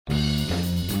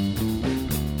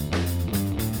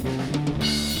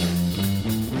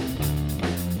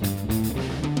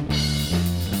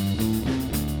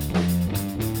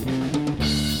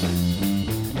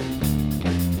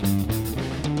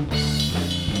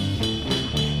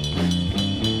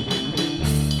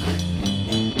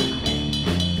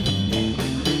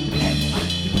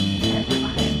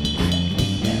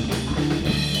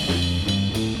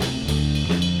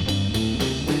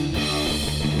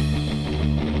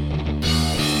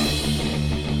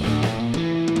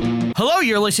Hello,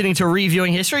 you're listening to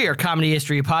Reviewing History, or Comedy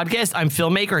History podcast. I'm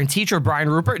filmmaker and teacher Brian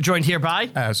Rupert, joined here by...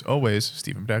 As always,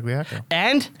 Stephen Bagliacco.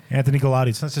 And... Anthony Galati.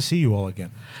 It's nice to see you all again.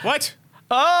 What?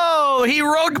 Oh, he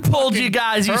rug pulled you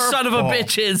guys, you son of a Curveball.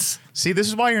 bitches. See, this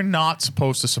is why you're not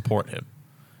supposed to support him.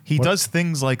 He does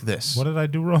things like this. What did I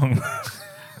do wrong?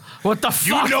 What the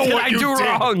fuck know did what I you do did.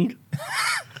 wrong?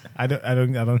 I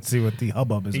don't see what the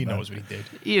hubbub is He about. knows what he did.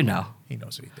 You know. He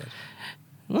knows what he did.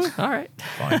 Well, all right.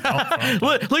 Fine. Fine.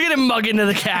 Look at him mugging to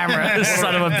the camera, this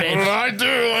son of a bitch.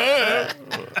 I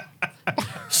do.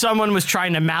 Someone was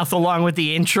trying to mouth along with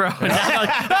the intro. And I'm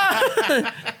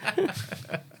like,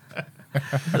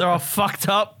 they're all fucked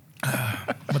up.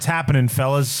 What's happening,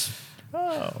 fellas?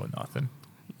 Oh, nothing.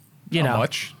 You Not know,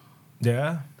 much.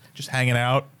 Yeah. Just hanging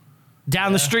out.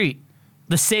 down the street.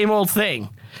 The same old thing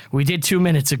we did 2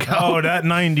 minutes ago. Oh, that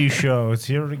 90s show. It's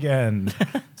here again.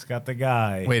 It's got the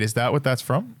guy. Wait, is that what that's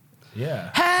from?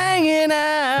 Yeah. Hanging The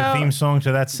out. theme song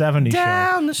to that 70s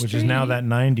Down show, the which is now street. that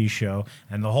 90s show.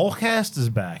 And the whole cast is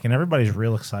back, and everybody's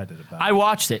real excited about it. I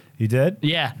watched it. You did?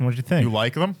 Yeah. What'd you think? You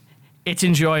like them? It's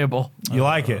enjoyable. You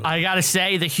like it? I gotta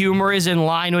say, the humor is in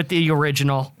line with the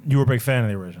original. You were a big fan of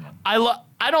the original.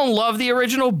 I don't love the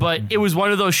original, but it was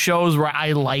one of those shows where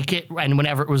I like it, and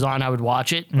whenever it was on, I would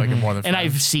watch it. Like it more than And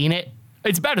Friends? I've seen it.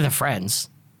 It's better than Friends.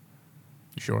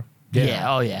 You sure?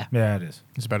 Yeah. Oh yeah. Yeah, it is.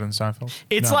 It's better than Seinfeld?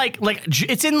 It's No. like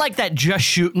it's in like that Just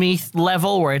Shoot Me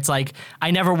level where it's like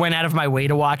I never went out of my way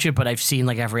to watch it, but I've seen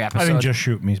like every episode. I think Just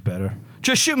Shoot Me's better.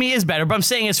 Just Shoot Me is better, but I'm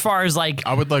saying as far as like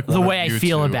I would like the one way I of you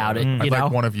feel to- about it. I'd You know.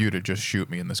 like one of you to just shoot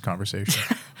me in this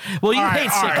conversation. Well, you All hate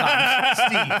right,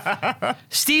 sitcoms.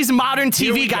 Steve's modern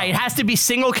Here we TV guy. go. It has to be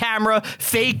single camera,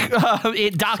 fake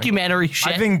documentary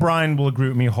shit. I think Brian will agree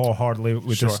with me wholeheartedly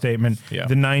with Sure. this statement. Yeah.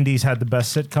 The 90s had the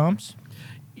best sitcoms.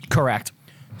 Correct.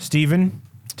 Steven,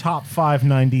 top 5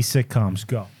 90s sitcoms.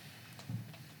 Go.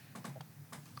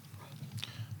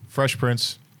 Fresh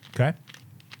Prince, Okay.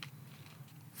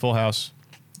 Full House.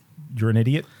 You're an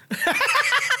idiot.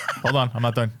 Hold on, I'm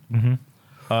not done.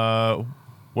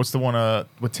 What's the one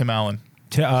with Tim Allen?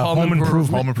 Home Improvement.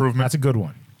 Improvement. Home Improvement. That's a good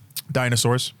one.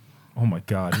 Dinosaurs, Oh my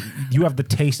God. You have the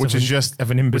taste which of, is just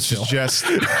of an imbecile.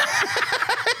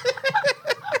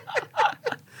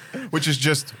 Which is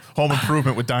just Home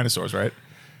Improvement with dinosaurs, right?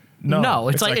 No,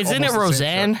 it's like, isn't it almost the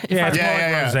same Roseanne? show. If Yeah, I- it's Yeah, more like yeah,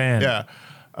 yeah. Roseanne.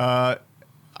 Yeah.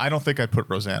 I don't think I'd put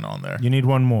Roseanne on there. You need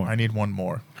one more. I need one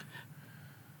more.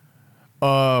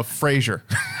 Frasier.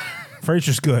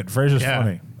 Frasier's good. Frasier's Yeah.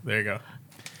 funny. There you go.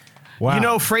 Wow. You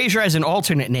know, Frasier has an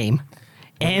alternate name,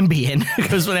 Ambien,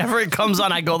 because whenever it comes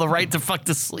on, I go the right to fuck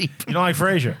to sleep. You don't like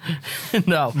Frasier.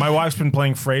 No. My wife's been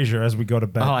playing Frasier as we go to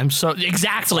bed. Oh, I'm so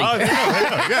exactly. Oh,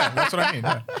 yeah, that's what I mean.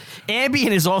 Yeah. Ambien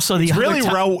is also the it's other really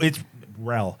ti-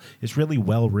 It's really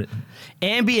well written.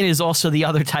 Ambien is also the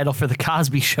other title for the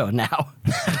Cosby Show now.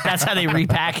 That's how they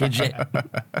repackage it.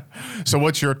 So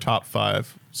what's your top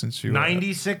 5 since you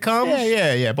 90s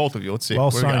sitcoms? Yeah, both of you. Let's see. Well,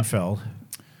 What do we got? Seinfeld.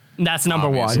 That's number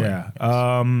Obviously. one.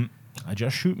 Yeah. I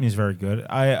Just Shoot Me is very good.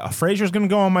 Frasier's going to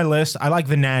go on my list. I like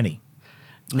The Nanny.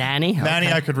 Nanny. Nanny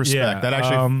Okay. I could respect. Yeah, That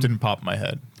actually didn't pop in my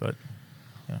head, but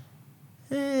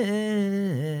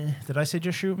Did I say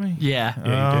Just Shoot Me? Yeah.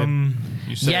 yeah, you did.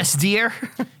 You said Yes, dear.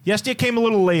 Yes, it came a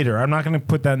little later. I'm not going to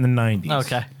put that in the 90s.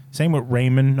 Okay. Same with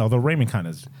Raymond, although Raymond kind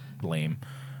of is lame.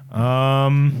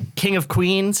 King of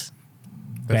Queens.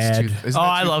 that's bad. isn't Oh, that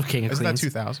I love King of Isn't Queens. that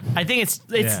 2000? I think it's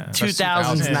Yeah.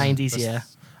 2000s, 90s. Yeah.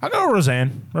 I'll go with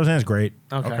Roseanne. Roseanne's great.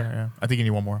 Okay. Okay, yeah. I think you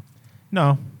need one more.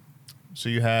 No. So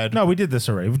you had No, we did this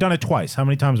already. We've done it twice. How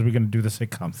many times are we going to do the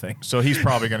sitcom thing? So he's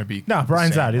probably going to be. No,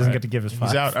 Brian's the same, out. He doesn't right? get to give his 5.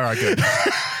 He's out. All right, good.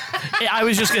 I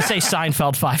was just gonna say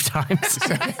Seinfeld 5 times.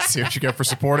 See what you get for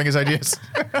supporting his ideas.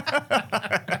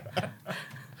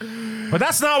 But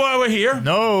that's not why we're here.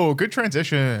 No, good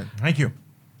transition. Thank you.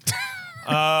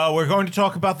 We're going to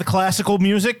talk about the classical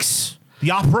musics,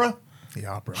 the opera, The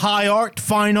opera. high art,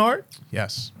 fine art,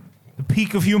 Yes. the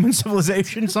peak of human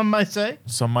civilization, some might say.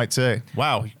 Some might say,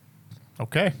 "Wow,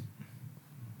 okay."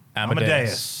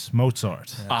 Amadeus,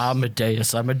 Mozart.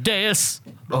 Amadeus. Oh, Amadeus.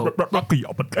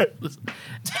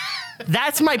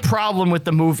 that's my problem with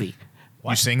the movie.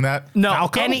 You sing that? No,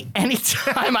 Falco?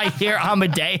 anytime I hear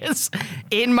Amadeus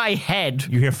in my head,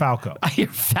 You hear Falco. I hear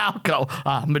Falco.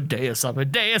 Amadeus.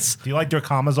 Do you like Der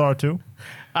Commissar too?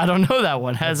 I don't know that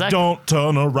one. Has that? Don't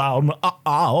turn around.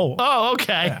 Oh,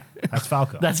 okay. Yeah, that's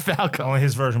Falco. That's Falco. Only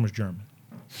his version was German.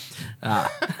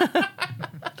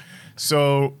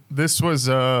 So this was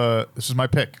my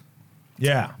pick,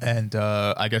 Yeah. and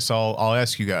I guess I'll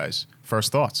ask you guys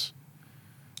first thoughts,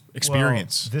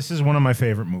 experience. Well, this is one of my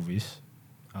favorite movies.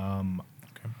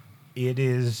 It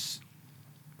is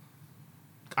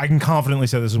I can confidently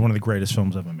say this is one of the greatest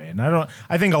films ever made. And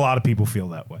I think a lot of people feel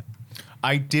that way.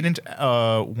 I didn't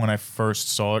when I first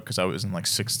saw it because I was in like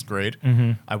 6th grade.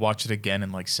 I watched it again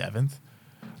in like 7th,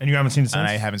 And you haven't seen it since? and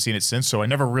I haven't seen it since. So I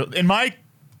never really, in my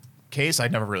case, I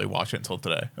never really watched it until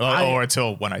today, or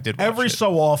until when I did. Watch Every it.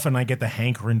 so often, I get the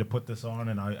hankering to put this on,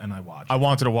 and I watch it. I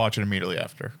wanted to watch it immediately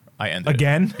after I ended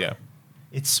Again? it. Yeah.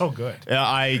 It's so good.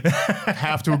 I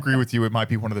have to agree with you. It might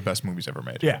be one of the best movies ever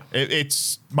made. Yeah.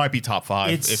 It's might be top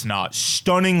 5, It's if not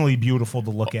stunningly beautiful to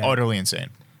look at. utterly insane.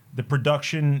 The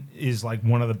production is like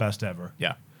one of the best ever.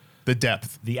 Yeah, the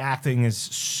depth. The acting is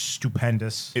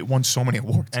stupendous, It won so many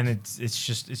awards. and it's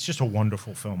just a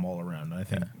wonderful film all around. I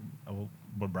think.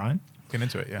 What, Brian? Get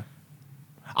into it. Yeah.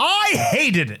 I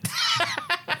hated it.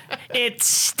 It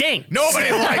stinks.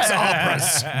 Nobody likes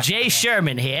operas. Jay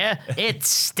Sherman here. It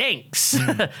stinks.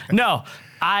 No,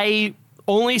 I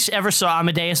only ever saw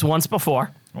Amadeus once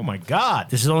before. Oh my God!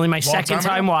 This is only my second time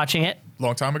time ago? watching it.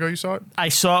 Long time ago, you saw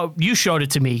it. You showed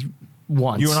it to me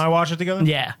once. You and I watched it together.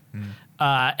 Yeah.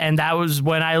 And that was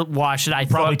when I watched it. I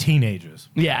Probably thought, teenagers.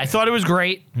 yeah, I thought it was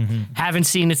great. Haven't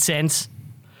seen it since.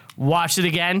 Watched it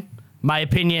again. My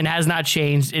opinion has not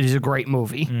changed. It is a great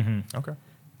movie. Okay.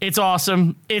 It's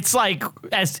awesome. It's like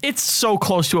it's so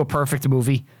close to a perfect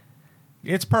movie.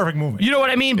 It's a perfect movie. You know what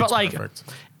I mean? But It's like, perfect.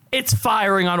 it's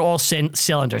firing on all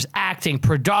cylinders. Acting,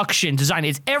 production, design.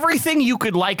 It's everything you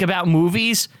could like about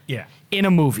movies Yeah. in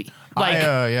a movie. Like,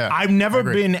 yeah. I've never I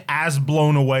agree. been as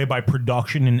blown away by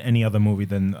production in any other movie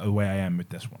than the way I am with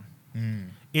this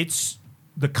one. It's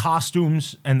the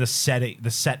costumes and the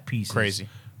set pieces Crazy.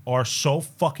 are so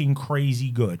fucking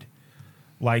crazy good.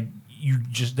 Like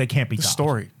they can't be The topped.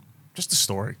 story. Just the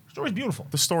story. The story's beautiful.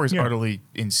 The story is Yeah. utterly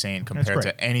insane compared great.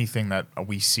 to anything that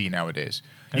we see nowadays.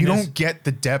 And You there's- don't get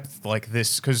the depth like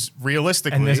this because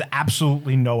realistically, And there's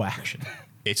absolutely no action.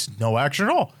 it's no action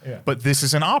at all. Yeah. But this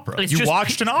is an opera. It's You just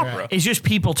watched an opera, it's just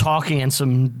people talking and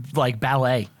some like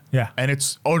ballet. Yeah. and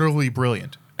it's utterly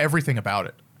brilliant. Everything about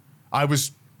it. I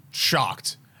was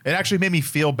shocked. It actually made me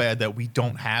feel bad that we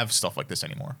don't have stuff like this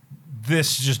anymore.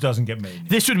 This just doesn't get made.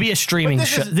 This would be a streaming this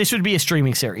show. is- This would be a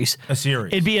streaming series. A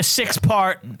series. It'd be a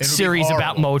 6-part be series about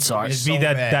horrible. Mozart. It'd so be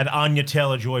that, bad. that Anya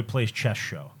Taylor-Joy plays chess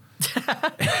show.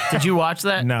 Did you watch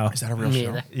that? No. Is that a real Me show?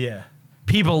 either. Yeah.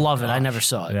 People love it. I never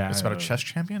saw it. Yeah. It's about a chess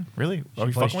champion? Really? Are She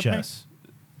you plays fucking with me? chess.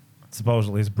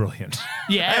 Supposedly it's brilliant.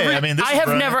 Yeah, Hey, I mean, this I is have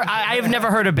brilliant. never, I have never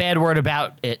heard a bad word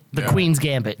about it. The Yeah. Queen's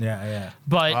Gambit. yeah.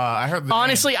 But I heard the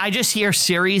honestly, I just hear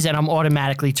series and I'm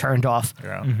automatically turned off.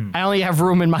 Yeah. I only have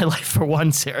room in my life for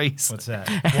one series. What's that?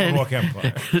 Boardwalk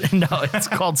Empire. No, it's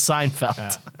called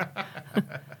Seinfeld.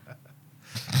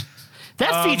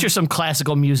 That features some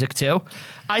classical music too.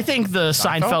 I think the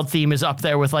Seinfeld theme is up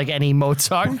there with like any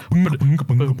Mozart.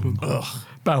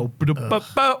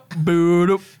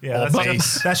 Yeah,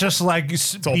 that's just like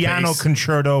all piano bass.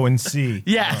 concerto in C.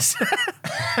 Yes.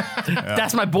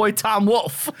 That's my boy Tom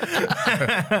Wolfe.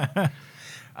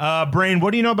 Brain,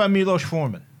 what do you know about Milos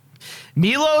Forman?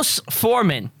 Milos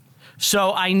Forman.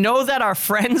 So I know that our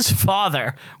friend's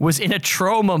father was in a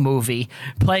trauma movie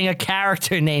playing a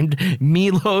character named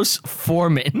Milos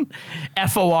Forman,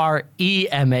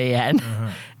 Foreman,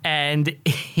 and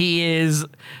he is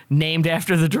named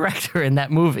after the director in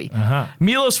that movie.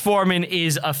 Milos Forman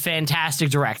is a fantastic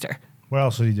director. What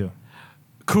else did he do?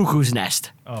 Cuckoo's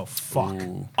Nest. Oh, fuck.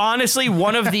 Honestly,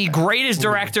 one of the greatest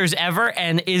directors ever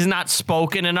and is not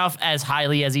spoken enough as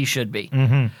highly as he should be.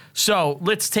 So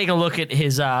let's take a look at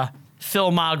his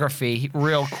filmography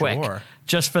real quick, Sure.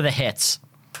 just for the hits.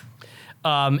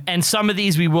 And some of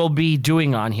these we will be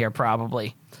doing on here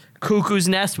probably. Cuckoo's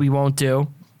Nest we won't do.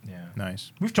 Yeah.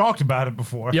 Nice. We've talked about it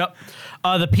before. Yep.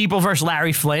 The People vs.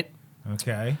 Larry Flint.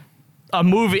 Okay. A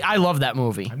movie. I love that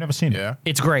movie. I've never seen it. Yeah.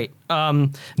 It's great.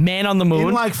 Man on the Moon.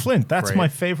 In Like Flint. That's Great. my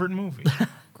favorite movie.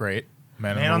 Great.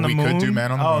 Man, Man on on the the Moon. We could Moon? do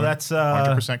Man on the Oh, Moon. that's,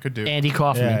 100% could do. Andy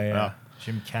Kaufman. yeah.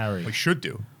 Jim Carrey. We should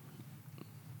do.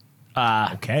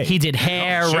 Okay. He did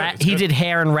hair. Oh, shit, it's He good. did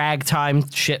hair and ragtime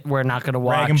shit. We're not gonna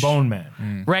watch. Rag and Bone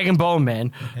Man. Rag and Bone Man.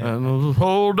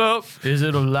 Hold up, is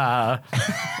it a lie?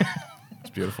 It's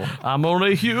beautiful. I'm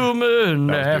only human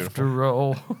That was after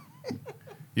all.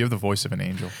 You have the voice of an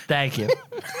angel. Thank you.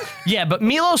 Yeah, but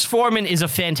Milos Forman is a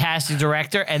fantastic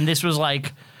director, and this was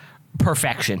like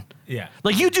perfection. Yeah.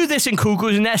 Like you do this in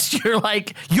Cuckoo's Nest, you're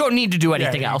like you don't need to do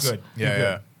anything you're else. Good. Yeah, You're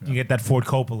good. You get that Ford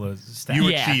Coppola stat. You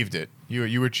Yeah. achieved it.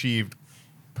 You achieved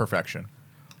perfection,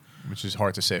 which is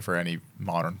hard to say for any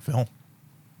modern film.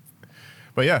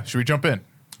 But yeah, should we jump in?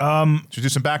 Should we do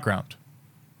some background?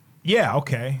 Yeah,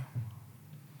 okay.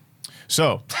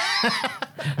 So,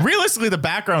 realistically, the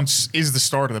background is the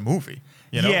start of the movie.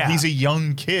 You know, Yeah. he's a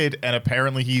young kid, and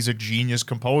apparently he's a genius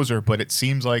composer. But it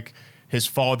seems like his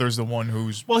father's the one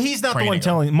who's he's not the training one him.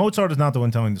 telling. Mozart is not the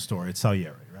one telling the story. It's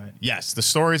Salieri, right? Yes, the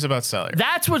story's about Salieri.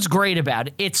 That's what's great about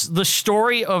it. It's the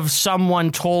story of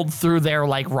someone told through their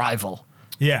like rival.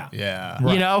 Yeah. Yeah.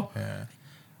 You know? Yeah.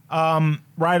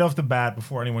 Right off the bat,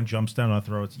 before anyone jumps down our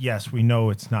throats, yes, we know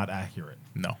it's not accurate.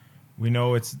 No. We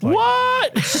know it's like,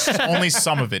 What? Only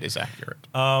some of it is accurate.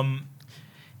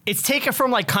 It's taken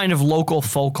from like kind of local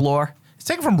folklore. It's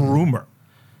taken from rumor.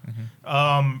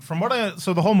 From what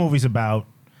so the whole movie's about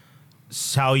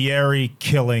Salieri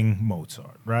killing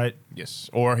Mozart, right? Yes.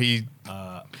 Or he.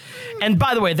 And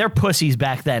by the way, they're pussies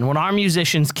back then. When our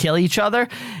musicians kill each other,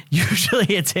 usually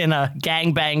it's in a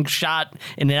gangbang shot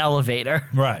in an elevator.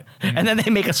 Right. And then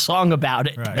they make a song about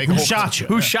it. Right. Make Who a whole- shot you?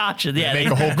 Who shot you? Yeah, Make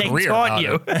a whole they career taunt out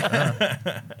you.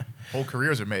 of Whole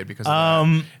careers are made because of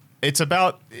that. It's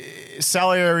about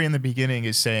Salieri in the beginning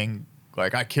is saying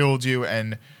like I killed you,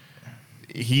 and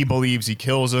he believes he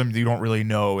kills him. You don't really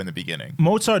know in the beginning.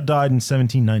 Mozart died in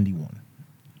 1791.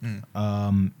 And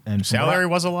from what Salieri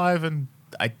was alive, and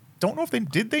I don't know if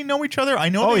they know each other. I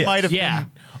know Oh, they yes. might have. Yeah.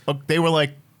 Been, they were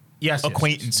like yes,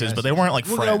 acquaintances, yes. but they weren't like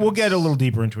friends. We'll get a little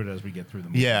deeper into it as we get through the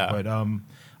movie. Yeah. But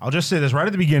I'll just say this right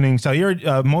at the beginning. Salieri,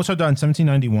 Mozart died in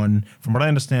 1791. From what I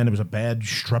understand, it was a bad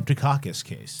streptococcus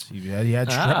case. He had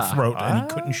strep throat, and he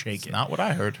couldn't shake it. Not what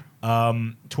I heard.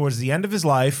 Towards the end of his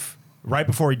life, right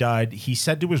before he died, he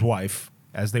said to his wife,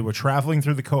 as they were traveling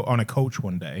through on a coach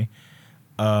one day,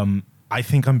 I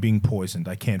think I'm being poisoned.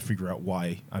 I can't figure out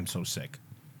why I'm so sick.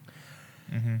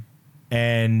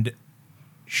 And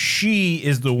she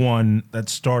is the one that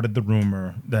started the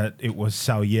rumor that it was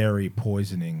Salieri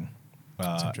poisoning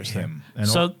interesting. him. And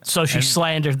So she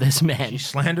slandered this man. she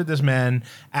slandered this man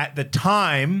at the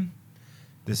time.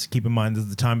 Keep in mind, this is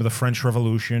the time of the French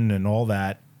Revolution and all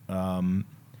that.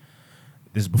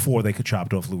 This is before they could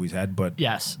chopped off Louis' head, but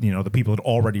Yes. the people had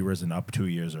already risen up 2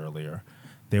 years earlier.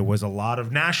 There was a lot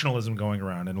of nationalism going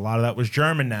around, and a lot of that was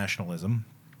German nationalism.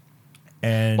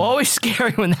 And Always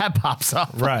scary when that pops up.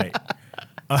 right.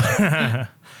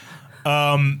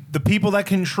 The people that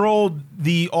controlled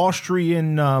the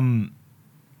Austrian,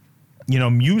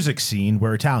 music scene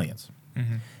were Italians,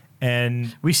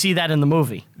 and We see that in the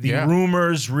movie. the Yeah.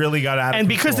 rumors really got out of And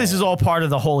because this control. is all part of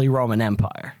the Holy Roman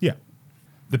Empire. yeah,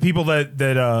 the people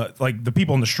that like the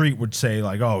people in the street would say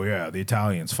like, oh yeah, the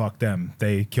Italians, fuck them,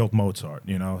 they killed Mozart,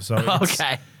 so it's-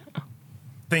 Okay.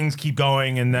 things keep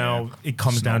going, and now it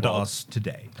comes down to Snowballed. us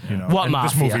today. What And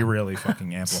this mafia? movie really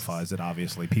fucking amplifies it.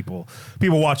 Obviously, people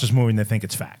watch this movie and they think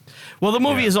it's fact. Well, the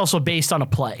movie Yeah. is also based on a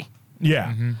play.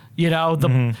 Yeah,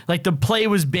 The play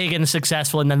was big and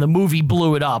successful, and then the movie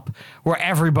blew it up where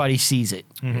everybody sees it.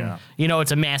 Yeah.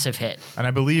 It's a massive hit. And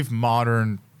I believe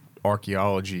modern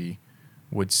archaeology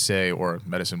would say, or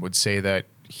medicine would say, that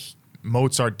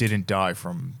Mozart didn't die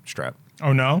from strep.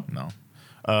 Oh no.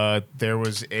 No. There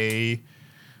was a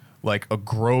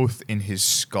growth in his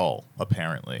skull,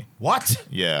 apparently. What?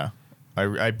 Yeah.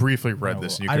 I briefly read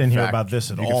this. well, You I can didn't hear fact- about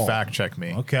this at you all. can fact check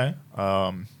me. Okay.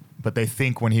 But they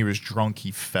think when he was drunk,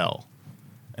 he fell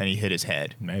and he hit his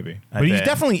head. Maybe. And But he's then-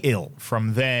 definitely ill.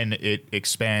 From then, it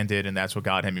expanded, and that's what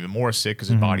got him even more sick because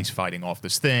his body's fighting off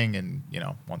this thing, and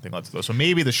one thing led to the other. So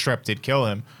maybe the strep did kill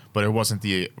him, but it wasn't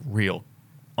the real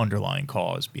underlying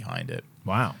cause behind it.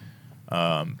 Wow.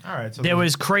 All right. So There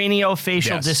was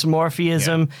craniofacial Yes.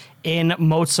 dysmorphism in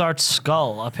Mozart's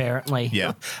skull, apparently.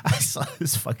 Yeah. I saw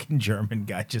this fucking German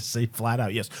guy just say flat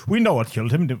out, yes, we know what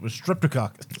killed him. It was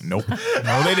streptococcus. Nope.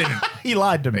 No, they didn't. He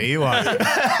lied to me. He lied.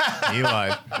 He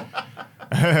lied.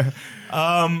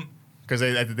 Because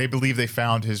they believe they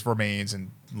found his remains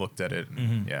and looked at it.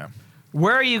 And, Yeah.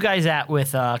 Where are you guys at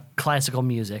with classical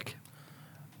music?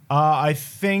 I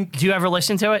think Do you ever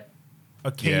listen to it?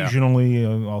 occasionally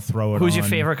I'll throw it Who's your on.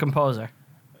 favorite composer?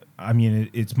 I mean,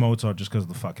 it's Mozart just because of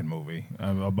the fucking movie.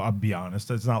 I'll be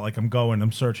honest. It's not like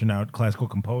I'm searching out classical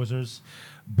composers,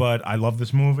 but I love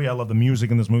this movie. I love the music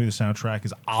in this movie. The soundtrack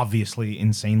is obviously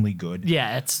insanely good.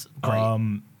 Yeah, it's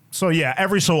great. So yeah,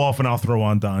 every so often I'll throw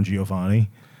on Don Giovanni.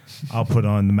 I'll put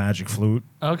on the Magic Flute.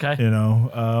 Okay.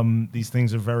 These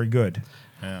things are very good.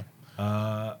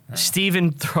 Yeah.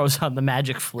 Steven throws on the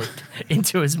magic flute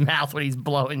into his mouth when he's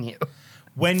blowing you.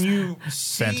 When you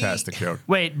see, Fantastic joke.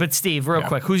 Wait, but Steve, real Yeah.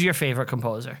 quick, who's your favorite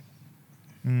composer?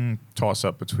 Toss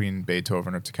up between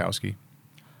Beethoven or Tchaikovsky.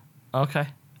 Okay.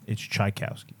 it's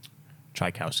Tchaikovsky.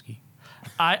 Tchaikovsky.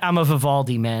 I'm a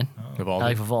Vivaldi man. Vivaldi. I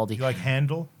like Vivaldi. You like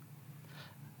Handel?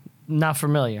 Not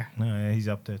familiar. Yeah, he's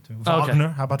up there too. Wagner.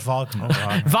 How about Wagner?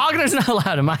 Wagner's not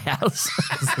allowed in my house.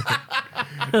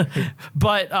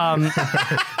 But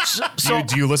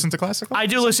Do you listen to classical? I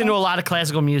do listen to a lot of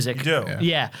classical music. You do?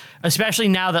 Yeah. Especially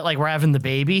now that like we're having the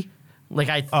baby. Like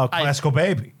classical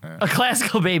baby. a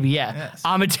classical baby, yeah. Yes.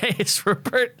 Amadeus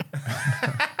Rupert.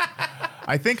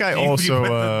 I think I You also put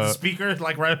the speaker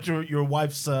like right up to your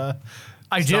wife's.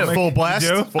 I do. full blast. You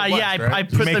do? Full blast, Yeah, I right?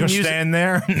 put Make the her music. stand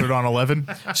there. Put it on 11.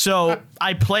 So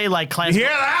I play like You classical. hear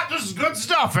that? This is good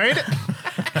stuff, ain't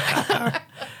it?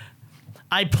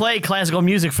 I play classical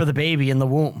music for the baby in the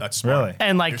womb. That's smart. Really?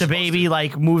 And like You're the supposed baby to.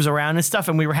 like moves around and stuff,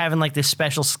 and we were having like this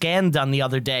special scan done the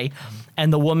other day,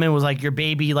 and the woman was like, "Your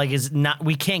baby like is not.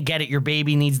 We can't get it. Your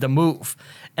baby needs to move."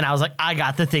 And I was like, "I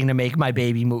got the thing to make my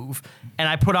baby move." And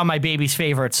I put on my baby's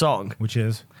favorite song, Which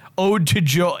is? "Ode to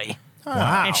Joy,"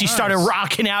 Wow. and she started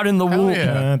rocking out in the womb.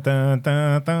 yeah.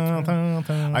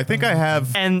 I I think I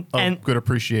have And- a and- good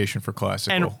appreciation for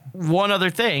classical. And one other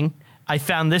thing, I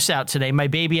found this out today. My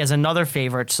baby has another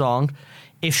favorite song.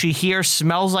 If she hears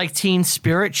 "Smells Like Teen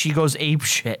Spirit," she goes ape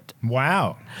shit.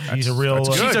 Wow. She's a real. that's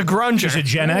good. She's a grunger. She's a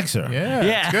Gen Xer. yeah,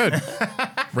 Yeah. it's good.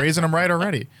 Raising them right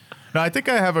already. No, I think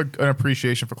I have an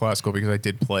appreciation for classical because I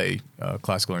did play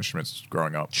classical instruments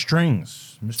growing up.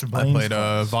 Strings. Mr. I Blaine's played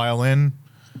class. violin,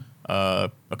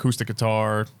 acoustic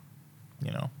guitar,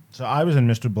 you know. So I was in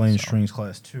Mr. Blaine's strings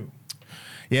class too.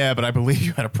 Yeah, but I believe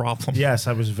you had a problem. Yes,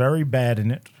 I was very bad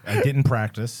in it. I didn't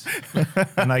practice.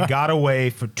 And I got away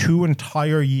for 2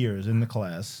 entire years in the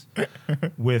class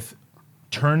with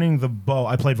turning the bow.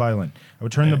 I played violin. I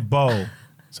would turn the bow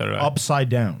So did I. upside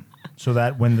down so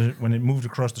that when it moved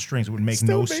across the strings, it would make Still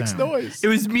no makes sound. noise. It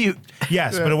was mute.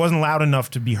 Yes, but it wasn't loud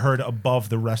enough to be heard above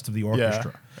the rest of the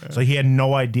orchestra. Yeah. So he had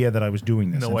no idea that I was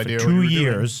doing this. No And idea for what you 2 were doing.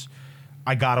 years,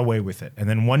 I got away with it. And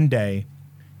then one day,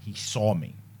 he saw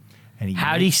me. And he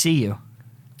How'd he see you?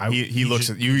 He looks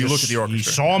just- at you. You just- look at the orchestra. He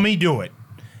saw me do it,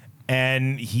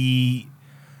 and he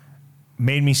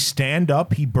made me stand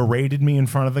up. He berated me in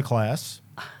front of the class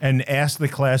and asked the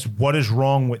class, "What is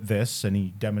wrong with this?" And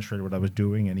he demonstrated what I was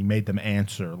doing, and he made them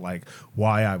answer like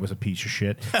why I was a piece of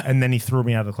shit. And then he threw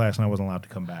me out of the class, and I wasn't allowed to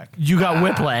come back. You got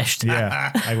whiplashed.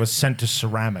 Yeah, I was sent to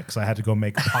ceramics. I had to go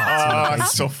make pots. Oh,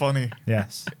 it's so funny.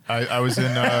 Yes. I was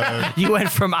in. You went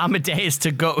from Amadeus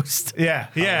to Ghost. Yeah,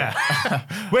 yeah.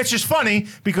 Which is funny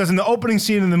because in the opening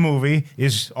scene in the movie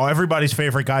is everybody's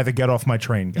favorite guy, the Get Off My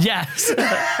Train guy. Yes.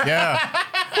 Yeah.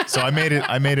 So I made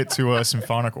it to a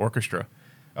symphonic orchestra.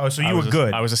 Oh, so I you was were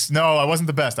good. No, I wasn't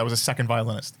the best. I was a second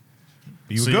violinist.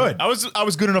 You were So good. I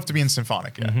was good enough to be in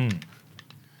symphonic. Yeah.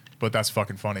 But that's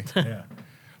fucking funny. Yeah.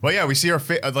 Well, yeah, we see our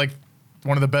like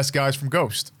one of the best guys from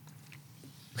Ghost.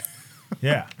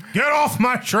 Yeah. Get off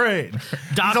my train.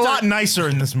 He's Doctor- a lot nicer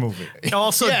in this movie.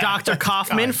 Also, Dr.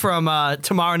 Kaufman from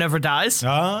Tomorrow Never Dies.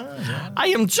 Yeah. I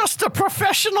am just a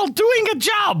professional doing a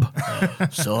job.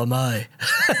 So am I.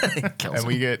 And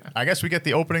I guess we get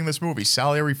the opening of this movie.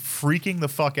 Salieri freaking the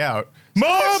fuck out.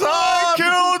 Mother! I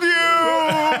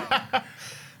killed you!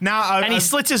 Now, And he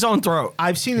slits his own throat.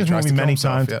 I've seen this tries movie to kill many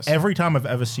himself, times. yes. Every time I've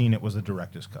ever seen it was the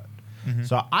director's cut.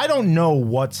 So I don't know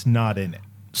what's not in it.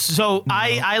 So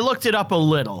I looked it up a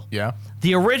little. Yeah.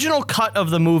 The original cut of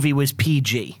the movie was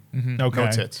PG. Okay. No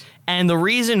tits. And the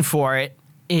reason for it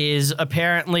is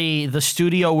apparently the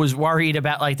studio was worried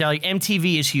about, they're like,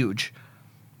 MTV is huge.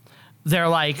 They're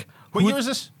like, What year is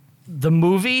this? the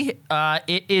movie,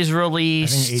 it is I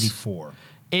released. think 84.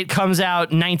 It comes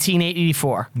out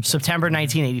 1984, September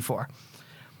 1984.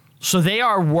 So they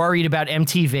are worried about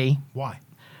MTV. Why?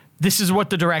 This is what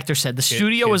the director said. The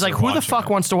studio was kids like, are who the watching fuck it."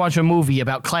 wants to watch a movie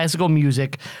about classical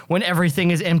music when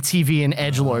everything is MTV and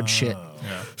edgelord shit?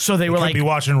 So they were Could like, be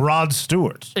watching Rod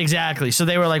Stewart. exactly. So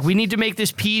they were like, we need to make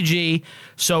this PG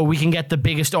so we can get the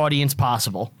biggest audience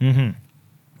possible. Mm-hmm.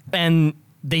 And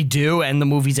they do, and the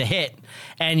movie's a hit.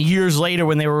 And years later,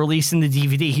 when they were releasing the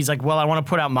DVD, he's like, well, I want to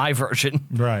put out my version.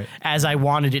 Right. As I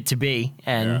wanted it to be.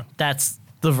 And Yeah. that's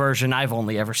the version I've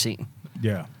only ever seen.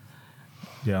 Yeah.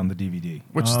 Yeah, on the DVD.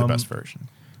 Which is the best version.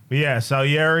 But yeah,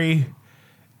 Salieri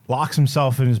locks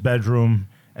himself in his bedroom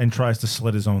and tries to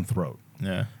slit his own throat.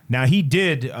 Yeah. Now, he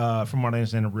did, from what I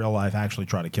understand in real life, actually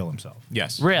try to kill himself.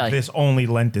 Yes. Really? This only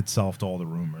lent itself to all the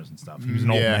rumors and stuff. He was an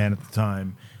old Yeah. man at the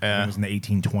time. Yeah. He was in the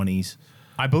 1820s.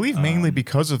 I believe mainly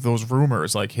because of those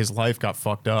rumors, like his life got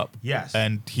fucked up. Yes.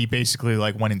 And he basically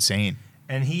like went insane.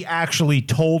 And he actually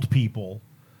told people,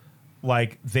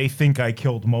 like, they think I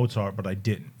killed Mozart, but I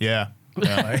didn't. Yeah.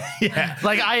 Yeah. Yeah.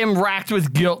 Like, I am racked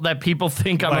with guilt that people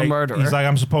think I'm a Like, murderer. He's like,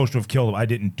 I'm supposed to have killed him. I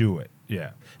didn't do it.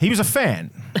 Yeah. He was a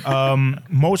fan.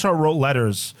 Mozart wrote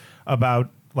letters about,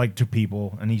 like, to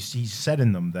people, and he said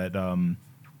in them that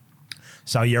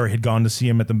Salieri had gone to see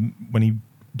him when he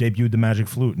debuted the Magic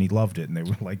Flute, and he loved it, and they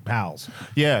were like pals.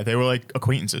 Yeah, they were like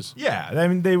acquaintances. Yeah, I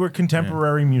mean, they were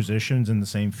contemporary musicians in the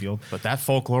same field. But that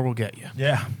folklore will get you.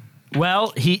 Yeah.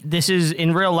 Well, this is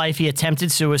in real life. He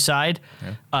attempted suicide.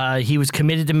 Yeah. He was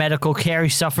committed to medical care. He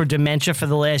suffered dementia for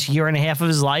the last year and a half of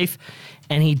his life,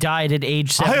 and he died at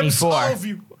age 74. I absolve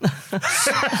you.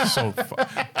 So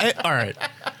all right.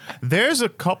 There's a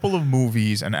couple of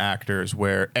movies and actors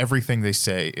where everything they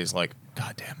say is like,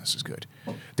 God damn, this is good.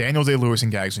 Daniel Day-Lewis in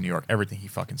Gangs of New York, everything he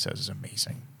fucking says is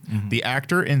amazing. Mm-hmm. The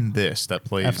actor in this that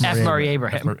plays F. Murray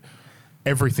Abraham,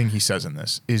 everything he says in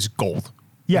this is gold.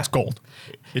 Yeah. It's gold.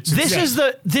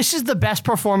 This is the best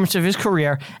performance of his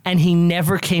career, and he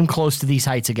never came close to these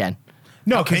heights again.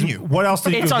 No, can you? What else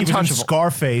did he do? It's He was in untouchable.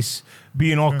 Scarface,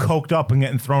 being all coked up and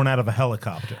getting thrown out of a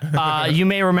helicopter. You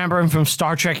may remember him from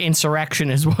Star Trek Insurrection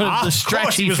as one of the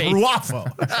stretch he was faced.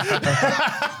 Ruafo.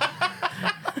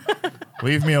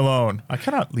 Leave me alone. I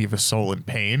cannot leave a soul in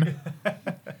pain.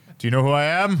 Do you know who I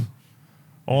am?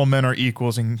 All men are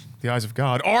equals in the eyes of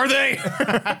God. Are they?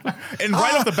 And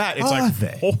right off the bat, it's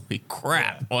like, holy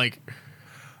crap. Like,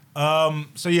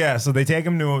 so they take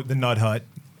him to the Nut Hut.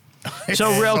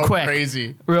 So real quick,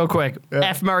 crazy. real quick,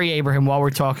 F. Murray Abraham. While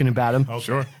we're talking about him,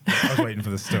 Sure. I was waiting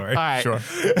for the story. all right. Sure.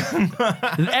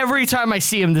 Every time I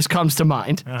see him, this comes to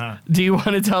mind. Do you want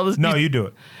to tell this? No, you do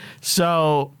it.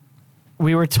 So,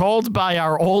 we were told by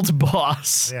our old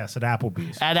boss Yes, at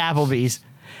Applebee's.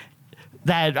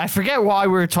 that I forget why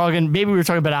we were talking. Maybe we were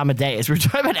talking about Amadeus. We were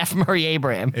talking about F. Murray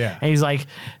Abraham. Yeah. And he's like,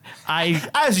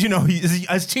 As you know,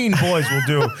 as teen boys will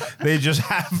do, they just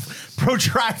have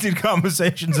protracted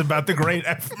conversations about the great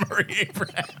F. Murray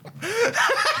Abraham.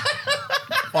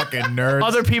 Fucking nerds.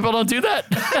 other people don't do that.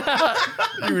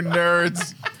 You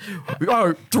nerds.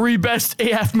 Our 3 best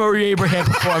F. Murray Abraham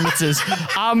performances.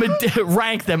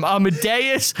 Rank them: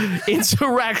 Amadeus,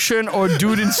 Insurrection, or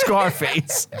Dude in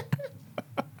Scarface.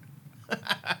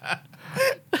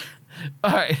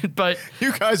 All right, but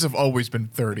You guys have always been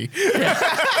 30.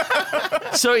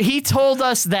 so he told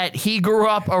us that he grew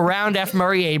up around F.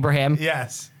 Murray Abraham,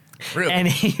 Yes. Really? and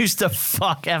he used to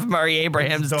fuck F. Murray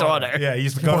Abraham's daughter. Yeah, he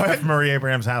used to go to F. Murray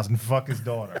Abraham's house and fuck his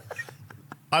daughter.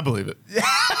 I believe it.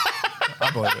 I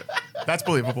believe it. That's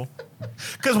believable.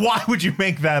 Because why would you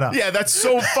make that up? Yeah, that's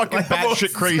so fucking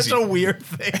batshit crazy. Such a weird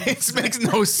thing. It makes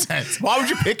no sense. Why would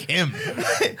you pick him?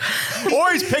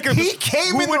 Or he's picking. He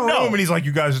came in the room and he's like,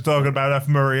 "You guys are talking about F.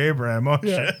 Murray Abraham." Oh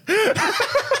shit!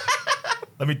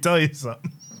 Let me tell you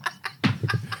something.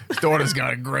 His daughter's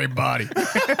got a great body.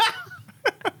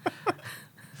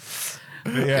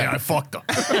 Yeah, I fucked her.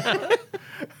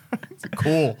 It's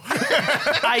cool.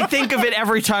 I think of it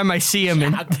every time I see him.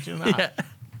 Yeah.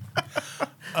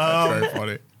 That's very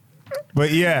funny.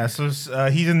 But yeah, so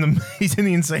he's in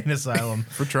the insane asylum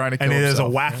For trying to kill and it is a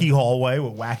himself. wacky hallway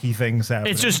with wacky things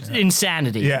happening. It's just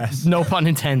insanity. Yes. No pun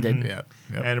intended. Yeah.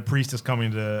 Yep. and a priest is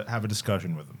coming to have a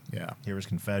discussion with him. Yeah. Hear his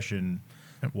confession,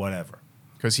 whatever.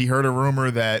 Because he heard a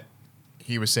rumor that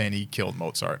he was saying he killed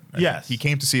Mozart. And Yes. He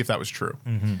came to see if that was true.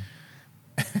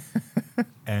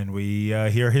 And we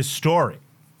hear his story.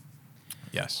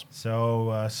 Yes.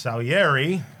 So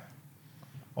Salieri,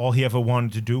 all he ever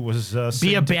wanted to do was Be sing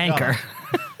a to banker.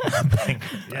 God.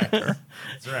 Yeah,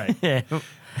 that's right. Yeah.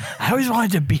 I always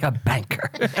wanted to be a banker.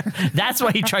 That's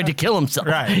why he tried to kill himself.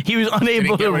 Right. He was unable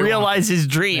Didn't get to what he realize his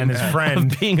dream And his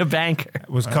friend- of being a banker.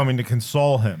 Was coming to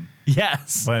console him,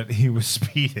 Yes. but he was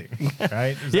speeding.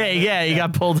 Right? Is that it? Yeah, he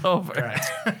got pulled over. Right.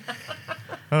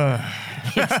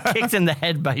 He's kicked in the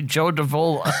head by Joe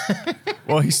Davola.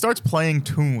 Well, he starts playing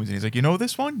tunes, and he's like, "You know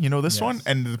this one? You know this Yes. one?"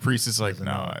 And the priest is like,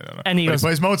 "No, I don't know." And he But goes-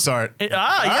 plays Mozart. Yes,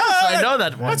 I know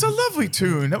that one. That's a lovely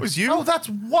tune. That was you. Oh, that's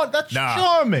Nah.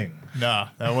 charming. Nah,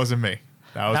 that wasn't me.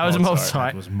 That was Mozart.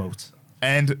 That was Mozart.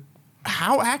 And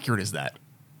how accurate is that?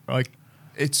 Like,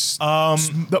 it's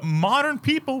the modern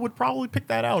people would probably pick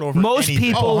that out over Most anything.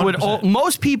 people Oh, would 100%.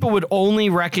 most people would only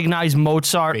recognize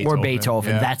Mozart or Beethoven,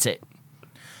 Beethoven. yeah. That's it.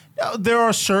 There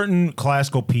are certain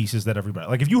classical pieces that everybody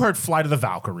like. If you heard "Flight of the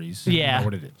Valkyries," you Yeah. know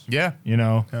what it is. Yeah. You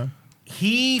know, Yeah.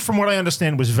 he, from what I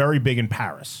understand, was very big in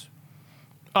Paris.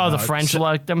 Oh, the French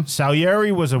liked them.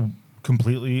 Salieri was a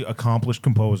completely accomplished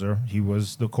composer. He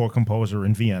was the core composer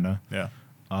in Vienna, Yeah.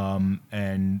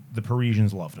 and the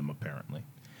Parisians loved him. Apparently,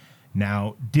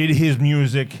 now did his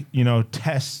music,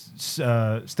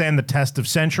 stand the test of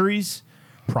centuries?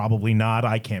 Probably not.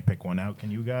 I can't pick one out. Can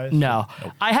you guys? No,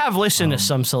 I have listened to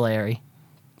some Salieri.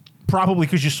 Probably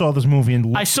because you saw this movie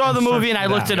and I saw the movie and I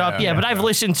looked it up. Yeah, but I've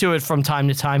listened to it from time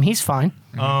to time. He's fine.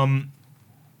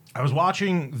 I was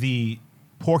watching the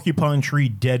Porcupine Tree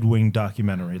Deadwing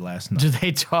documentary last night. Do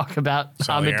they talk about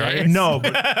Salieri? Amadeus? No,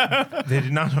 but they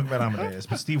did not talk about Amadeus.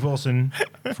 But Steve Wilson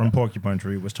from Porcupine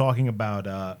Tree was talking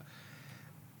about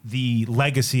the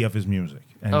legacy of his music,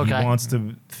 and Okay. he wants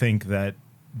to think that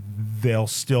they'll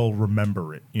still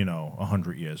remember it,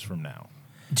 100 years from now.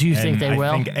 Do you think And they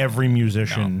will? I think every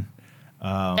musician.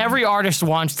 Every artist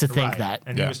wants to think that.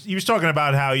 And Yeah. he was talking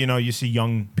about how, you see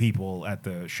young people at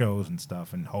the shows and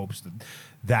stuff and hopes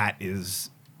that is,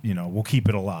 we'll keep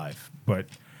it alive. But,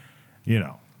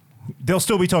 they'll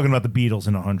still be talking about the Beatles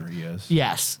in 100 years.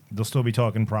 Yes. They'll still be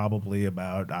talking probably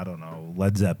about, I don't know,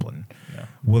 Led Zeppelin. Yeah.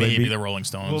 Will they Maybe be- the Rolling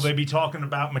Stones. Will they be talking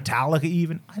about Metallica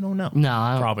even? I don't know. No,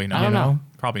 I don't, Probably not. I don't know.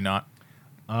 Probably not.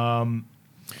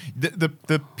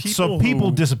 The people. So people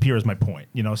who- disappear is my point.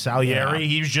 Salieri, Yeah.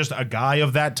 he was just a guy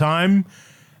of that time,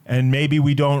 and maybe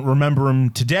we don't remember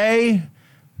him today,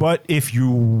 but if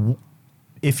you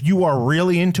are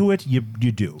really into it, you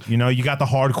do. You got the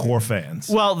hardcore fans.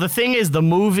 Well, the thing is, the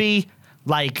movie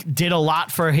did a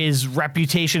lot for his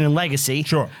reputation and legacy.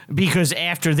 Sure. Because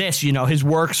after this, his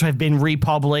works have been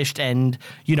republished, and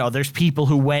there's people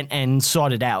who went and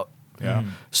sought it out. Yeah.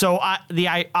 So the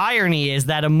irony is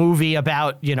that a movie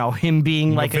about him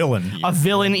being like villain. a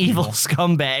villain, evil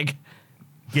scumbag.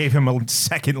 Gave him a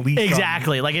second lease. on-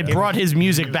 Exactly. It brought his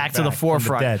music back to the back from the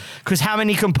forefront. dead. Because how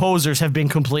many composers have been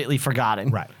completely forgotten?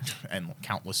 Right. And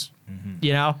countless.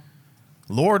 You know?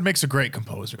 Lord makes a great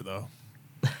composer, though.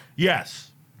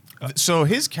 Yes. So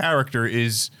his character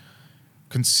is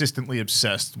consistently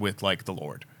obsessed with the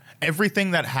Lord.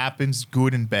 Everything that happens,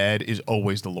 good and bad, is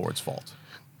always the Lord's fault.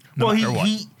 No Well, matter what.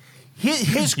 his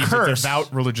He's curse. a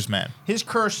devout religious man. His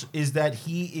curse is that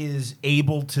he is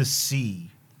able to see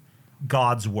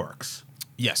God's works.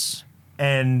 Yes.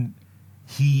 And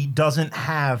he doesn't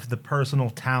have the personal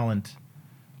talent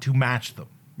to match them.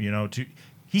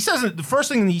 He says the first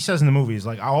thing he says in the movie is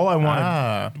all I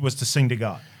wanted was to sing to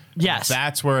God. Yes.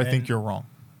 That's where I think you're wrong.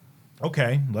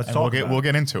 Okay, let's And talk. we'll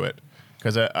get into it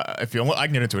because if you, I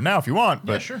can get into it now if you want.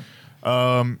 But sure.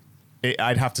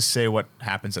 I'd have to say what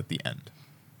happens at the end.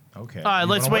 Okay. All right, You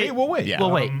let's wanna wait. We'll wait. Yeah.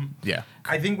 We'll wait. Yeah.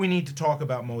 I think we need to talk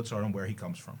about Mozart and where he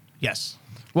comes from. Yes.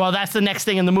 Well, that's the next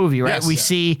thing in the movie, right? Yes. We Yeah.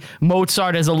 see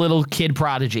Mozart as a little kid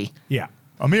prodigy. Yeah.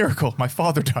 A miracle. My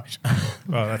father died.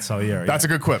 Oh, that's Salieri. That's a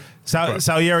good quip.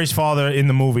 Salieri's father in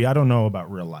the movie, I don't know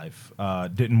about real life,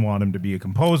 didn't want him to be a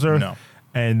composer. No.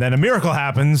 And then a miracle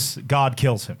happens, God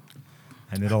kills him.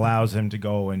 And it allows him to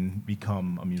go and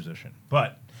become a musician.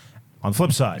 But on the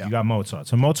flip side, you got Mozart.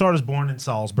 So Mozart is born in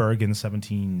Salzburg in the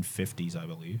 1750s, I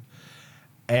believe.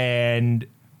 And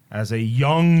as a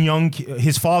young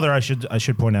his father, I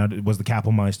should point out, was the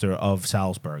Kapellmeister of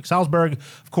Salzburg. Salzburg,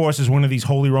 of course, is one of these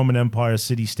Holy Roman Empire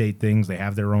city-state things. They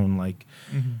have their own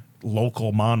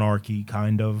local monarchy,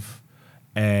 kind of,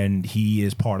 and he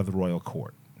is part of the royal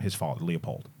court. His father,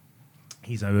 Leopold.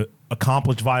 He's an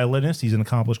accomplished violinist. He's an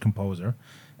accomplished composer,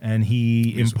 and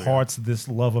he imparts this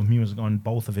love of music on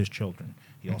both of his children.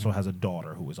 He also has a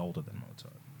daughter who is older than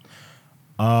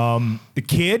Mozart. The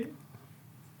kid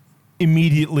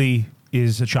immediately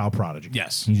is a child prodigy.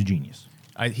 Yes. He's a genius.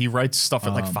 He writes stuff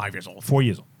at 5 years old. 4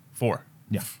 years old. 4.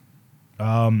 Yeah.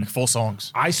 Full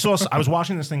songs. I was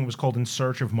watching this thing. It was called In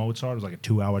Search of Mozart. It was like a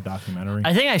 2-hour documentary.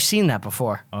 I think I've seen that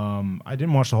before. I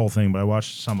didn't watch the whole thing, but I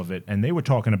watched some of it, and they were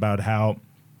talking about how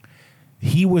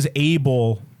he was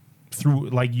able, through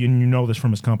you know this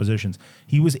from his compositions,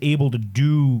 he was able to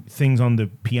do things on the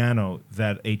piano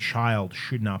that a child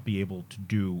should not be able to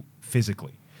do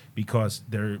physically, because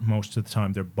most of the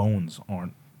time their bones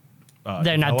aren't.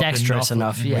 They're not developed dexterous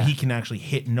enough, where yeah. he can actually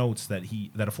hit notes that a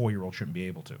 4-year-old shouldn't be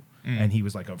able to, and he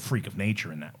was like a freak of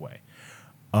nature in that way.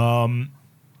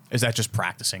 Is that just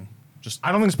practicing? Just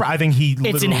I don't think I think he. It's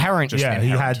literally- inherent. Yeah, he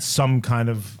inherent. had some kind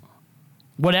of.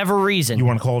 Whatever reason. You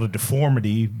want to call it a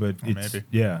deformity, but it's maybe.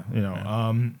 yeah.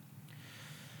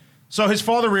 So his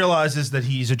father realizes that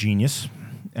he's a genius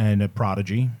and a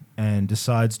prodigy, and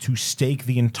decides to stake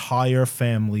the entire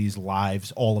family's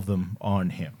lives, all of them,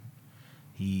 on him.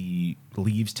 He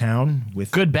leaves town with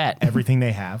Good bet. everything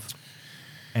they have,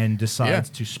 and decides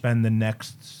to spend the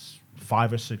next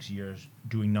 5 or 6 years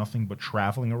doing nothing but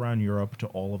traveling around Europe to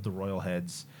all of the royal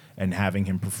heads and having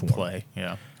him perform. play.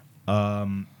 Yeah.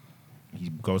 He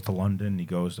goes to London, he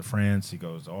goes to France, he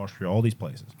goes to Austria, all these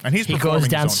places. And he's he performing goes his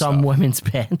down own some stuff. women's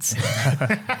pants.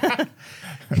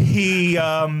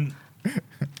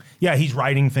 He's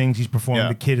writing things, he's performing. Yeah.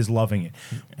 The kid is loving it.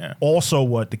 Yeah. Also,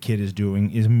 what the kid is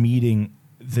doing is meeting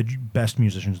the best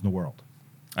musicians in the world.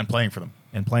 And playing for them.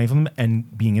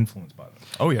 and being influenced by them.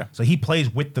 Oh, yeah. So he plays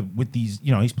with these,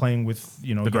 he's playing with, The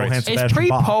Johann greats. Sebastian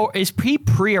Bach. Is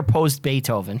pre or post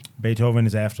Beethoven? Beethoven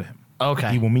is after him.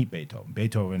 Okay. He will meet Beethoven.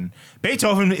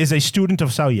 Beethoven is a student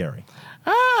of Salieri.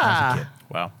 As a kid.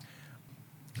 Wow.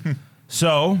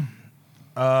 So,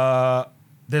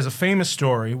 there's a famous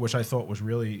story which I thought was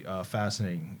really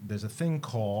fascinating. There's a thing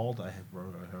called I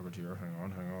have it here. Hang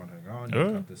on.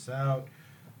 You cut this out.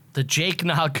 The Jake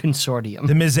Nog Consortium.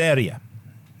 The Miseria.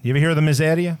 You ever hear of the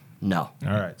Miseria? No.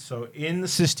 All right. So in the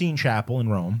Sistine Chapel in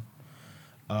Rome,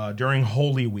 during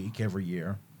Holy Week every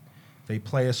year, they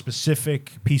play a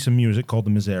specific piece of music called the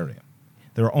Miseria.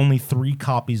 There are only 3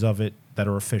 copies of it that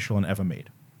are official and ever made.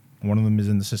 One of them is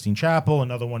in the Sistine Chapel.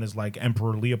 Another one is like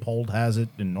Emperor Leopold has it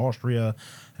in Austria.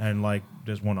 And like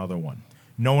there's one other one.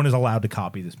 No one is allowed to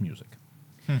copy this music.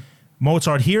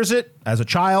 Mozart hears it as a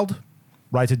child,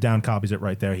 writes it down, copies it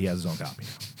right there. He has his own copy.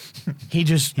 He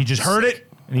just Heard it,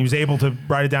 and he was able to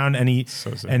write it down. And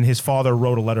So sick. and his father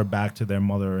wrote a letter back to their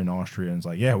mother in Austria, and was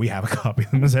like, "Yeah, we have a copy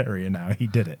of the Miseria now." He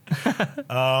did it.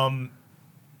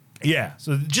 Yeah,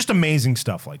 so just amazing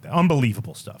stuff like that,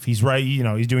 unbelievable stuff. He's right,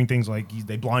 he's doing things like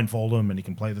they blindfold him and he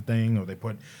can play the thing, or they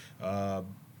put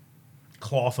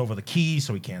cloth over the keys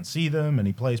so he can't see them, and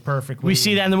he plays perfectly. we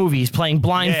see that in the movie. He's playing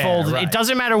blindfolded. Yeah, right. It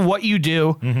doesn't matter what you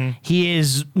do. He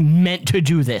is meant to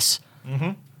do this.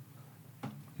 And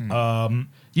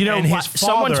his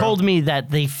someone father- told me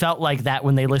that they felt like that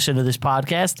when they listened to this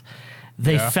podcast.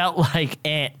 They Yeah. felt like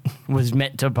Ant was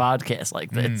meant to podcast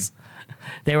like this.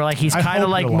 They were like, he's I kind of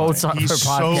hope like you're lying. Mozart He's for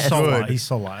so podcast. good. He's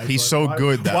so live. He's so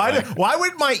good that way. Why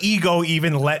would my ego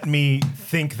even let me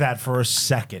think that for a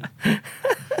second?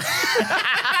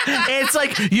 It's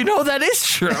like, that is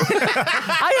true.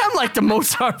 I am like the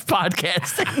Mozart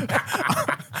podcasting.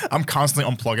 I'm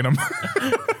constantly unplugging him.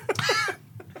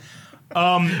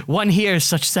 One hears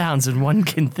such sounds and one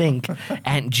can think,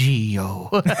 Aunt Geo.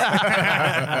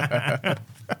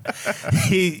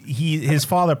 His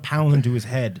father pounds into his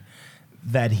head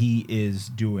that he is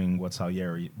doing what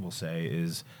Salieri will say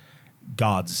is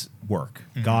God's work.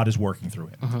 God is working through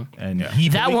him, and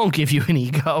That won't give you an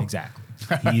ego. exactly.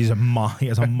 He has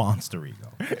a monster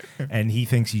ego, and he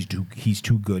thinks he's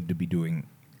too good to be doing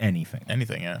anything.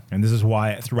 Anything, yeah. And this is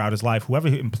why throughout his life, whoever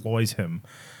employs him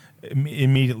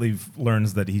immediately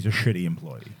learns that he's a shitty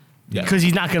employee. Because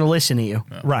he's not going to listen to you.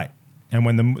 Right. And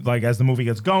when as the movie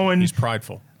gets going, He's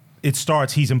prideful. it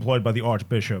starts. He's employed by the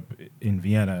Archbishop in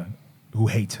Vienna, who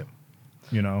hates him.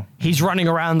 He's running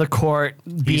around the court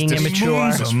being He's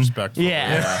immature. disrespectful.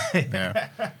 Yeah.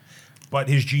 Yeah. But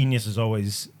his genius is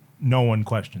always no one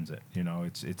questions it.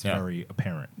 It's Yeah. very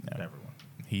apparent to everyone.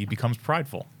 He becomes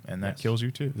prideful, and that Yes. kills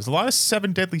you too. There's a lot of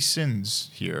 7 deadly sins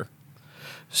here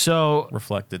So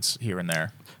reflected here and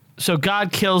there.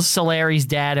 God kills Salieri's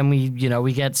dad, and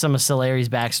we get some of Salieri's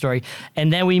backstory,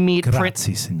 and then we meet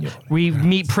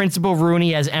Signore. Principal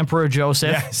Rooney as Emperor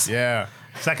Joseph. Yes. Yeah.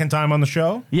 Second time on the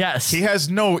show. Yes. He has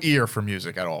no ear for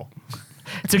music at all.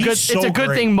 It's a He's good. so It's a good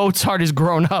great. thing Mozart has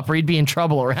grown up, or he'd be in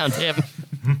trouble around him.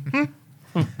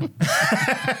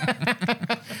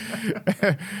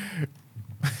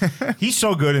 He's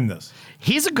so good in this.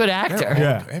 He's a good actor.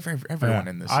 Yeah. Everyone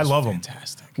in this I is love him.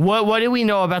 fantastic. What do we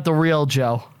know about the real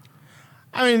Joe?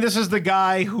 I mean, this is the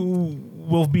guy who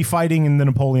will be fighting in the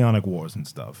Napoleonic Wars and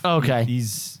stuff. Okay.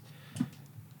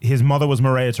 His mother was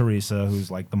Maria Theresa, who's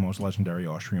like the most legendary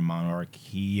Austrian monarch.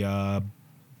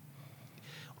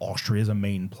 Austria is a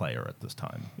main player at this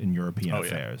time in European Oh, yeah.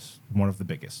 affairs, one of the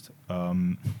biggest.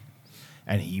 And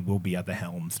he will be at the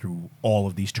helm through all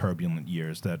of these turbulent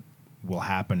years that will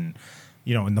happen,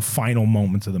 in the final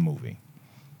moments of the movie.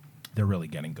 They're really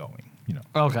getting going,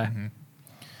 Okay.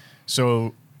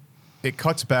 So it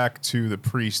cuts back to the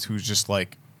priest who's just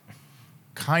like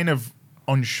kind of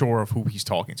unsure of who he's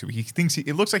talking to.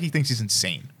 It looks like he thinks he's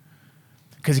insane.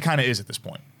 Because he kind of is at this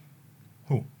point.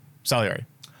 Who? Salieri.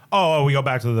 Oh, we go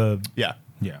back to the... Yeah.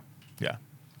 Yeah. Yeah.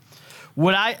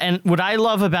 What I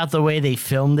love about the way they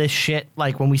film this shit,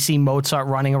 like when we see Mozart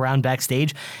running around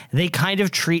backstage, they kind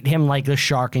of treat him like the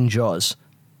shark in Jaws.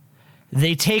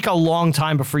 They take a long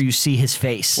time before you see his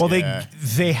face. Well, Yeah.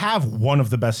 they have one of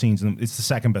the best scenes. It's the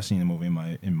second best scene in the movie,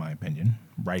 in my opinion,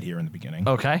 right here in the beginning.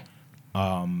 Okay.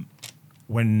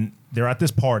 When they're at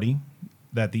this party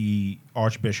that the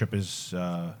Archbishop is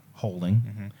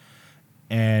holding,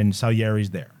 and Salieri's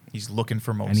there. He's looking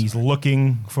for Mozart. And he's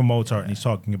looking for Mozart, and he's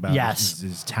talking about Yes.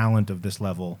 his talent of this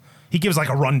level. He gives like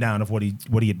a rundown of what he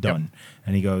had done,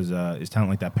 and he goes, "His talent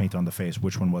like that paint on the face.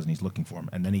 Which one was?" And he's looking for him,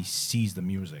 and then he sees the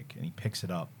music and he picks it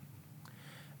up,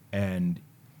 and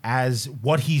as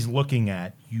what he's looking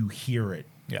at, you hear it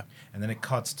Yeah. And then it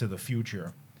cuts to the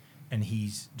future, and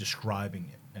he's describing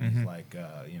it. And he's like,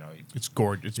 It's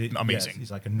gorgeous. It's amazing. Yes,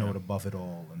 he's like a note above it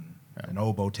all, and an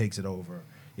oboe takes it over.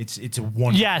 It's a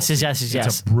wonderful. Yes.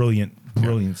 It's a brilliant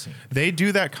scene. They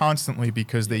do that constantly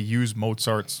because they use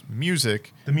Mozart's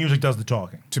music The music does the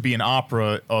talking. to be an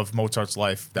opera of Mozart's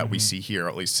life that we see here,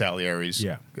 at least Salieri's.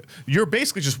 Yeah. You're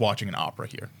basically just watching an opera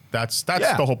here. That's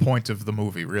Yeah. the whole point of the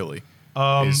movie, really.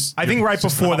 I think right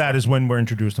before that is when we're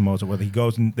introduced to Mozart, where he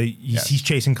goes and he's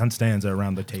chasing Constanza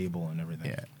around the table and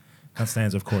everything. Yeah.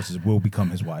 Constanza, of course, will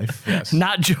become his wife. Yes.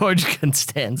 Not George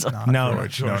Constanza. No,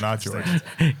 George. No, not George.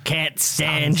 Can't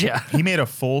stand you. He made a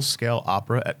full-scale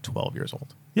opera at 12 years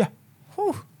old. Yeah.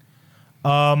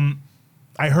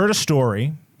 I heard a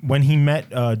story when he met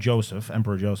Joseph,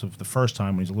 Emperor Joseph, the first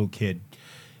time when he was a little kid.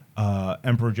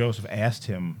 Emperor Joseph asked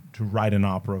him to write an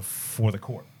opera for the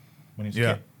court when he was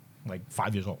a kid, like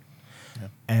 5 years old. Yeah.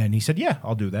 And he said, "Yeah,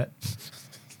 I'll do that."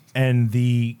 And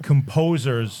the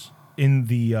composers in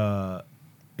the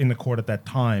court at that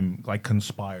time like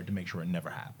conspired to make sure it never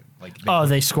happened. Like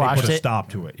They squashed put a it? stop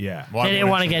to it. Yeah. Why They didn't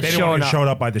want to wouldn't get They didn't want shown to get up. showed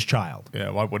up by this child. Yeah,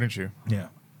 why wouldn't you? Yeah.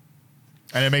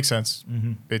 And it makes sense.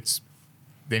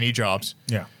 They need jobs.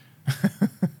 Yeah.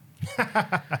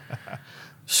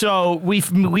 So we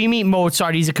meet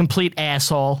Mozart. He's a complete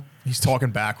asshole. He's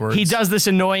talking backwards. He does this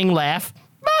annoying laugh.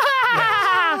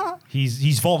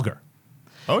 He's vulgar.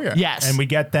 Oh, yeah. Yes. And we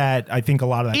get that. I think a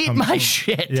lot of that Eat comes my from,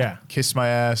 shit. Yeah. Kiss my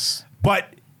ass.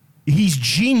 But he's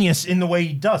genius in the way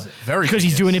he does it. Very Because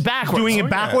he's genius. doing it backwards. Doing Oh, it yeah.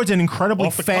 backwards and incredibly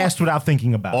Off the fast cuff. without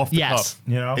thinking about Off it. the Yes. cuff.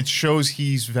 You know? It shows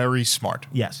he's very smart.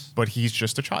 Yes. But he's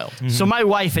just a child. So my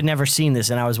wife had never seen this,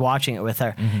 and I was watching it with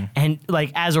her. And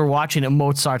like as we're watching it,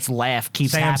 Mozart's laugh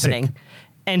keeps Sam's happening, sick.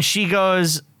 and she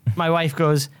goes, my wife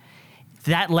goes,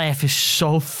 "That laugh is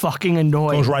so fucking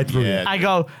annoying." Goes right through Yeah. you.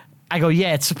 I go,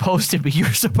 yeah, it's supposed to be.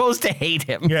 You're supposed to hate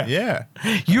him. Yeah. Yeah.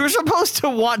 You're supposed to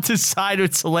want to side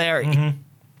with Salieri.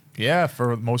 Yeah,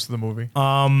 for most of the movie.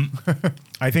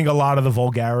 I think a lot of the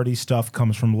vulgarity stuff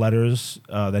comes from letters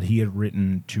that he had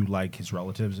written to like his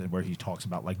relatives, where he talks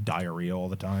about like diarrhea all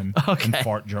the time and Okay.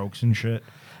 fart jokes and shit.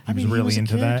 He mean, was he really was a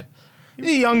into kid. that. He's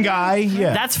a young guy.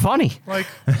 Yeah. That's funny. like,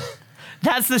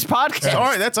 That's this podcast. all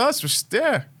right, that's us. Just,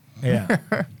 yeah. yeah.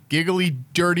 Giggly,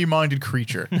 dirty-minded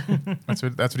creature. That's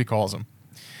what he calls him.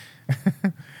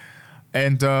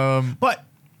 And But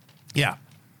yeah,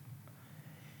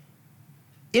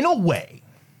 in a way,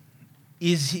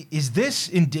 is this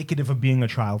indicative of being a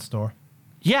child star?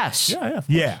 Yes. yeah.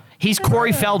 Yeah. He's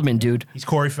Corey Feldman, dude. He's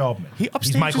Corey Feldman. He upstages.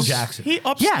 He's Michael Jackson. He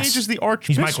upstages Yes. the archbishop.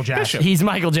 He's Michael Jackson. He's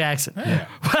Michael Jackson. Yeah.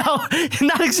 Well,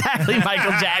 not exactly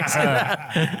Michael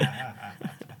Jackson.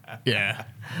 Yeah.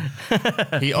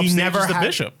 He upstages never the had-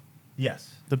 bishop. Yes.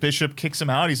 The bishop kicks him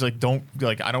out. He's like,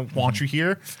 I don't want you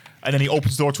here. And then he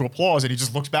opens the door to applause, and he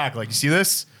just looks back like, you see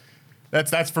this?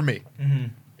 That's for me.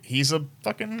 He's a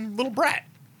fucking little brat,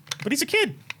 but he's a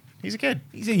kid. He's a kid.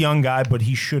 He's a young guy, but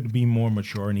he should be more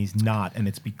mature, and he's not. And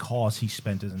it's because he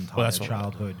spent his entire that's what-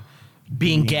 childhood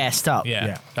Being gassed up.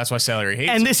 Yeah. That's why Salieri hates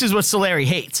And him. this is what Salieri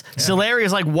hates. Salieri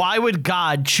is like, why would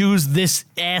God choose this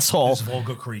asshole this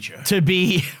vulgar creature. to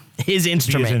be his Be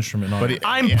instrument? his instrument. But it-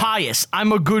 I'm Yeah. pious.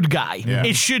 I'm a good guy. Yeah.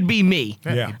 It should be me.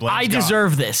 Yeah. he blames I God.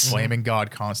 deserve this. Blaming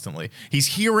God constantly. He's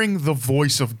hearing the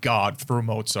voice of God through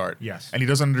Mozart. Yes. And he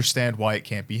doesn't understand why it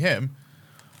can't be him.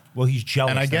 Well, he's jealous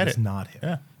And I get that it. it's not him.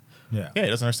 Yeah. Yeah. Yeah, he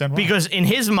doesn't understand why. Because in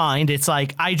his mind, it's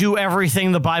like, I do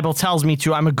everything the Bible tells me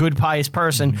to. I'm a good, pious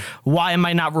person. Why am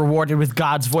I not rewarded with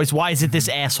God's voice? Why is it this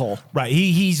asshole? Right.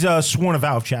 He's sworn a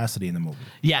vow of chastity in the movie.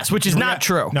 Yes, which is not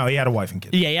true. No, he had a wife and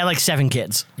kids. Yeah, he had like 7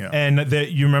 kids. Yeah. And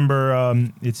you remember,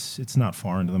 it's not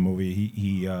far into the movie.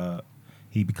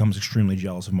 He becomes extremely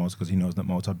jealous of Mozart because he knows that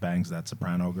Mozart bangs that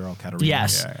soprano girl, Katerina.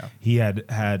 Yes. Yeah, yeah. He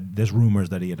had there's rumors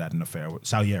that he had an affair with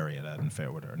Salieri had an affair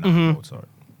with her, not Mozart.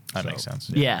 That So, makes sense.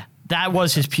 Yeah, that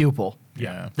was his pupil.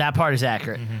 Yeah. That part is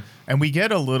accurate. And we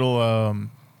get a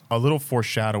little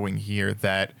foreshadowing here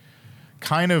that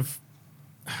kind of,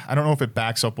 I don't know if it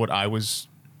backs up what I was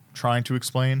trying to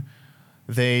explain.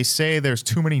 They say there's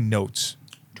too many notes.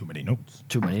 Too many notes.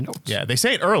 Too many notes. Yeah, they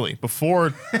say it early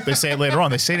before they say it later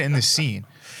on. They say it in this scene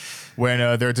when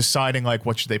they're deciding like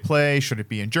what should they play? Should it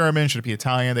be in German? Should it be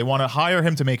Italian? They want to hire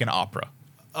him to make an opera.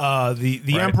 The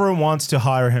Right. emperor wants to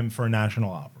hire him for a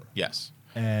national opera, Yes.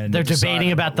 and They're Deciding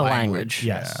debating about the the language. language.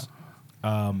 yes,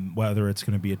 whether it's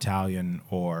going to be Italian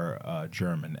or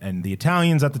German. And the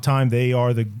Italians at the time, they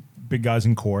are the big guys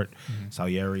in court.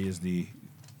 Salieri is the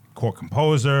court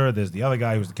composer. There's the other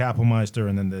guy who's the Kapellmeister,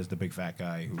 and then there's the big fat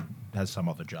guy who has some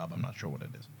other job. I'm not sure what it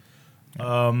is.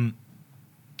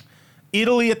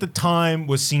 Italy at the time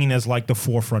was seen as like the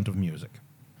forefront of music.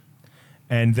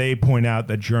 And they point out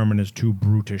that German is too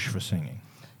brutish for singing.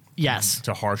 Yes. It's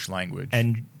a harsh language.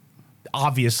 And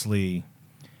obviously,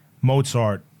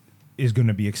 Mozart is going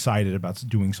to be excited about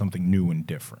doing something new and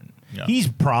different. Yeah. He's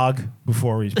Prague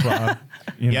before he's Prague.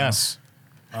 You know. Yes.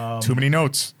 Too many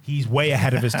notes. He's way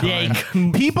ahead of his time.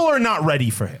 Yeah, People are not ready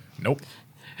for him. Nope.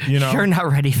 You know? You're not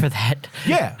ready for that.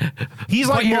 Yeah. He's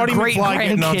like your Marty McFly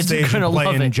getting on great-grandkids are stage and gonna love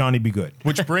playing it. Johnny Be Good.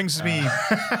 Which brings me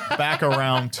back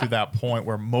around to that point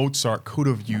where Mozart could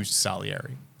have used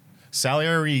Salieri.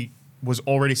 Salieri was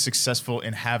already successful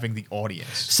in having the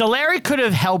audience. Salieri could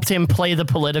have helped him play the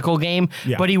political game,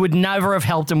 Yeah. but he would never have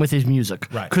helped him with his music.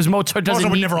 Right. Because Mozart doesn't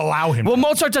Mozart would need, never allow him Well, to.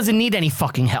 Mozart doesn't need any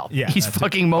fucking help. Yeah, He's that's it.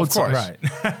 fucking Mozart. Right.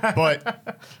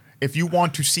 But if you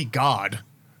want to see God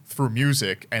through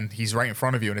music and he's right in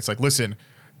front of you and it's like, listen,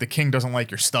 the king doesn't like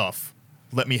your stuff.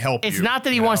 Let me help you. It's not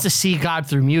that he you wants know? to see God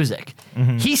through music.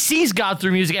 He sees God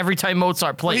through music every time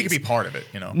Mozart plays. He could be part of it,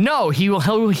 you know. No, he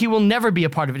will never be a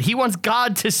part of it. He wants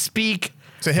God to speak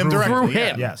To him through directly.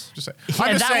 him. Yeah. Yes. Just, And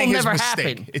I'm just that saying will his never mistake.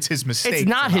 happen. It's his mistake. It's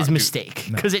not to his do- mistake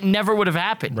because it never would have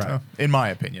happened. Right. In my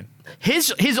opinion.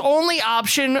 His only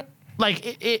option,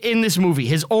 like in this movie,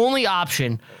 his only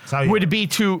option Salieri. would be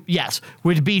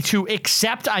to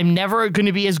accept I'm never going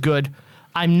to be as good.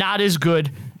 I'm not as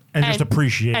good. And just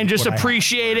appreciate and just what I have.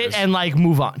 appreciate it and like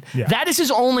move on. Yeah. That is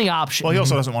his only option. Well, he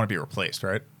also doesn't want to be replaced,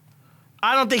 right?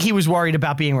 I don't think he was worried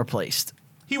about being replaced.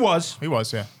 He was. He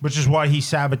was, yeah. Which is why he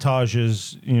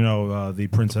sabotages, the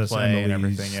Princess Play and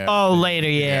Emily's. everything, yeah. Oh, later,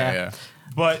 Yeah, yeah.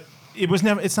 But it was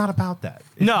never. It's not about that.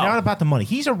 It's No. not about the money.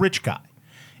 He's a rich guy.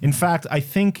 In fact, I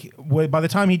think by the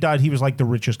time he died, he was like the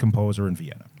richest composer in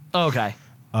Vienna. Okay.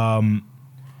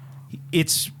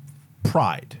 It's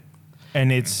pride,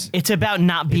 and it's It's about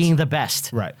not being the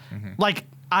best. right. Like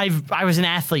I was an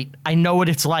athlete. I know what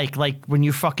it's like. Like when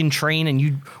you fucking train and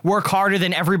you work harder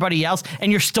than everybody else and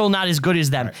you're still not as good as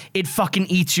them. Right. It fucking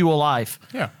eats you alive.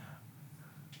 Yeah.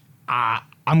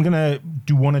 I'm gonna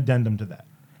do one addendum to that.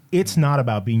 It's not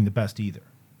about being the best either.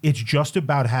 It's just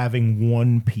about having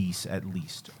one piece at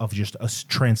least of just a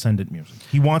transcendent music.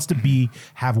 He wants to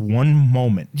have one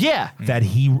moment Yeah.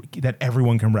 that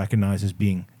everyone can recognize as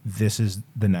being this is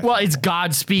the next. Well, level. it's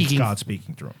God speaking. God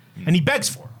speaking through him, and he begs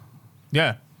for it.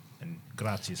 Yeah. And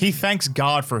gracias. He thanks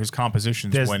God for his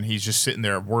compositions There's- when he's just sitting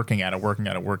there working at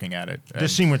it.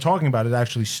 This scene we're talking about, it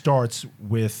actually starts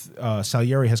with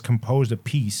Salieri has composed a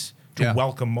piece to Yeah.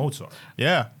 welcome Mozart,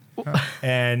 Yeah.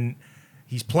 and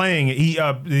he's playing it.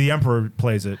 The Emperor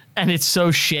plays it. And it's so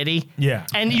shitty. Yeah.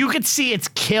 And you could see it's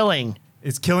killing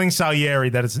It's killing Salieri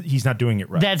that he's not doing it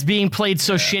right. that's being played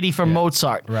so shitty for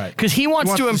Mozart. Right. Because he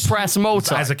wants to impress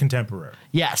Mozart. as a contemporary.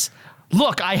 Yes.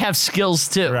 Look, I have skills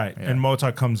too. Right. Yeah. And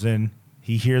Mozart comes in,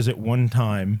 he hears it one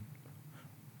time,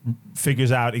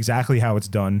 figures out exactly how it's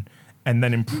done, and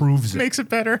then improves it. Makes it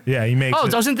better. Yeah, he makes Oh,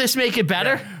 it. doesn't this make it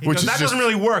better? He Which goes, is that just- doesn't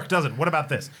really work, does it? What about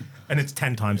this? And it's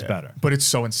 10 times better. But it's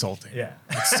so insulting. Yeah.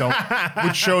 It's so,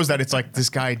 which shows that it's like this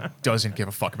guy doesn't give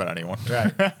a fuck about anyone.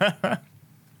 Right.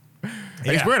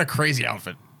 And he's wearing a crazy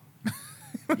outfit.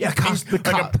 Yeah, Like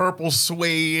a purple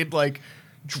suede, like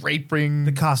draping.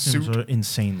 the costumes suit. are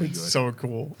insanely good. So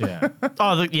cool. yeah.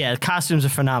 Oh, the costumes are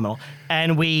phenomenal.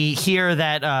 And we hear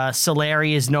that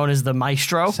Salieri is known as the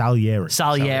maestro. Salieri.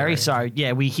 Sorry.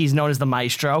 Yeah, he's known as the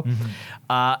maestro.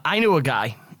 I knew a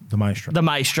guy, The maestro. the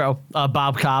maestro,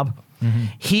 Bob Cobb.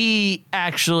 He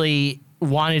actually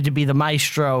wanted to be the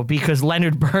maestro because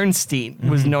Leonard Bernstein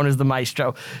was known as the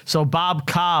maestro. So Bob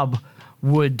Cobb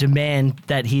would demand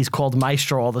that he's called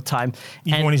maestro all the time.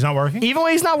 Even when he's not working? Even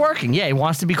when he's not working, yeah, he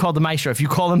wants to be called the maestro. If you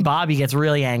call him Bob, he gets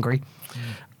really angry.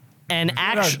 And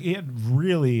actually, He had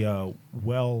really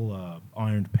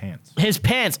ironed pants. his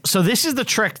pants. So this is the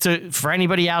trick for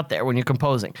anybody out there when you're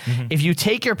composing. If you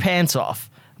take your pants off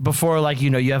before, like,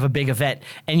 you have a big event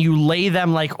and you lay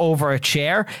them like over a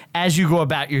chair as you go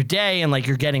about your day and like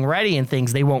you're getting ready and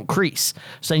things, they won't crease.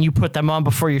 So then you put them on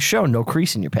before your show, no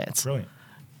crease in your pants. Brilliant.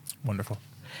 Wonderful.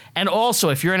 And also,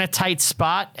 if you're in a tight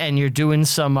spot and you're doing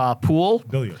some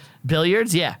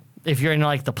billiards, yeah. If you're in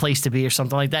like the place to be or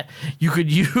something like that, you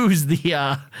could use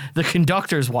the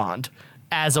conductor's wand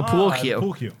as a pool cue.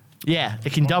 Pool cue. Yeah,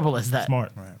 it can double as that.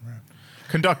 Smart.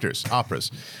 Conductors, operas.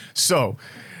 So,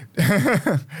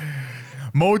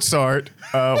 Mozart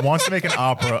wants to make an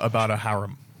opera about a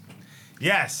harem.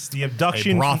 Yes, the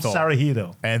abduction from brothel.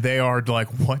 Sarajevo. And they are like,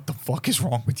 what the fuck is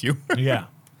wrong with you? Yeah.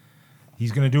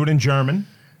 He's going to do it in German.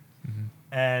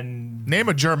 And Name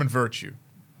a German virtue.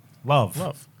 love.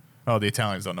 Love. Oh, the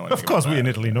Italians don't know anything Of course, about we in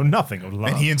that. Italy know nothing of love.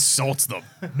 And he insults them.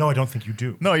 No, I don't think you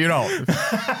do. No, you don't.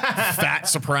 Fat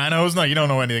sopranos. No, you don't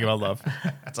know anything about love.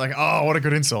 It's like, oh, what a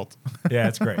good insult. Yeah,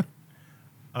 it's great.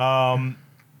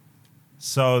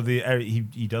 So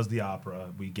he does the opera.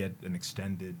 We get an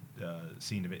extended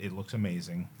scene of it. It looks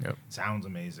amazing. Yep. Sounds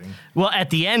amazing. Well,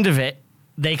 at the end of it,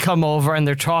 they come over and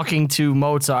they're talking to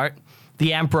Mozart,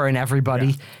 the emperor, and everybody.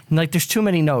 Yeah. And like, there's too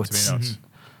many notes. Too many notes.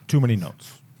 Too many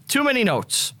notes. Too many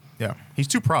notes. Yeah, he's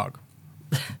too prog.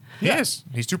 He is.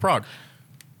 He's too prog.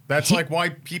 That's like why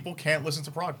people can't listen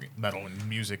to prog metal and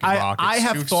music and rock. I It's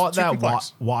have too- thought too that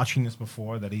complex. watching this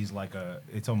before that he's like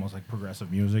it's almost like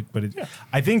progressive music, but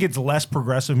I think it's less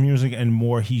progressive music and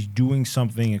more he's doing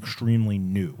something extremely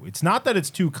new. It's not that it's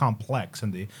too complex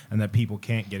and that people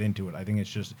can't get into it. I think it's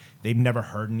just they've never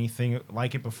heard anything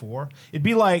like it before. It'd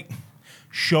be like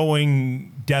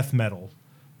showing death metal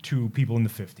to people in the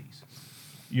 50s,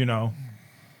 you know?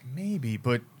 Maybe,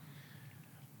 but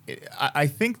I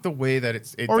think the way that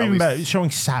it Or even always- better, showing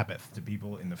Sabbath to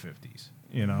people in the 50s,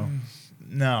 you know?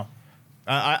 No,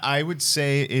 I would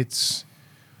say it's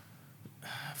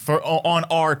on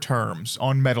our terms,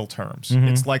 on metal terms. Mm-hmm.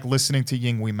 It's like listening to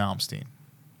Yngwie Malmsteen.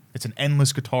 It's an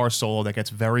endless guitar solo that gets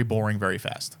very boring very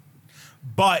fast.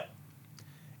 But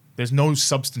There's no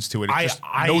substance to it. It's just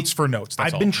notes for notes. That's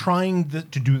I've all. been trying to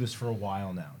do this for a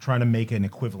while now, trying to make an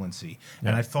equivalency,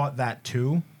 and I thought that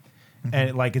too.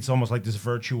 And it's almost like this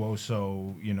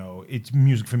virtuoso, it's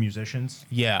music for musicians,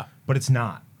 Yeah. but it's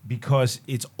not because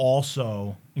it's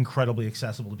also incredibly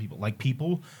accessible to people. Like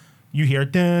people, you hear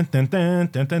dun dun dun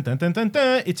dun dun dun dun dun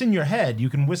dun. It's in your head. You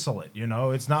can whistle it.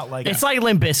 It's not like It's like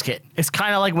Limp Bizkit. It's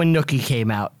kind of like when Nookie came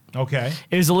out. okay.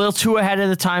 It was a little too ahead of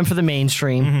the time for the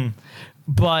mainstream,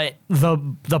 but the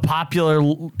popular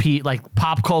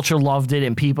pop culture loved it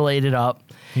and people ate it up.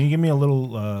 Can you give me a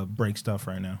little break stuff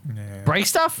right now? Break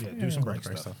stuff? Yeah, do some break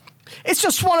stuff. It's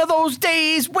just one of those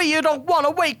days where you don't want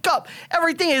to wake up.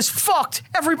 Everything is fucked.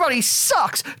 Everybody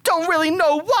sucks. Don't really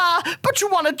know why, but you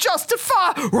want to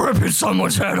justify ripping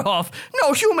someone's head off.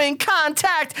 No human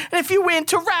contact. And if you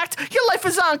interact, your life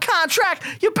is on contract.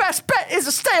 Your best bet is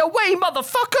to stay away,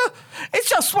 motherfucker. It's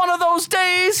just one of those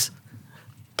days.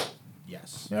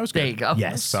 Yes. Yeah, that was good. There you go.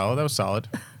 Yes. Solid. That was solid.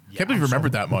 Can't believe you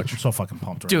remembered that much. I'm so fucking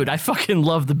pumped right Dude, I fucking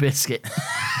love the Biscuit.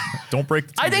 Don't break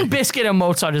the I think TV. Biscuit and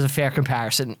Mozart is a fair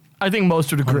comparison. I think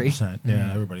most would agree. 100%.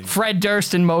 Yeah, everybody. Fred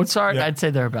Durst and Mozart, Yeah. I'd say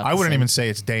they're about I the wouldn't same. even say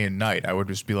it's day and night. I would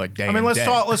just be like day I mean, and let's day.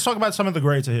 talk about some of the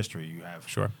greats of history. You have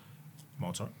Sure.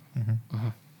 Mozart,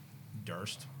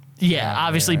 Durst, Yeah,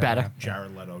 obviously better.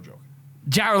 Jared Leto, Joker.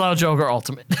 Jared Leto Joker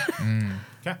Ultimate.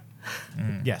 Okay.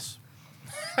 Yes.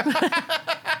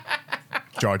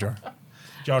 Jar Jar.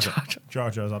 Jar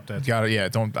Jar's up there. Got it. Yeah.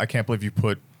 Don't. I can't believe you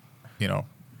put,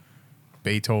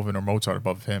 Beethoven or Mozart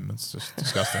above him. It's just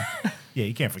disgusting. Yeah,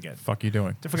 you can't forget. Fuck you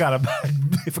doing? I forgot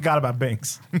about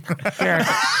Binks. Yeah,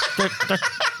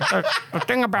 the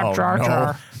thing about Oh, Jar no.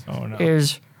 Jar Oh no.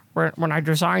 is when I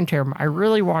designed him, I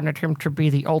really wanted him to be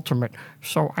the ultimate.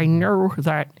 So I knew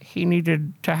that he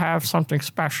needed to have something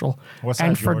special. What's that,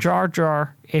 and for George? Jar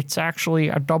Jar, it's actually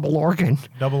a double organ.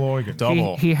 Double organ.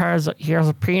 Double. He has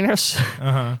a penis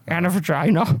and a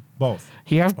vagina. Both.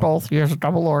 He has both. He has a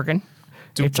double organ.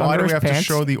 Dude, It's why under do we his have to pants.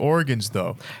 show the organs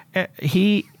though?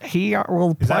 He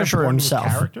will Is that pleasure important to his himself.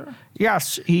 character?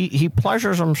 Yes, he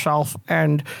pleasures himself,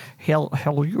 and he'll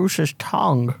use his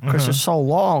tongue because it's so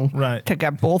long Right. to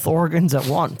get both organs at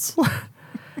once.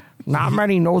 Not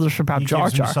many know this about He Jar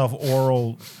gives Jar. himself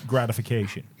oral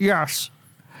gratification. Yes,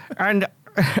 and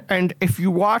if you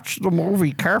watch the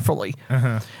movie carefully,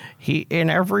 he in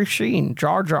every scene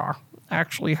Jar Jar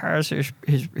actually has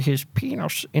his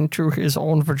penis into his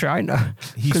own vagina.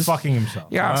 He's 'Cause- fucking himself.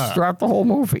 Yes, throughout the whole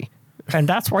movie. And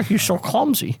that's why he's so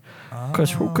clumsy.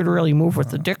 Because who could really move with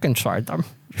the dick inside them?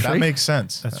 That See? makes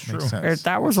sense. That's that true. Makes sense.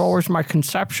 That was always my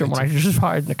conception when I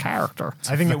designed the character.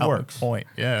 I think it Valid works. Point.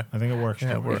 Yeah. I think it works.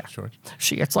 Yeah, it George. works, George.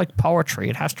 See, it's like poetry.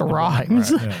 It has to rhyme.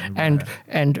 Yeah,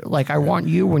 And like I want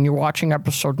you when you're watching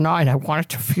episode 9, I want it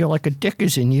to feel like a dick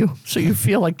is in you. So you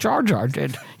feel like Jar Jar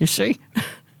did. You see?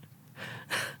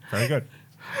 Very good.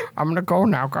 I'm gonna go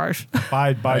now, guys.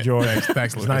 Bye, Right. George. Thanks,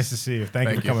 It's Lucas. nice to see you.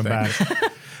 Thank you for coming thank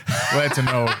back. Glad to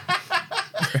know.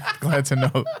 Glad to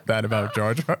know that about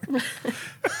Jar Jar.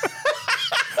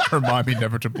 Remind me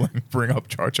never to bring up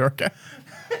Jar Jar again.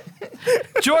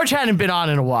 George hadn't been on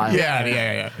in a while.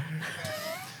 Yeah.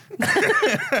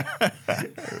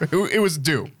 It was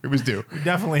due. It was due. We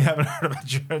definitely haven't heard about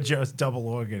Jar Jar's double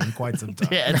organ in quite some time.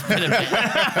 Yeah, it's been a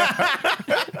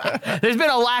bit. There's been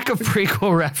a lack of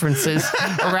prequel references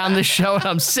around the show, and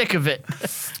I'm sick of it.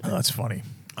 Oh, that's funny.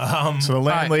 So the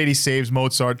landlady saves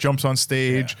Mozart, jumps on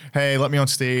stage. Hey, let me on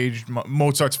stage.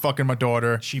 Mozart's fucking my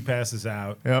daughter. She passes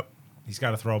out. Yep. He's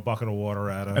got to throw a bucket of water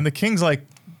at her. And the king's like,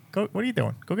 "Go! What are you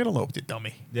doing? Go get eloped, you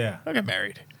dummy. yeah. Go get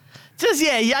married." Just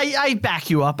I back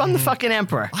you up. I'm the fucking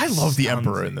emperor. I love the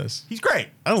Emperor in this. He's great.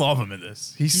 I love him in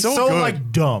this. He's so so good.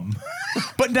 like dumb.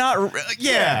 but not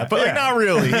like not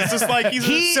really. He's just like he's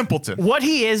a simpleton. What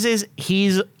he is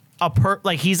he's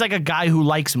he's like a guy who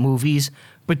likes movies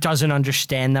but doesn't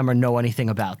understand them or know anything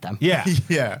about them. Yeah.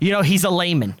 Yeah. You know, he's a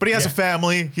layman. But he has a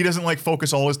family. He doesn't like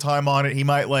focus all his time on it. He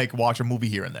might like watch a movie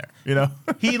here and there, you know?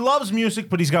 He loves music,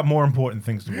 but he's got more important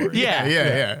things to worry Yeah.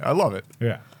 Yeah. I love it.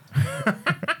 about. Yeah.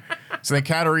 So then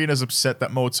Katerina's upset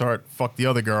that Mozart fucked the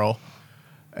other girl.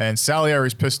 And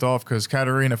Salieri's pissed off because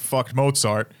Katerina fucked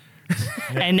Mozart.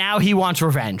 And now he wants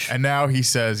revenge. And now he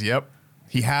says, yep,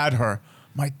 he had her.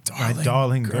 My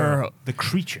darling girl. The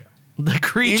creature. The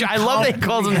creature. I love that he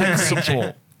calls him the creature.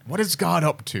 Incomprehensible. What is God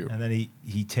up to? And then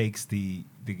he takes the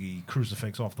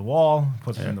crucifix off the wall,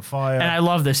 puts it in the fire. And I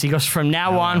love this. He goes, from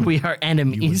now on, we are you and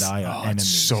enemies. I are Oh, enemies. it's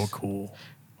so cool.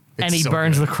 It's And he so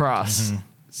burns good. the cross.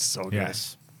 It's so good.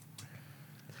 Yes.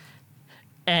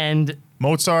 And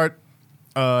Mozart,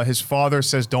 his father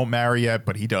says don't marry yet,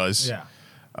 but he does. Yeah.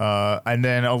 And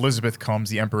then Elizabeth comes,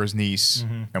 the emperor's niece,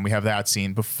 and we have that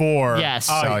scene before Yes.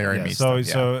 Salieri Yeah, meets so them.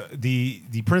 so the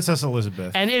Princess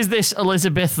Elizabeth. is this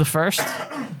Elizabeth the First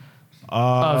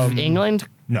of England?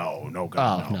 No, Oh,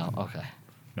 God, no. Okay.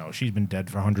 No, she's been dead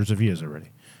for hundreds of years already.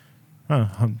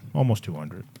 Almost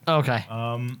 200. Okay.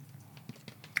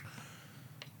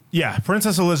 Yeah,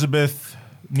 Princess Elizabeth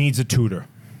needs a tutor.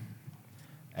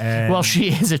 And well, she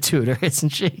is a tutor, isn't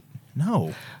she?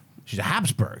 no, she's a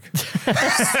Habsburg.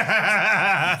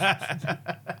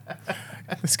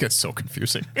 This gets so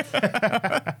confusing.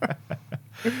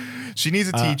 She needs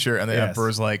a teacher, and the yes.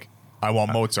 emperor's like, I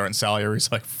want Mozart, and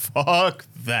Salieri's like, fuck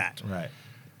that. Right.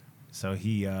 So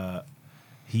he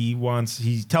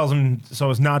tells him so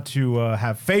as not to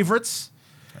have favorites.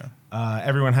 Yeah.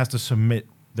 Everyone has to submit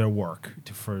their work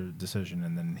for decision,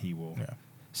 and then he will. Yeah.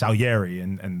 Salieri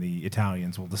and the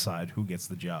Italians will decide who gets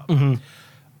the job.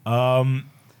 Mm-hmm.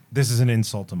 This is an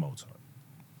insult to Mozart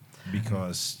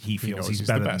because he feels knows he's he's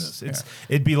better the than best, this. yeah.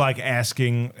 It'd be like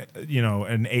asking,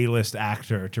 an A-list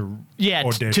actor to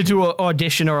audition. to do an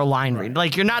audition or a line read.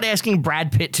 Like, you're not asking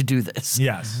Brad Pitt to do this.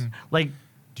 Yes. Like,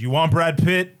 Do you want Brad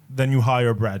Pitt? Then you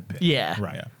hire Brad Pitt. Yeah.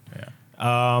 Right.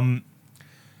 Yeah.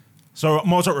 So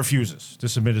Mozart refuses to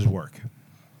submit his work,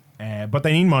 but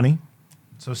they need money.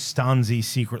 So Stanzi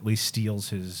secretly steals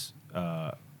his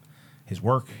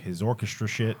work, his orchestra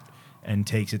shit, and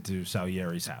takes it to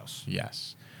Salieri's house.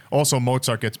 Yes. Also,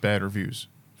 Mozart gets bad reviews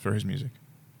for his music.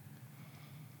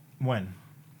 When?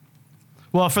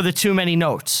 well, for the too many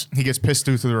notes. He gets pissed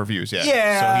through the reviews, yeah.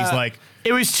 Yeah. So he's like,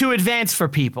 It was too advanced for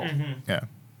people. yeah.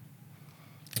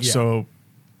 Yeah. So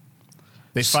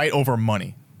they fight over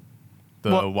money.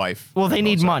 The Well- wife. well, they of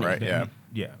need Mozart, money. Right? Yeah.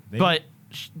 Yeah. But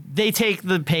they take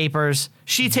the papers.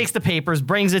 She takes the papers,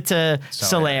 brings it to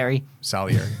Salieri.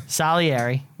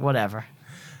 Salieri, whatever.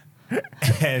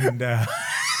 and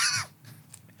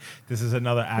this is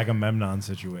another Agamemnon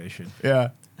situation.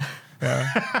 Yeah. Yeah.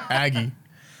 Aggie.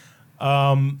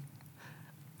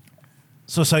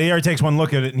 So Salieri takes one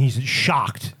look at it and he's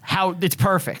shocked How it's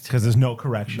perfect. because there's no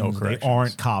corrections. No They corrections.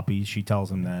 aren't copies. She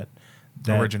tells him that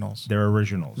Originals. They're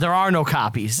originals. There are no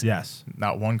copies. Yes.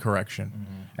 Not one correction.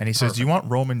 And he says, do you want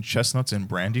Roman chestnuts and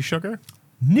brandy sugar?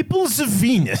 Nipples of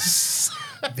Venus.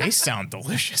 They sound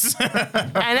delicious.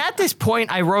 And at this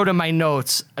point, I wrote in my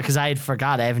notes because I had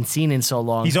forgot. I haven't seen in so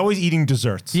long. He's always eating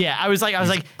desserts. Yeah, I was like,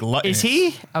 gluttonous.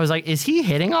 is he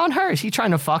hitting on her? Is he trying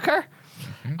to fuck her?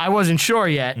 I wasn't sure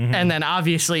yet, and then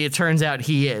obviously it turns out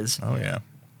he is. Oh, yeah.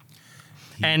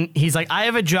 And he's like, I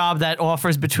have a job that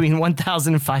offers between $1,000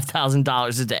 and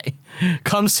 $5,000 a day.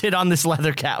 Come sit on this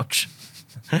leather couch.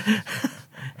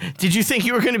 Did you think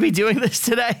you were going to be doing this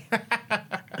today?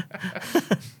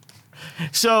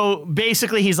 So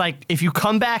basically, he's like, if you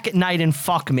come back at night and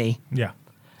fuck me, Yeah.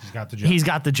 He's got the job. he's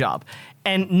got the job.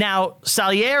 And now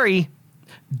Salieri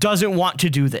doesn't want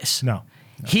to do this. No.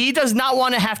 He does not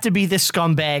want to have to be this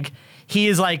scumbag. He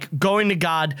is like going to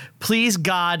God, please,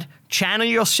 God, channel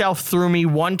yourself through me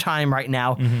one time right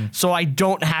now so I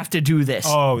don't have to do this.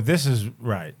 Oh, this is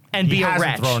right. And he be a hasn't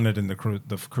wretch. thrown it in the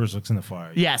crucifix in the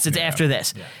fire. Yes, it's Yeah. after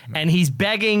this. And he's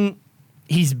begging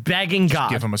God.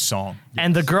 Give him a song.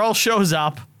 And the girl shows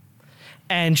up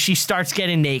and she starts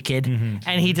getting naked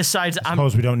and he decides,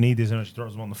 Suppose we don't need these, and she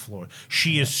throws them on the floor.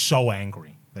 She is so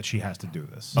angry that she has to do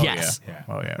this. Oh, Yes. Yeah.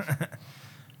 Oh, yeah.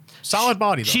 Solid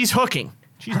body, though. she's hooking.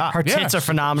 She's hot. Her tits Yeah, are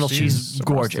phenomenal. She's she's a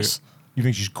gorgeous. You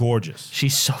think she's gorgeous?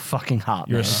 She's so fucking hot,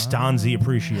 You're man. a Stanzi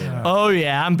appreciator. Oh,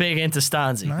 yeah, I'm big into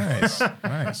Stanzi. Nice,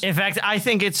 nice. In fact, I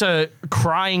think it's a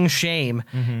crying shame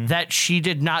that she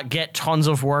did not get tons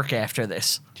of work after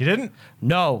this. She didn't?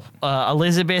 No,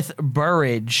 Elizabeth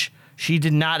Burridge, she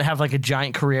did not have like a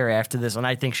giant career after this, and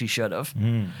I think she should have.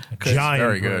 Giant.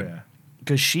 very good. career.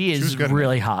 Because she was is good in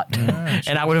really hot.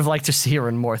 And I would have liked to see her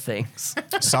in more things.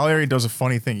 Salieri does a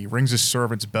funny thing. He rings his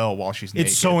servant's bell while she's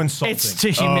naked. It's so insulting. It's to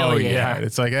humiliate yeah. her.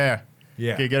 It's like, Yeah.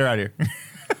 okay, get her out of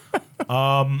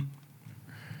here.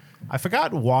 I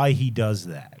forgot why he does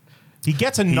that. He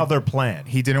gets another plan.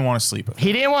 He didn't want to sleep with her.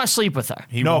 He didn't want to sleep with her.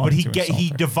 No, but wanted to he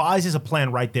insult her. devises a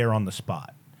plan right there on the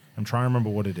spot. I'm trying to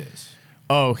remember what it is.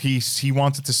 Oh, he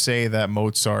wanted to say that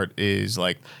Mozart is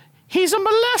like He's a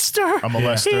molester. a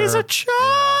molester. He's a child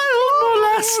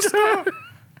molester.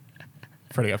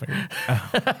 Freddie got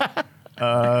fingered.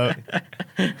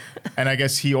 And I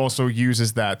guess he also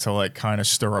uses that to like kind of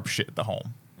stir up shit at the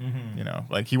home. You know,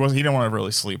 like he didn't want to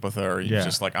really sleep with her. He was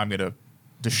just like, I'm gonna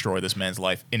destroy this man's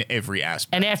life in every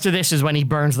aspect. And after this is when he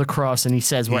burns the cross and he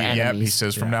says we're enemies. He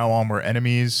says from now on we're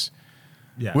enemies.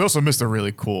 Yeah. We also missed a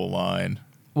really cool line.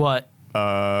 What?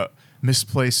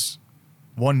 Misplace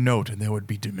one note and there would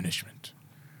be diminishment.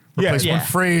 Yeah. Replace Yeah. one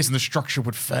phrase and the structure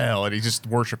would fail. And he's just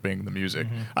worshiping the music.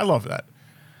 I love that.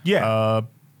 Yeah.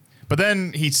 But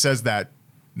then he says that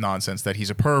nonsense that he's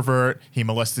a pervert. He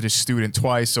molested his student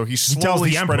twice, so he's tells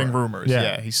slowly the spreading emperor. rumors. Yeah.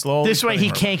 Yeah, he's slowly. This way he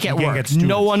spreading can't get He can't work. get students.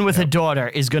 No one with a daughter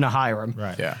is going to hire him.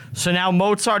 right. Yeah. So now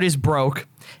Mozart is broke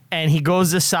and he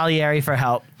goes to Salieri for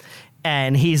help.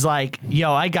 And he's like,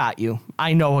 yo, I got you.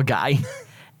 I know a guy.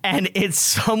 And it's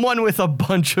someone with a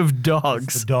bunch of The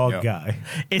dogs. dog Yep. guy.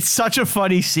 It's such a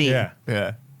funny scene. Yeah.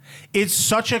 Yeah. It's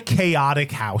such a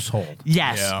chaotic household.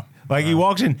 Yes. Yeah. Like he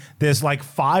walks in, there's like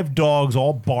 5 dogs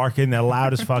all barking, they're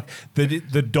loud as fuck. The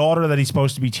daughter that he's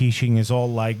supposed to be teaching is all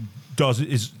like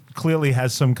clearly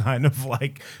has some kind of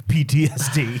like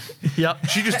PTSD. Yep.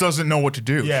 She just doesn't know what to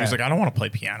do. Yeah. She's like, I don't want to play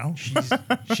piano.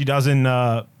 She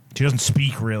doesn't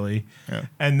speak really. Yeah.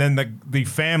 And then the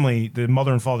family, the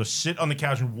mother and father, sit on the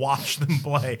couch and watch them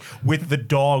play with the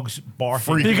dogs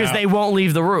barking. Freaking Because out. they won't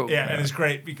leave the room. Yeah, and it's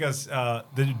great because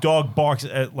the dog barks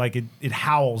like it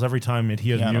howls every time it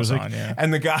hears Piano's music. on, yeah.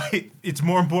 And the guy, it's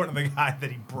more important to the guy that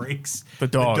he breaks The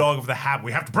dog. of the habit.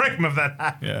 We have to break him of that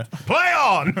habit. Yeah. Play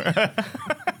on.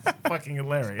 It's fucking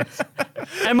hilarious.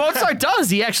 And Mozart does.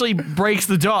 He actually breaks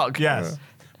the dog. Yes,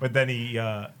 but then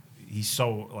he's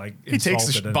so like He takes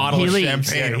insulted a and- bottle He of leaves.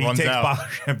 champagne Yeah, and he runs takes a out. bottle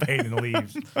of champagne and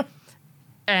leaves.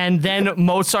 And then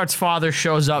Mozart's father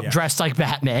shows up Yeah. dressed like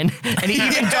Batman. And he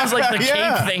even does like the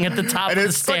Yeah. cape thing at the top And of the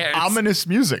it's stairs. like ominous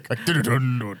music. Like,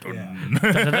 dun-dun-dun-dun-dun.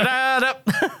 Da-da-da-da.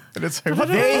 And it's like, what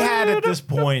the They had at this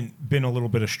point been a little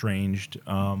bit estranged.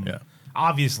 Yeah.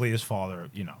 Obviously, his father,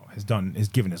 has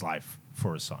given his life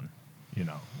for his son.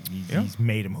 He's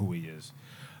made him who he is.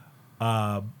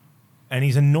 And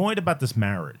he's annoyed about this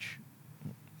marriage.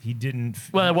 He didn't.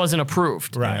 Well, it wasn't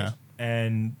approved. right. Yeah.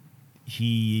 And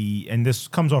and this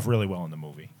comes off really well in the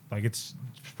movie. Like it's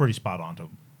pretty spot on to,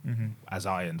 as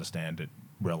I understand it,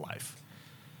 real life.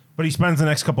 But he spends the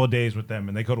next couple of days with them,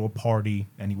 and they go to a party,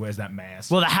 and he wears that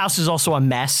mask. Well, the house is also a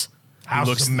mess. He House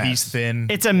looks, is a mess. he's thin.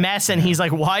 It's a mess, and he's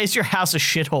like, why is your house a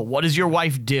shithole? What does your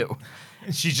wife do?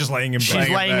 She's just laying in bed. She's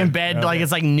laying in bed like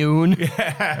it's like noon.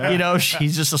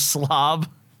 She's just a slob.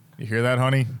 You hear that,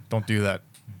 honey? Don't do that.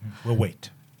 We'll wait.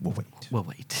 Well,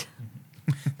 wait.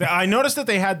 I noticed that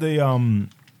they had the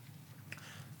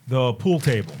pool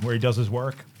table where he does his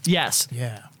work. Yes.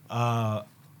 Yeah. I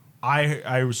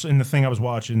was in the thing I was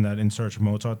watching, that In Search of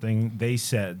Mozart thing. They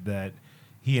said that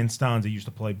he and Stanzi used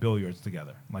to play billiards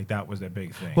together. Like that was their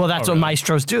big thing. Well, that's Oh, what really?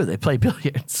 maestros do. They play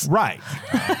billiards. right.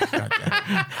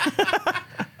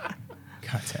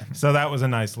 God damn. So that was a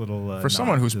nice little. For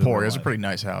someone nod who's to the poor, he real has a life. pretty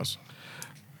nice house.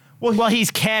 Well, he's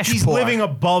cash He's poor. living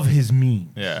above his means.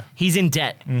 Yeah. He's in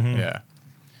debt. Yeah.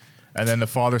 And then the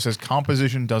father says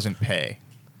composition doesn't pay.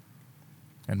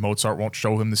 And Mozart won't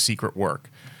show him the secret work,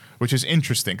 which is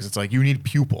interesting because it's like you need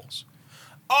pupils.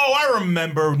 Oh, I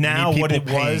remember You now need what it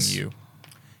people paying was. You.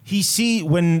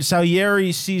 When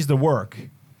Salieri sees the work,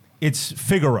 it's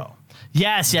Figaro,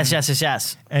 Yes.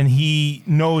 and he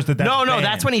knows that. No, banned.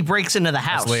 that's when he breaks into the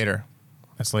house. That's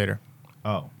later.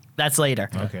 Oh, That's later.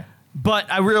 okay. But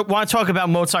I want to talk about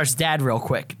Mozart's dad real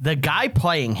quick. The guy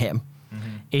playing him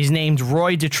is named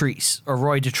Roy Detrice or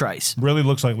Roy Detrice. Really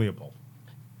looks like Leopold.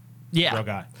 Yeah. Real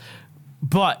guy.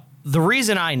 But the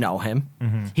reason I know him,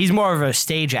 he's more of a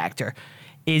stage actor,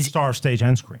 is Star of stage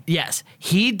and screen. yes,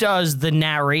 he does the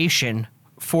narration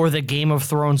for the Game of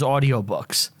Thrones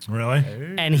audiobooks. Really?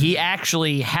 And he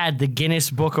actually had the Guinness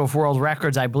Book of World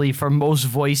Records, I believe, for most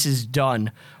voices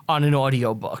done on an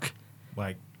audiobook.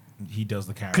 Like, he does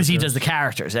the characters? Because he does the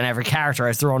characters, and every character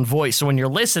has their own voice. So when you're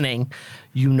listening,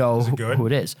 you know who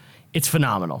it is. It's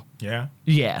phenomenal. Yeah?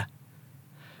 Yeah.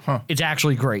 Huh. It's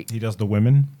actually great. He does the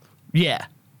women? Yeah.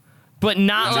 But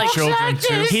not like children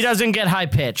too? He doesn't get high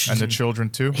pitched. And the children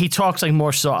too? He talks like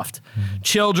more soft.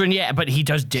 Children, yeah, but he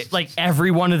does like every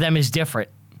one of them is different.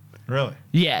 Really?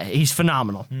 Yeah, he's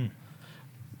phenomenal.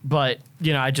 But,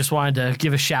 you know, I just wanted to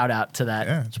give a shout out to that.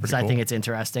 Yeah, it's pretty because I cool. think it's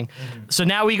interesting. So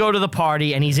now we go to the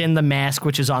party and he's in the mask,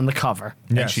 which is on the cover.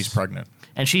 And Yes. she's pregnant.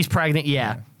 And she's pregnant,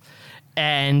 yeah.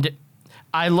 And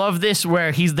I love this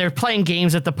where they're playing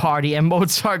games at the party and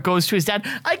Mozart goes to his dad,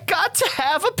 I got to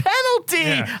have a penalty.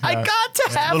 Yeah. I got to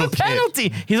have a little kid.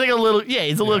 penalty. He's like a little,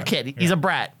 he's a little kid. He's a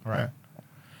brat. Right.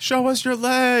 Show us your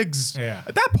legs. Yeah.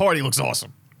 That party looks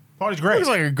awesome. Party's It great. looks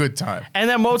like a good time. And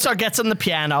then Mozart gets on the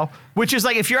piano, which is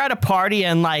like if you're at a party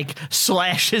and like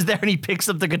Slash is there and he picks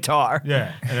up the guitar.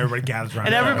 Yeah. And everybody gathers around.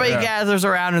 And everybody gathers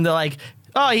around and they're like,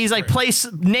 oh, he's like,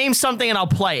 name something and I'll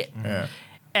play it. Yeah.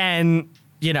 And,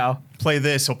 you know, Play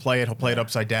this, he'll play it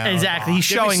upside down. Exactly, he's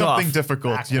Give me showing something off.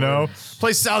 difficult, you know?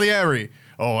 Play Salieri.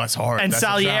 Oh, that's hard. and That's a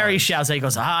Salieri challenge. shouts, he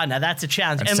goes, now that's a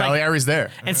challenge. And like, Salieri's there.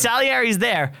 and Salieri's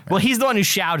there. Well, he's the one who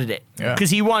shouted it Yeah.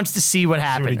 because he wants to see what See what he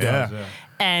happened. does, Yeah. yeah.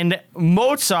 And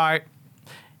Mozart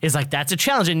is like, that's a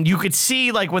challenge. And you could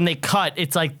see, like, when they cut,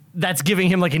 it's like, that's giving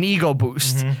him, like, an ego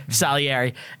boost,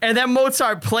 Salieri. And then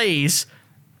Mozart plays,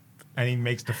 And he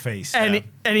makes the face. and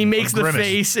he makes the grimace.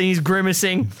 face, and he's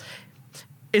grimacing.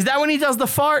 Is that when he does the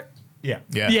fart? yeah.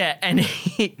 Yeah. Yeah, and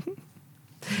he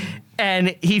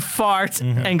farts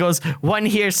and goes, one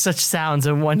hears such sounds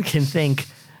and one can think,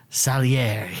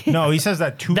 Salieri. No, he says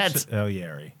that to That's-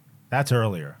 Salieri. That's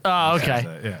earlier. Oh, He says okay.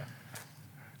 that, yeah.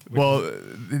 Well,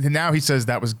 now he says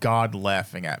that was God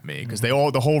laughing at me because the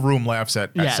whole room laughs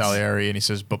at Yes. Salieri, and he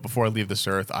says, "But before I leave this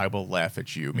earth, I will laugh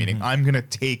at you." Meaning, I'm gonna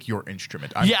take your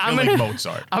instrument. I'm Yeah, I'm killing gonna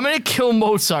Mozart. I'm gonna kill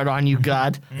Mozart on you,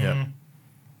 God. Yeah.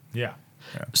 Yeah.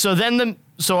 So then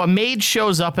a maid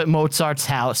shows up at Mozart's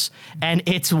house, and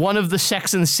it's one of the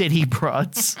Sex and the City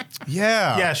broads.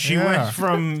 Yeah. Yeah, she went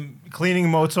from cleaning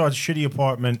Mozart's shitty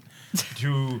apartment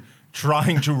to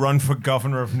trying to run for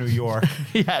governor of New York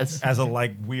Yes. as a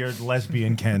like weird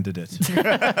lesbian candidate.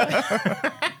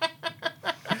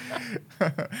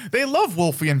 They love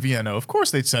Wolfie and Vienna. Of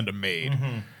course, they'd send a maid.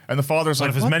 And the father's like,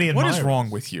 if his what, many what is admirers?" wrong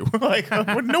with you? Like,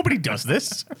 nobody does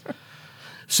this.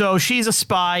 So she's a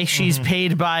spy. She's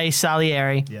paid by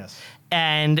Salieri. Yes.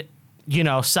 And, you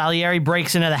know, Salieri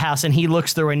breaks into the house, and he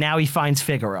looks through, and now he finds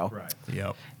Figaro. Right.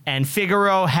 Yep. And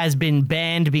Figaro has been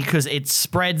banned because it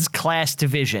spreads class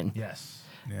division. Yes.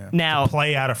 Yeah. Now,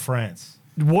 Play out of France.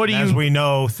 what do As you... we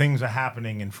know, things are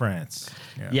happening in France.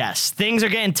 Yes, things are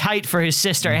getting tight for his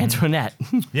sister, Antoinette.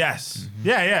 Yes.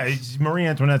 Yeah. Marie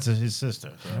Antoinette's his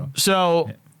sister. So.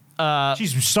 So,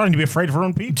 She's starting to be afraid of her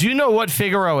own people. do you know what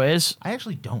Figaro is? I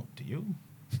actually don't. Do you?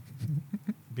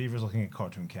 Beaver's looking at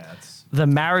cartoon cats. The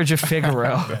Marriage of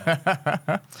Figaro.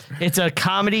 It's a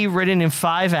comedy written in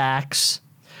 5 acts.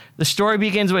 The story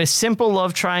begins with a simple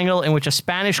love triangle in which a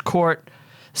Spanish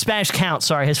count,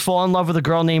 has fallen in love with a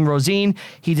girl named Rosine.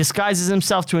 He disguises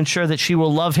himself to ensure that she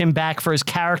will love him back for his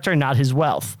character, not his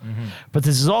wealth. But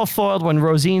this is all foiled when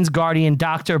Rosine's guardian,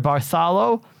 Dr.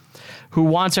 Bartholo, who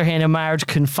wants her hand in marriage,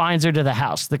 confines her to the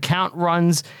house. The Count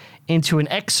runs into an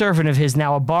ex-servant of his,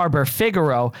 now a barber,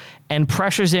 Figaro, and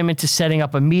pressures him into setting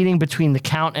up a meeting between the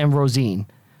Count and Rosine.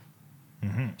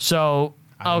 So,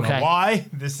 I don't okay. know why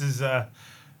this is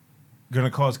going to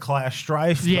cause class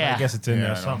strife. Yeah. But I guess it's in Yeah,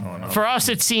 there I don't somewhere. know. For us,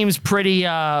 it seems pretty,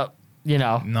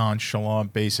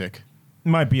 Nonchalant, basic. It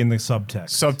might be in the subtext.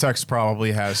 Subtext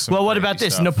probably has some. Well, what crazy about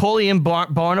this? stuff. Napoleon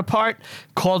Bonaparte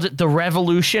called it the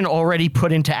revolution already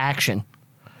put into action.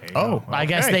 Oh, I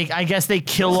okay. guess they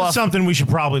kill This is off. something we should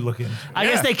probably look into. I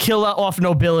guess Yeah. they kill off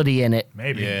nobility in it.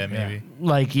 Maybe. Yeah, maybe.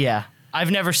 Like, yeah, I've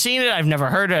never seen it. I've never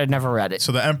heard it. I've never read it.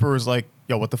 So the emperor's like,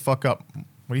 "Yo, what the fuck up?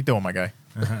 What are you doing, my guy?"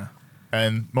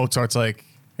 And Mozart's like,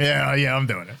 "Yeah, I'm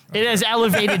doing it." It has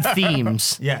elevated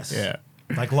themes. Yes. Yeah,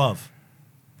 Like love.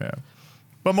 yeah.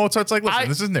 But Mozart's like, "Listen,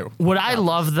 this is new." What I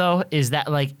love though is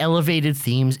that like elevated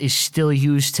themes is still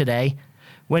used today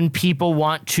when people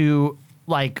want to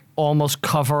like almost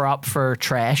cover up for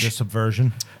trash. The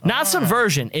subversion. Not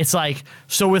subversion. It's like,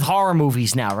 so with horror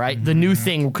movies now, right? The new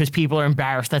thing, because people are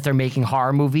embarrassed that they're making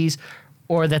horror movies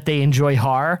or that they enjoy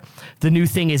horror. The new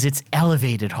thing is it's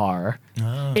elevated horror.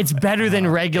 It's better than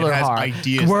regular It has horror.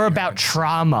 ideas We're that about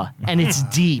trauma, and it's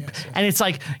deep, and it's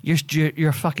like you're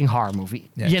a fucking horror movie.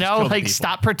 Yeah, you just know, kill the like people.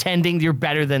 stop pretending you're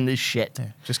better than this shit. Yeah,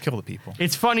 just kill the people.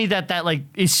 It's funny that like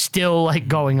is still like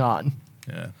going on.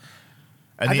 Yeah.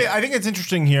 I think it's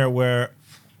interesting here where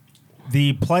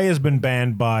the play has been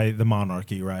banned by the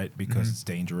monarchy, right? Because it's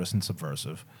dangerous and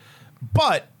subversive.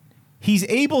 But he's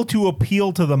able to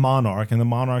appeal to the monarch, and the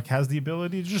monarch has the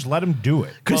ability to just let him do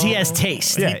it. Because he has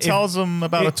taste. Yeah, He tells them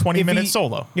about a if 20-minute he-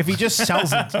 solo. If he just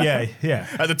sells it, yeah.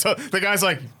 And the guy's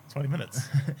like, 20 minutes.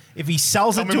 If he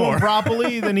sells Tell it me to more. him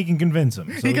properly, then he can convince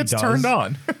him. So He gets does, turned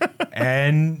on.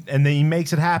 and then he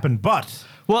makes it happen. But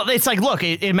Well, it's like, look,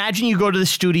 imagine you go to the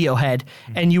studio head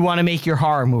and you want to make your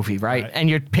horror movie, right? And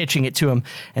you're pitching it to him,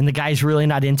 and the guy's really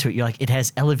not into it. You're like, it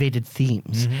has elevated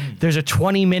themes. There's a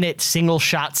 20-minute single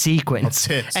shot sequence.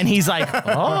 Of tits. And he's like,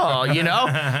 oh, you know?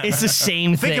 It's the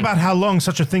same thing. think about how long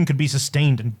such a thing could be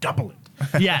sustained and double it.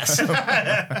 Yes.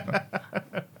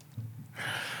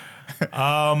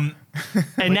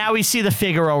 And now we see the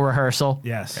Figaro rehearsal.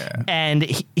 Yes. And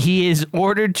he is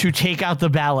ordered to take out the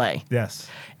ballet. Yes.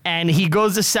 And he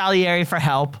goes to Salieri for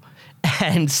help.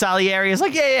 And Salieri is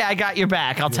like, yeah, I got your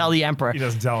back. I'll tell the emperor. He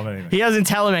doesn't tell him anything. He doesn't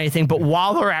tell him anything, but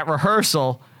while they're at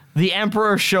rehearsal, the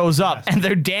emperor shows up and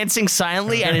they're dancing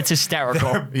silently and it's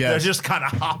hysterical. They're just kind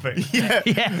of hopping. Yeah.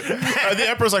 And the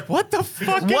emperor's like, what the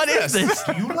fuck What is this?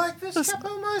 Do you like this,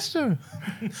 Kapellmeister?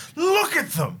 Look at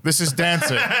them. This is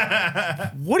dancing.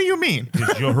 What do you mean?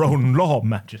 It's your own law,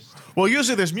 Majesty. Well,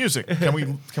 usually there's music. Can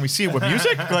we see it with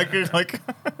music? Like,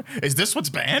 is this what's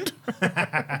banned?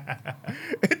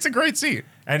 It's a great scene.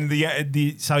 And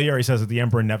the Salieri says that the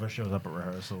emperor never shows up at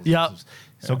rehearsals. Yep.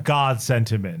 So God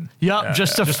sent him in. Yep,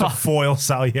 just to Just to foil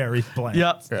Salieri's plan.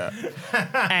 Yep.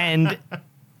 Yeah. And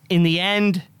in the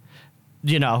end,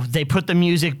 you know, they put the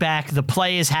music back, the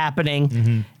play is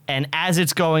happening, and as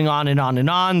it's going on and on and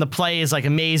on, the play is like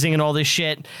amazing and all this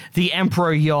shit, the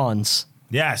emperor yawns.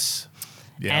 Yes.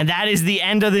 Yeah. And that is the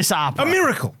end of this A opera.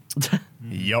 miracle.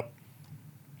 Yep.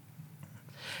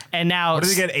 And now What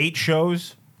did he get? 8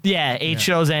 shows? Yeah, 8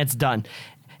 shows and it's done.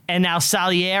 And now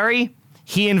Salieri,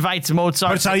 he invites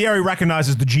Mozart. But Salieri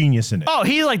recognizes the genius in it. Oh,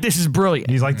 he's like, this is brilliant.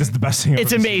 He's like, this is the best thing I've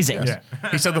It's ever amazing. seen. Yeah.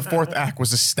 He said the fourth act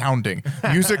was astounding.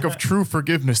 Music of true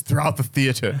forgiveness throughout the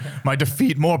theater. My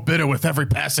defeat more bitter with every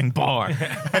passing bar.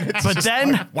 And it's But just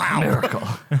then, like, wow. miracle.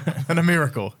 And a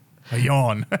miracle. A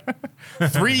yawn.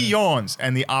 3 yawns,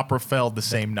 and the opera fell the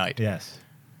same night. Yes.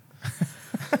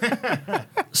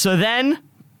 So then,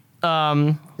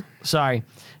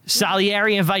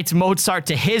 Salieri invites Mozart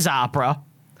to his opera,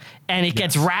 and it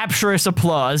gets rapturous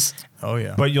applause. Oh,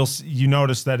 yeah. But you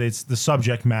notice that it's the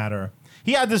subject matter.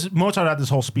 Mozart had this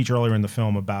whole speech earlier in the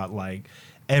film about like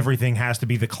everything has to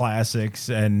be the classics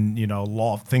and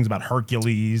things about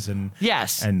Hercules and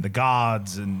Yes. and the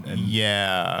gods and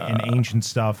yeah. and ancient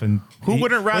stuff. And Who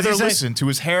wouldn't what does rather he say? listen to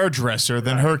his hairdresser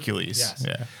than Hercules? Yes.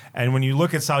 Yeah. And when you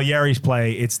look at Salieri's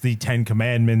play, it's the 10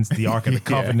 Commandments, the Ark of the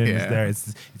Covenant is yeah. there.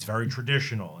 It's very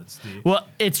traditional. Well,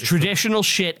 it's traditional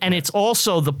shit, and it's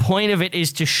also, the point of it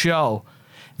is to show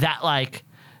that, like,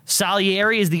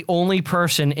 Salieri is the only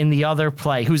person in the other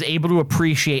play who's able to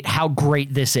appreciate how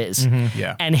great this is.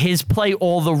 Yeah. And his play,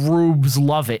 all the rubes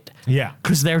love it. Yeah.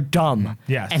 Because they're dumb.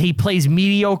 Yes. And he plays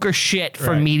mediocre shit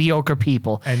for Right. mediocre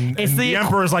people. And it's the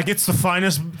Emperor's like, it's the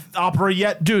finest opera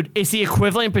yet. Dude, it's the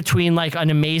equivalent between, like, an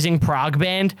amazing prog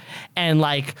band and,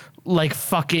 like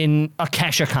fucking a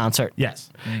Kesha concert. Yes.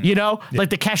 You know?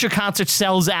 Like the Kesha concert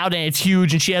sells out and it's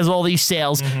huge and she has all these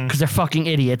sales because they're fucking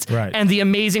idiots. Right. And the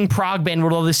amazing prog band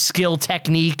with all this skill,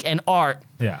 technique, and art,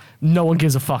 Yeah. no one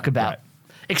gives a fuck about. Right.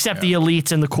 Except the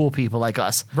elites and the cool people like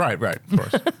us. Right, of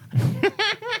course.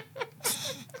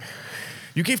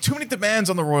 You gave too many demands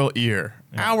on the royal ear.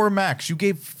 Hour max. You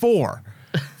gave 4.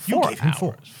 You gave him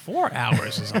 4. 4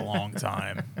 hours is a long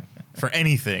time for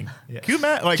anything. Can you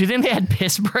imagine? Like, Do you think they had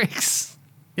piss breaks?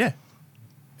 yeah.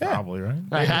 Probably, right?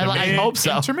 I hope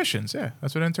so. Intermissions, yeah.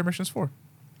 That's what intermission's for.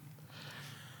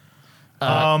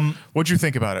 What'd you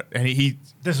think about it? And he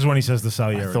This is when he says the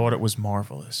Salieri. I thought it was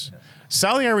marvelous.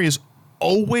 Salieri is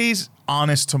always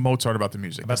honest to Mozart about the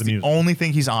music. That's the music. only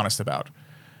thing he's honest about.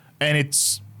 And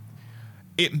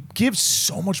it gives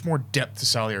so much more depth to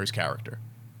Salieri's character.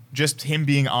 Just him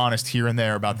being honest here and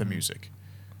there about the music.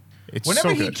 It's Whenever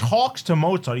so he good. talks to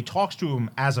Mozart, he talks to him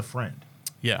as a friend.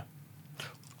 Yeah.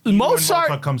 When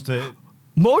Mozart comes to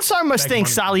must Beg think money.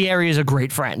 Salieri is a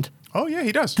great friend. Oh, yeah,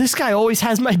 he does. This guy always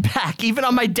has my back, even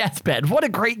on my deathbed. What a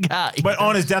great guy. But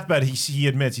on his deathbed, he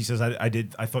admits, he says, I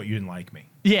thought you didn't like me.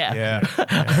 Yeah. Yeah.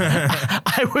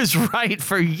 I was right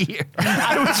for years.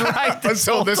 I was right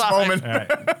Until whole this time. moment.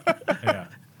 All right.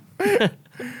 Yeah.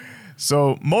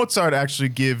 So Mozart actually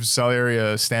gives Salieri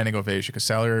a standing ovation because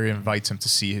Salieri invites him to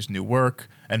see his new work,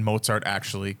 and Mozart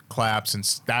actually claps, and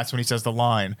that's when he says the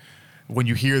line, "When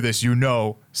you hear this, you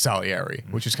know Salieri,"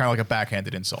 which is kind of like a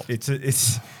backhanded insult.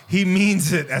 It's he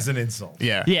means it as an insult.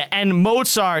 Yeah. Yeah, and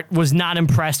Mozart was not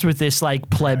impressed with this like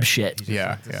pleb shit. He's just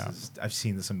Yeah, like, yeah. I've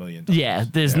seen this a million times. Yeah,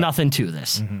 there's Yeah. nothing to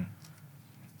this.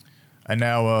 And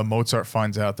now Mozart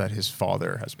finds out that his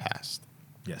father has passed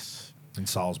Yes, in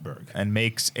Salzburg. and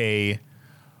makes an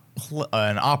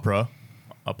opera,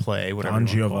 a play, whatever. Don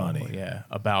you wanna call it, Giovanni. yeah,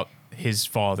 about his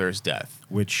father's death.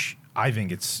 Which I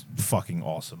think it's fucking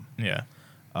awesome. Yeah.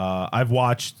 I've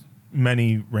watched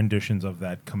many renditions of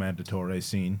that Commendatore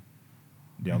scene.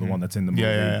 You know, the one that's in the movie,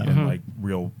 Yeah, yeah, and like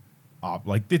real,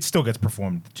 like it still gets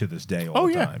performed to this day all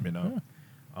the yeah. time. You know,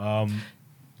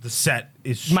 the set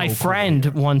is so My cool. friend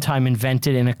one time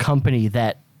invented in a company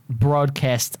that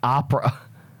broadcasts opera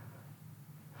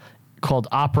called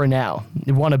Opera Now.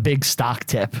 It won a big stock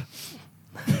tip.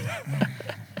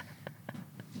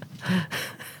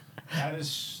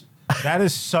 That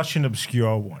is such an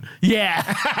obscure one. Yeah.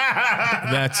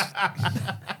 That's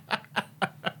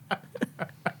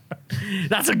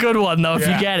That's a good one though if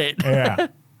Yeah. you get it. Yeah,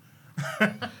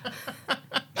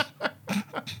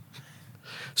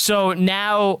 So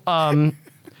now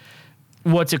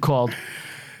what's it called?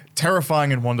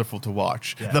 terrifying and wonderful to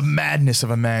watch. Yes. The madness of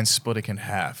a man splitting in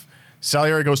half.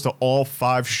 Salieri goes to all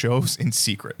 5 shows in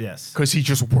secret. Yes. Because he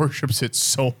just worships it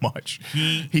so much.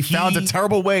 He found a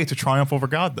terrible way to triumph over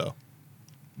God, though.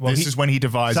 well, This is when he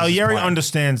devises his Salieri plan.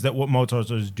 understands that what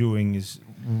Mozart is doing is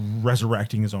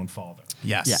resurrecting his own father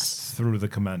Yes. Yes. through the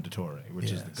Commendatore, which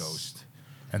is the Yes. ghost.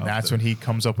 And of that's the- when he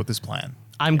comes up with his plan.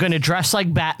 I'm going to dress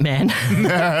like Batman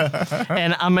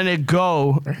and I'm going to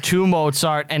go to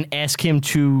Mozart and ask him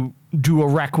to do a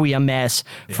requiem mass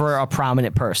for a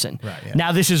prominent person. Right, yeah.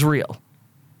 Now, this is real.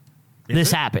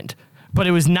 This it? happened, but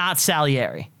it was not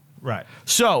Salieri. Right.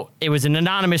 So it was an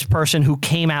anonymous person who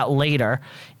came out later.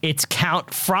 It's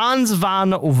Count Franz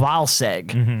von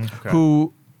Walsegg,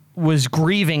 who was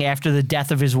grieving after the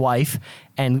death of his wife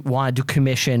and wanted to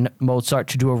commission Mozart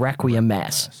to do a requiem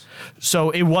mass. So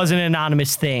it was an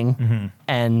anonymous thing,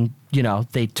 and you know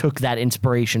they took that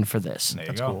inspiration for this. There you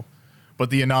That's go. cool. But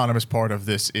the anonymous part of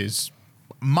this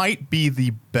might be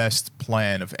the best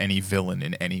plan of any villain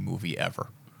in any movie ever.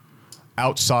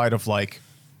 Outside of like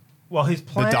Well, his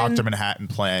plan, the Dr. Manhattan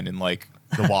plan in like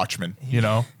The Watchmen, you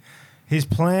know? his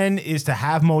plan is to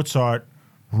have Mozart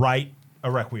write a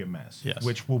requiem mass, Yes.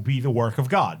 which will be the work of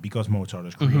God because Mozart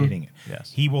is creating it.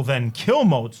 Yes. He will then kill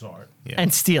Mozart, Yeah.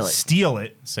 And steal it. steal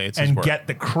it, Say it's his and work. get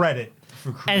the credit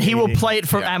for creating And he will play it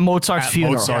for Yeah. at Mozart's At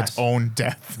funeral. Mozart's Yes. own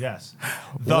death. Yes.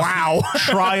 Thus, Wow.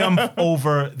 triumph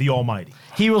over the Almighty.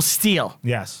 He will steal.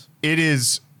 Yes. It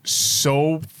is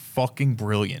so fucking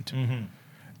brilliant.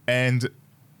 And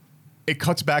it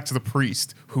cuts back to the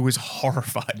priest who is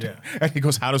horrified. Yeah. And he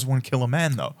goes, "How does one kill a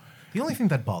man, though?" The only thing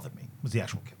that bothered me was the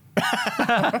actual kill.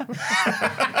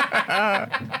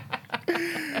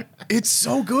 It's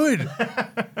so good.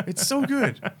 It's so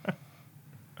good.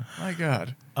 My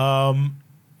God.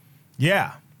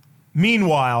 Yeah.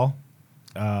 Meanwhile,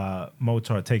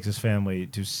 Mozart takes his family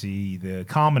to see the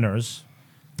commoners.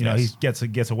 You know, Yes. he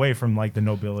gets away from like the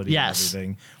nobility Yes. and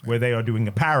everything, where they are doing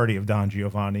a parody of Don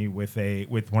Giovanni with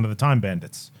one of the time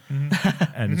bandits,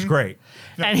 and it's great.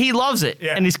 And he loves it.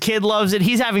 Yeah. And his kid loves it.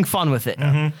 He's having fun with it.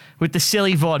 With the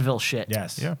silly vaudeville shit.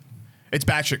 Yes. Yeah. It's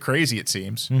batshit crazy, it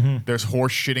seems. There's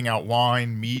horse shitting out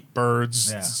wine, meat,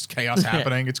 birds, Yeah. it's chaos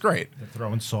happening. It's great. They're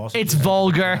throwing sauce. It's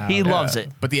vulgar. He Yeah. loves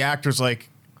it. But the actor's like,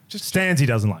 just Stands he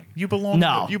doesn't like. you belong.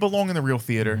 No. You belong in the real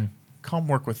theater. Come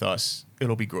work with us.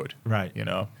 It'll be good. Right. You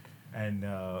know. And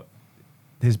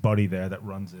his buddy there that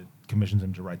runs it commissions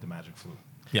him to write the magic flute.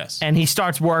 Yes. And he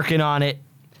starts working on it.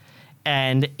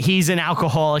 And he's an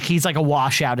alcoholic. He's like a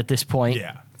washout at this point.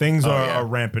 Yeah. Things Oh, are, yeah. are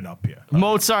ramping up here.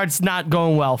 Mozart's not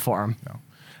going well for him.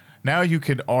 Now you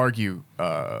could argue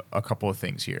a couple of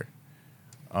things here.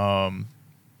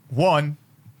 One,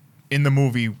 in the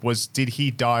movie, did he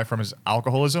die from his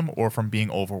alcoholism or from being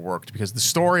overworked? Because the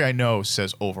story I know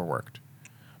says overworked,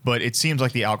 but it seems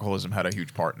like the alcoholism had a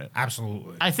huge part in it.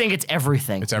 Absolutely. I think it's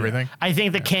everything. It's everything. I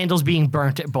think the candle's being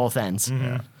burnt at both ends.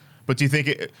 But do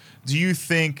you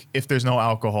think if there's no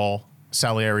alcohol,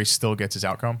 Salieri still gets his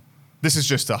outcome? This is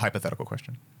just a hypothetical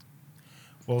question.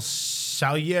 Well,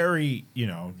 Salieri, you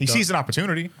know, He sees an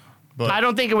opportunity, but I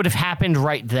don't think it would have happened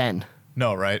right then.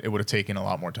 no, right? It would have taken a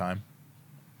lot more time.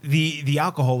 the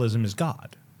alcoholism is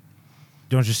God.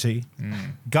 don't you see?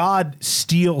 God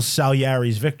steals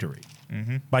Salieri's victory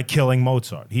by killing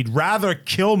Mozart. He'd rather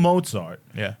kill Mozart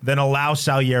than allow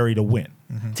Salieri to win.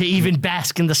 To even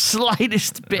bask in the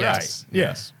slightest bit. Yes.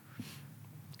 Yes.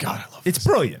 God, I love It's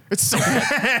brilliant. It's so good.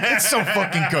 It's so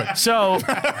fucking good.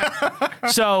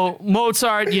 So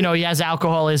Mozart, he has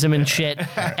alcoholism and shit,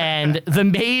 and the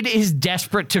maid is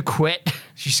desperate to quit.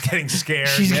 She's getting scared.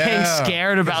 She's getting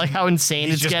scared about like how insane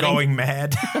He's it's just getting. going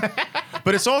mad.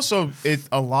 But it's also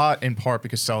a lot in part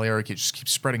because Salieri just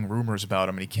keeps spreading rumors about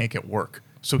him and he can't get work.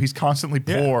 So he's constantly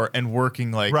poor and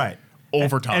working like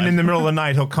overtime. And in the middle of the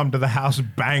night, he'll come to the house,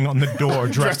 bang on the door,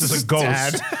 dressed as a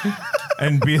ghost,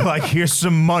 and be like, "Here's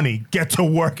some money. Get to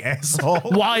work, asshole."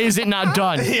 Why is it not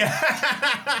done?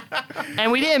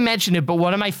 And we didn't mention it, but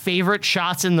one of my favorite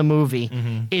shots in the movie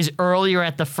is earlier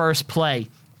at the first play,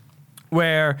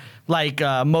 where like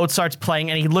Mozart's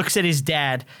playing and he looks at his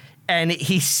dad. And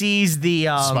he sees the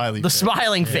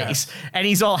smiling face, and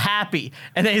he's all happy.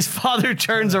 And then his father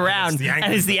turns around,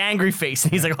 and it's the angry face.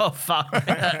 And he's like, "Oh fuck!"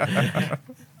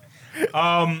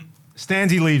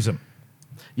 Stanzi leaves him.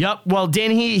 Yep. Well,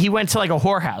 then he went to like a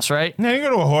whorehouse, right? No, he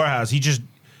didn't go to a whorehouse.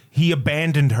 He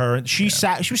abandoned her. She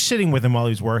was sitting with him while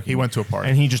he was working. He went to a party,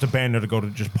 and he just abandoned her to go to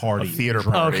just party, a theater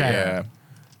party. Okay.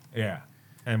 Yeah.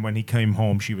 And when he came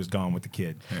home, she was gone with the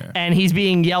kid. Yeah. And he's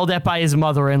being yelled at by his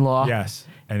mother-in-law. Yes.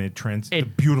 And a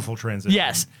beautiful transition.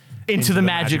 Yes. Into the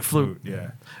magic flute.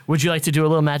 Yeah. Would you like to do a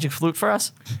little magic flute for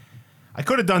us? I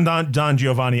could have done Don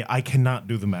Giovanni. I cannot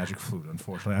do the magic flute,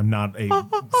 unfortunately. I'm not a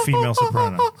female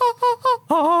soprano.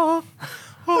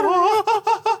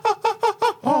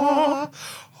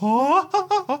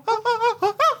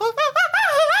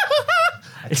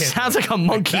 It sounds like a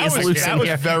monkey is loose in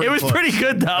here. Very It was close. pretty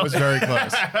good, though. It was very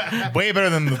close. Way better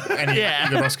than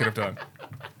either of us could have done.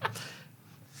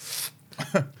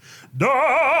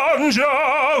 Don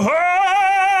Giovanni.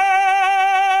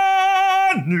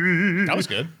 That was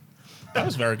good. That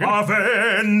was very good.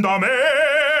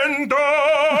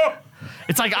 Avendamento.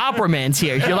 It's like Opera Man's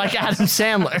here. You're like Adam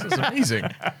Sandler. That was amazing.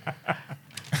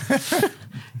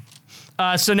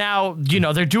 So now,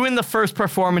 they're doing the first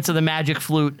performance of the magic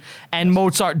flute, and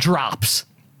Mozart drops.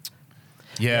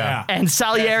 Yeah. And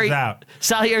Passes out.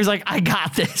 Salieri's like, "I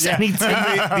got this." And he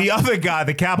the other guy,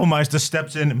 the Kapellmeister,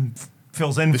 steps in and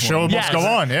fills in. The show Yes. must go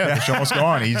on. Yeah, the show must go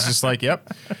on. He's just like,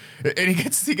 "Yep." And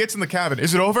he gets in the cabin.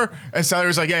 Is it over? And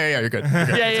Salieri's like, "Yeah, you're good. You're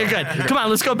good. Yeah, you're good. Come on,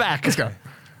 let's go back. Let's go."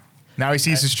 Now he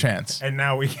sees his chance. And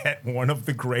now we get one of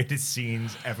the greatest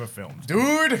scenes ever filmed.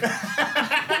 Dude.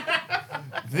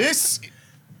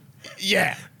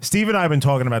 Yeah. Steve and I have been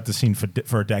talking about this scene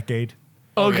for a decade.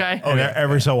 Okay. And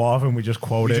every so often we just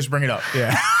quote We it. just bring it up.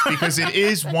 Yeah. Because it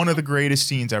is one of the greatest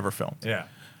scenes ever filmed. Yeah.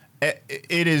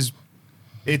 It's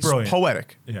brilliant.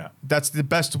 poetic. Yeah. That's the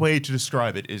best way to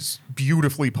describe it, is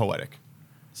beautifully poetic.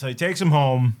 So he takes him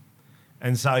home,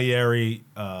 and Salieri,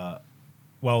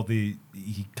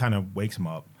 he kind of wakes him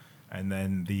up, and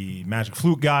then the magic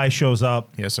flute guy shows up,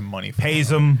 He has some money. For pays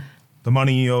him the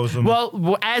money he owes him.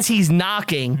 Well, as he's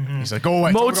knocking, He's like, "Go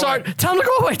away." Mozart, tell him to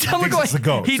go away. Tell him to go away. it's the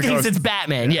ghost. He It's the thinks ghost. it's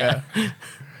Batman. Yeah.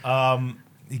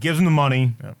 He gives him the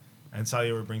money, Yep. and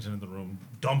Salieri brings it into the room,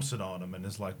 dumps it on him, and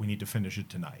is like, "We need to finish it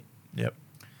tonight. Yep.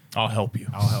 I'll help you.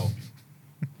 I'll help you."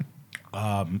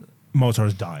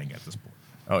 Mozart's dying at this point.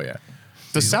 Oh, yeah.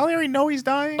 Does Salieri know he's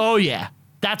dying? Oh yeah.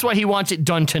 That's why he wants it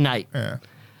done tonight, Yeah.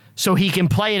 so he can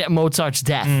play it at Mozart's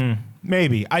death.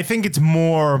 Maybe. I think it's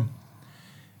more.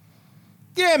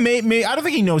 Yeah, maybe. I don't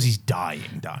think he knows he's dying.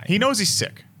 He knows he's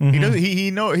sick.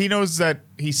 He knows that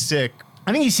he's sick.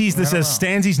 I think he sees this as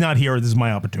Stanzi's not here. This is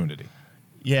my opportunity.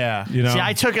 Yeah. You know. See,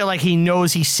 I took it like he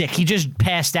knows he's sick. He just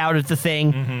passed out at the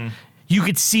thing. You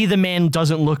could see the man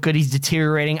doesn't look good. He's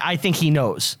deteriorating. I think he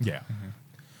knows. Yeah.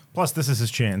 Plus, this is his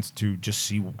chance to just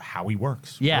see how he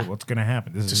works. Yeah. What's going to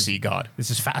happen? This To is see God. This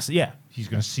is fast. Yeah. He's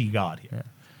going to see God here.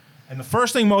 And the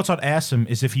first thing Mozart asks him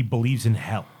is if he believes in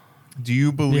hell. Do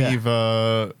you believe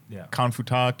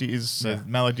confutatis, Yeah.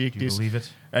 maledictis? Do you believe it?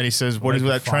 And he says, what Like does the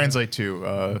that fire? translate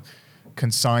to?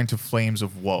 Consigned to flames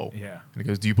of woe. Yeah. And he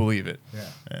goes, do you believe it?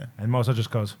 Yeah. And Mozart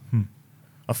just goes,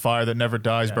 A fire that never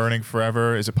dies, Yes. burning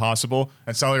forever. Is it possible?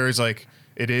 And Salieri's like,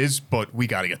 it is, but we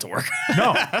got to get to work.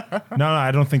 No,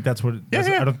 I don't think that's what. Yeah.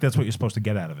 I don't think that's what you're supposed to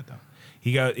get out of it, though.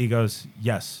 He goes,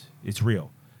 yes, it's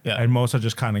real. Yeah. And Mozart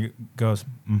just kind of goes,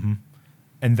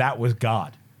 and that was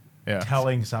God Yeah.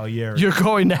 telling Salieri, You're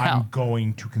going to hell. I'm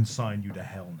going to consign you to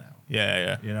hell now.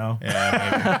 Yeah. You know.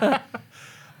 Yeah,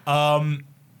 maybe.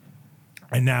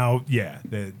 And now,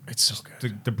 It's so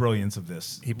good. the brilliance of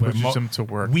this. He Where pushes him to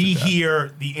work We to death.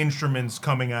 hear the instruments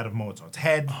coming out of Mozart's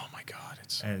head, Oh my God.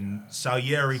 It's and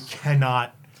Salieri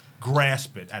cannot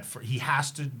grasp it. He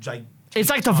has to like. It's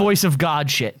like the voice of God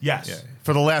shit. Yes. Yeah.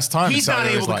 For the last time, He's in not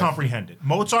Salieri's able to life. comprehend it.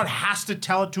 Mozart has to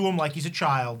tell it to him like he's a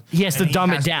child. He has and to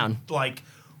dumb it has down. To, like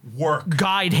work.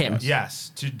 Guide him.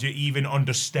 Yes, to even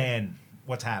understand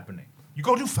what's happening. You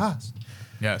go too fast.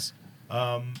 Yes.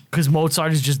 Because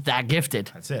Mozart is just that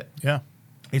gifted. That's it. Yeah.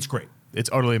 It's great. It's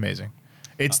utterly amazing.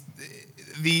 It's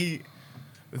the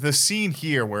scene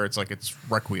here where it's like it's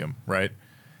Requiem, right?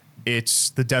 It's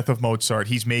the death of Mozart.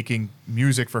 He's making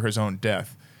music for his own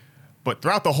death. But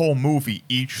throughout the whole movie,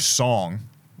 each song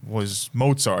was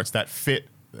Mozart's that fit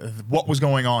what was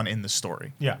going on in the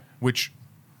story. Yeah. Which,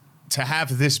 to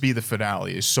have this be the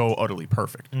finale is so utterly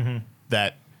perfect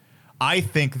that I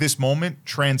think this moment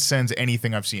transcends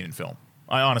anything I've seen in film.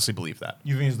 I honestly believe that.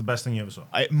 You think it's the best thing you ever saw?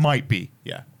 It might be,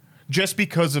 yeah. Just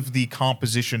because of the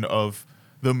composition of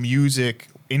the music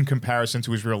in comparison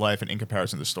to his real life and in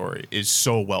comparison to the story is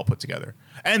so well put together.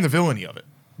 And the villainy of it.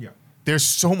 Yeah. There's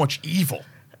so much evil,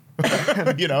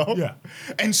 you know? Yeah.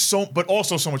 And but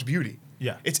also so much beauty.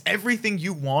 Yeah. It's everything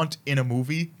you want in a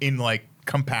movie in like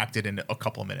compacted in a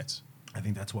couple of minutes. I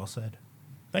think that's well said.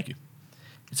 Thank you.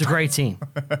 It's a great scene.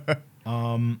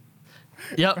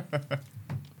 Yep.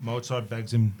 Mozart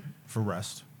begs him for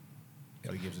rest.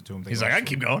 So he gives it to him. He's like, I can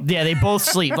keep going. Yeah, they both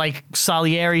sleep. Like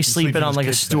Salieri sleeping sleeping on his like a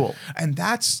kid's stool. And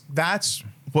that's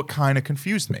what kind of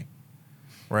confused me,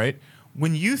 right?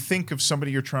 When you think of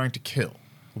somebody you're trying to kill,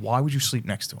 why would you sleep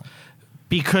next to him?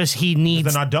 Because They're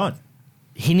not done.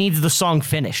 he needs the song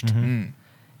finished.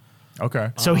 Okay.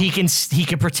 So he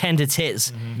can pretend it's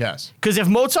his. Yes. Because if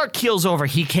Mozart keels over,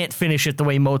 he can't finish it the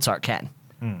way Mozart can.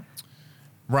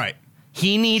 Right.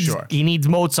 He needs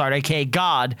Mozart, aka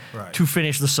God, Right. to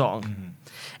finish the song.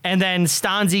 And then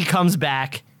Stanzi comes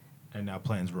back, And now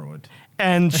plan's ruined.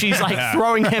 and she's like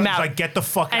throwing him He's out. like, get the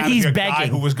fuck And out of he's here, guy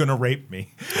begging. who was going to rape me.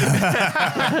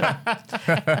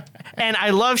 And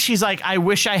I love, she's like, I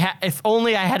wish I had, if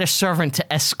only I had a servant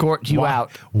to escort you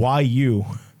out. Why you?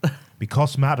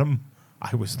 Because, madam,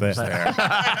 I was there.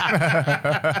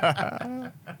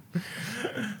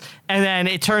 And then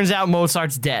it turns out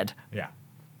Mozart's dead. Yeah.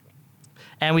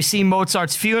 And we see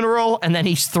Mozart's funeral, and then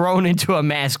he's thrown into a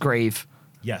mass grave.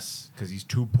 Yes, because he's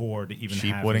too poor to even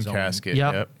Cheap have wooden his own, casket.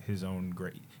 Yep. his own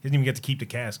grave. He doesn't even get to keep the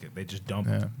casket. They just dump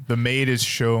Yeah. it. The maid is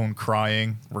shown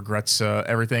crying, regrets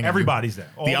everything. Everybody's there.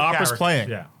 All The opera's characters, playing.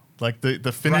 Yeah. Like the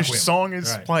finished Requiem. song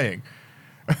is Right. playing.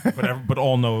 But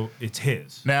all know it's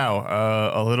his. Now,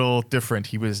 a little different.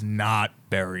 He was not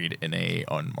buried in a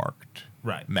unmarked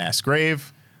mass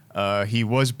grave. He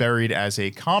was buried as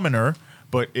a commoner,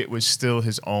 but it was still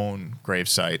his own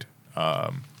gravesite.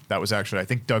 That was actually, I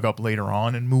think, dug up later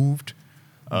on and moved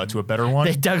to a better one.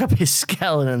 They dug up his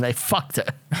skeleton and they fucked it.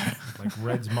 Like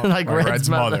Red's mother. Like Red's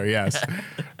mother. Yes.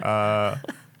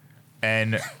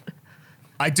 And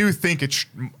I do think it's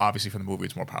obviously for the movie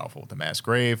it's more powerful with the mass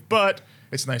grave, but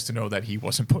it's nice to know that he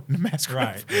wasn't put in a mass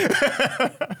grave.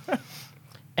 Right.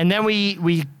 And then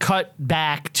we cut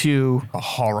back to A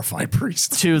horrified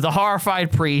priest. the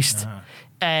horrified priest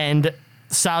and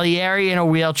Salieri in a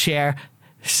wheelchair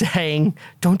saying,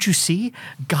 "Don't you see?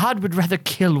 God would rather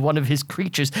kill one of his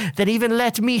creatures than even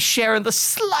let me share in the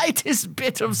slightest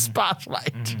bit of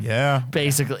spotlight." Yeah.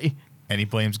 Basically, And he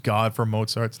blames God for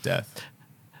Mozart's death.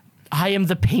 I am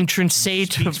the patron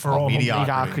saint Speaks of for all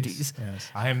mediocrities. Yes.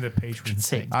 I am the patron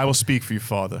Saint. saint. I will speak for you,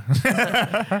 Father.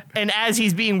 And as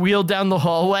he's being wheeled down the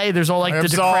hallway, there's all like I the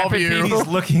absolve decrepit you. people. He's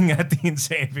looking at the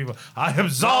insane people. I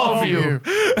absolve you.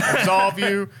 Absolve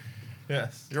you.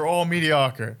 Yes. You're all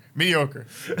mediocre.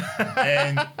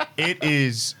 And it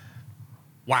is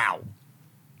wow.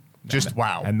 Just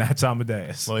wow. And that's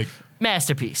Amadeus. Like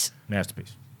Masterpiece.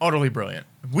 Masterpiece. utterly brilliant.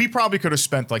 We probably could have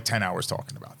spent like 10 hours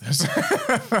talking about this.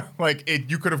 Like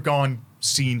you could have gone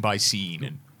scene by scene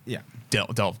and Yeah.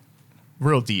 delved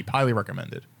real deep. Highly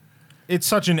recommended. It's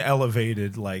such an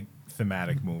elevated, like,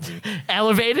 thematic movie.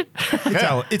 Elevated.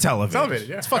 It's elevated. elevated,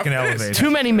 yeah. It's fucking It is. elevated.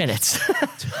 Too many minutes.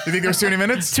 You think there's too many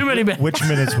minutes? Too many minutes. Which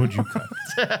minutes would you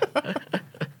cut?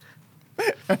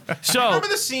 So Remember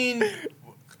the scene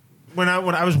when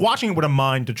I was watching it with a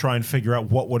mind to try and figure out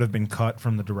what would have been cut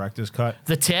from the director's cut?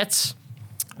 the tits.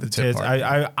 The tip It's,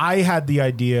 part. I had the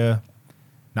idea.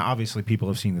 Now, obviously, people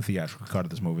have seen the theatrical cut of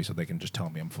this movie, so they can just tell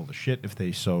me I'm full of shit if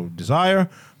they so desire.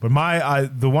 But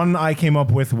the one I came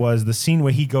up with was the scene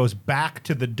where he goes back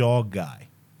to the dog guy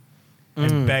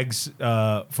and begs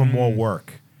for more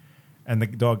work, and the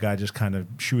dog guy just kind of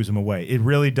shoos him away. It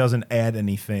really doesn't add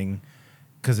anything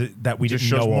because that we Just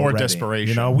didn't shows know more already. desperation.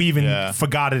 You know, we even Yeah.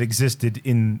 forgot it existed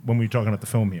when we were talking about the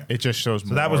film here. It just shows more.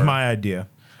 So that was my idea.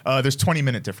 There's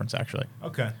 20-minute difference, actually.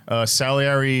 Okay.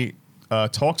 Salieri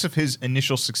talks of his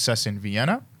initial success in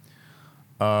Vienna,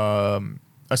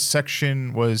 A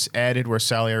section was added where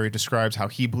Salieri describes how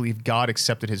he believed God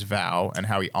accepted his vow and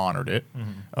how he honored it,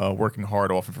 working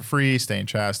hard, often for free, staying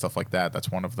chaste, stuff like that. That's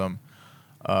one of them.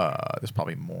 There's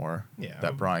probably more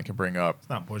that Brian can bring up. It's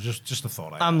not boys, just a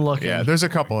thought. I'm looking. Yeah, there's a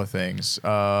couple of things.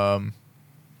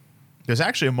 There's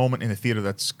actually a moment in the theater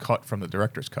that's cut from the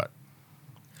director's cut.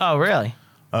 Oh, really?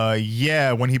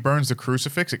 Yeah, when he burns the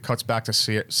crucifix, it cuts back to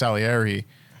Salieri,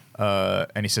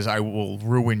 and he says, "I will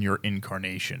ruin your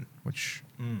incarnation," which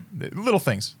little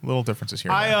things, little differences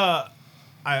here.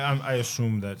 I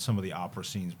assume that some of the opera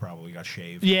scenes probably got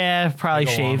shaved. Yeah, probably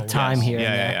They go on shaved a time list. here. and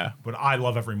there. Yeah. But I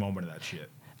love every moment of that shit.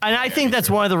 And I think that's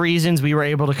one of the reasons we were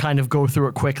able to kind of go through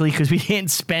it quickly because we didn't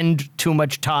spend too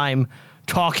much time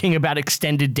talking about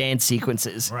extended dance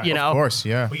sequences. Right. You Of know, Of course,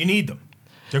 yeah. But you need them.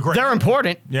 They're great. they're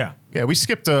important. Yeah. Yeah, we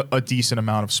skipped a decent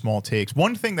amount of small takes.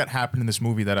 One thing that happened in this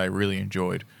movie that I really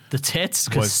enjoyed The tits,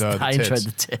 was because the I tits. enjoyed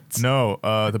the tits. No,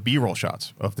 the B-roll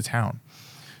shots of the town.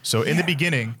 So in the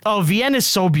beginning, Oh, Vienna's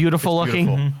so beautiful looking.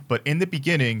 beautiful. But in the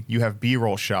beginning, you have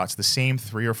B-roll shots, the same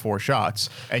 3 or 4 shots,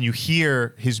 and you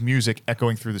hear his music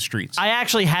echoing through the streets. I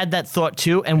actually had that thought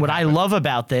too, and what I love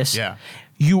about this, Yeah.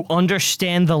 you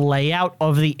understand the layout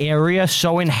of the area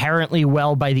so inherently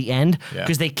well by the end Yeah.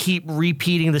 because they keep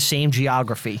repeating the same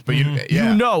geography. But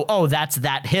You know, oh, that's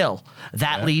that hill.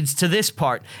 That Yeah. leads to this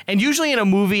part. And usually in a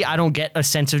movie, I don't get a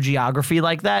sense of geography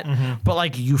like that, but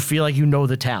like you feel like you know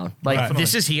the town. Like Right.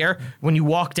 this is here. When you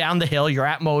walk down the hill, you're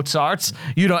at Mozart's,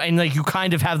 you know, and like you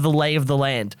kind of have the lay of the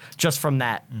land just from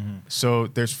that. So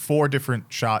there's 4 different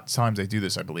times they do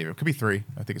this, I believe. It could be 3.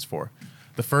 I think it's 4.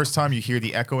 The first time you hear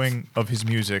the echoing of his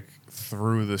music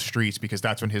through the streets, because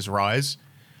that's when his rise,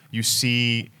 you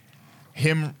see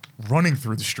him running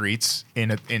through the streets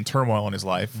in turmoil in his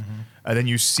life. And then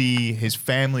you see his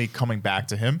family coming back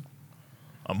to him,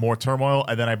 more turmoil.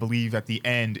 And then I believe at the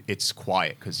end, it's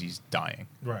quiet because he's dying.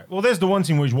 Right. Well, there's the one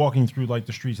scene where he's walking through like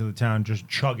the streets of the town, just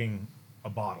chugging a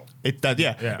bottle.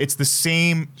 Yeah. It's the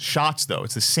same shots, though.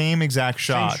 It's the same exact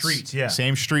shots. streets, yeah.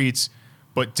 Same streets,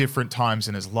 but different times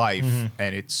in his life.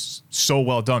 And it's so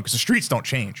well done because the streets don't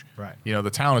change. Right. You know, the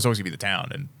town is always going to be the town,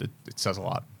 and it says a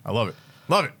lot. I love it.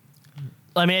 Love it.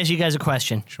 Let me ask you guys a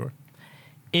question. Sure.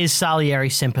 Is Salieri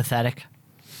sympathetic?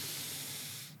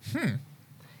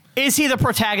 Is he the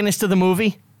protagonist of the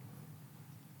movie?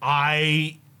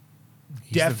 I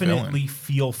He's the definitely villain.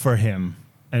 feel for him,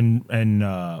 and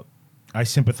I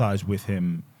sympathize with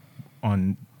him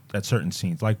at certain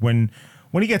scenes, like when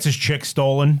he gets his chick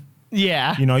stolen.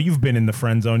 Yeah. You know, you've been in the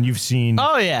friend zone. You've seen.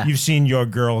 Oh, yeah. You've seen your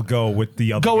girl go with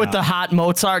the other. Go with guy. the hot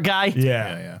Mozart guy?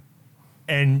 Yeah.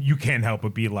 And you can't help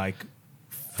but be like,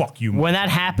 "Fuck you." When that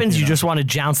happens, you know. just want to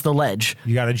jounce the ledge.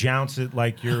 You got to jounce it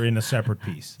like you're in a separate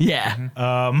piece. Yeah.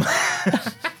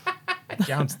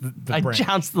 Jounce the I branch.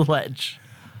 jounce the ledge.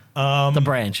 The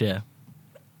branch, yeah.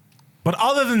 But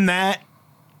other than that,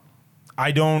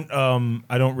 I don't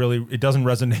really. It doesn't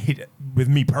resonate with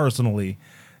me personally.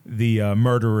 The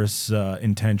murderous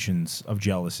intentions of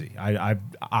jealousy. I'm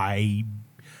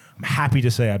happy to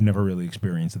say I've never really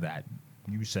experienced that.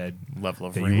 You said Level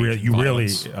of that rage you and really.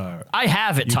 violence. I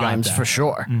have at You got times that. for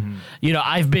sure. You know,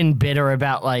 I've been bitter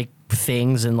about like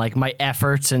things and like my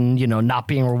efforts and, you know, not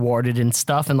being rewarded and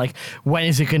stuff. And like, when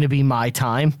is it going to be my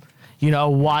time? You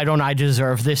know, why don't I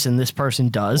deserve this and this person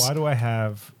does? Why do I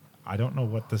have? I don't know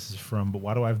what this is from, but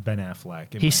why do I have Ben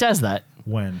Affleck? He says that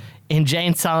when. in Jay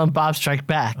and Silent Bob Strike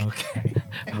Back. Okay.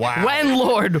 Wow. When,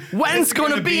 Lord, when's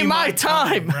going to be my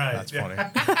time? Right. That's funny.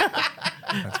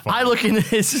 That's funny. I look into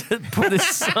his put his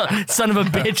son of a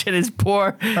bitch in his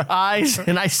poor eyes,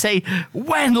 and I say,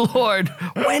 "When, Lord?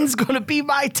 When's going to be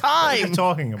my What are you time?"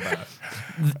 talking about?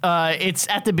 It's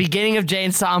at the beginning of Jay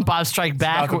and Silent Bob Strike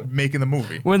Back About making the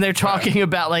movie. when they're talking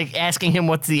about like asking him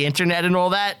what's the internet and all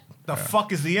that. The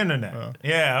fuck is the internet?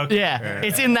 Yeah. Okay. Yeah,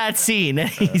 it's in that scene, and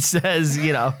he says,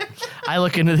 "You know, I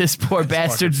look into this poor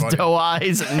bastard's funny. doe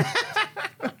eyes." And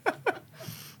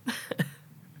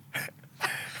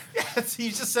You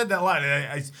just said that line.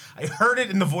 And I heard it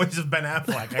in the voice of Ben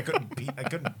Affleck. I couldn't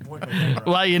point my finger.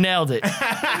 well, you nailed it.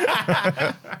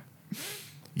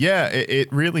 Yeah,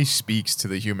 it really speaks to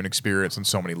the human experience on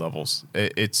so many levels.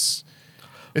 It's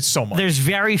so much. There's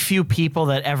very few people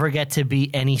that ever get to be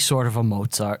any sort of a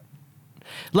Mozart.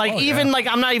 Like, even like,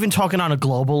 I'm not even talking on a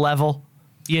global level,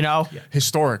 you know?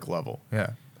 Historic level.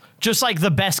 Yeah. Just like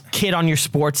the best kid on your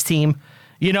sports team,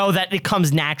 you know, that it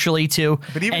comes naturally to,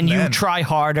 But even and you then- try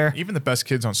harder. Even the best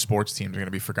kids on sports teams are going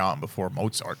to be forgotten before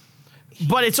Mozart.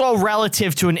 But it's all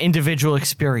relative to an individual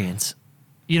experience.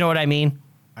 You know what I mean?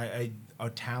 A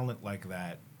talent like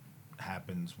that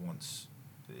happens once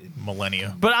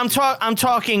millennia. But I'm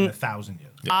talking 1,000 years.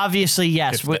 obviously,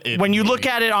 yes. When you look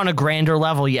at it on a grander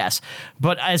level, yes.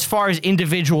 But as far as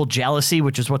individual jealousy,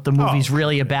 which is what the movie's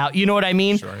really about, you know what I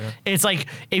mean? Sure, yeah. It's like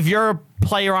if you're a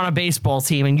player on a baseball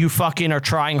team and you fucking are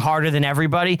trying harder than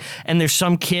everybody, and there's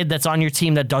some kid that's on your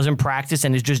team that doesn't practice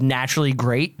and is just naturally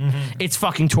great, it's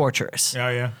fucking torturous. Oh,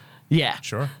 yeah. Yeah.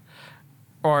 Sure.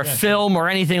 Or film or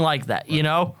anything like that, you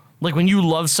know? Like when you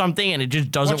love something and it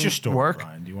just doesn't What's your story, work.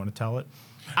 Brian? Do you want to tell it?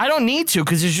 I don't need to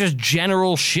because it's just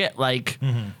general shit. Like,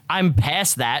 I'm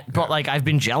past that, but like, I've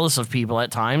been jealous of people at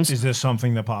times. Is there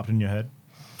something that popped in your head?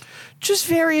 Just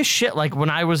various shit. Like, when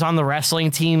I was on the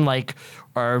wrestling team, like,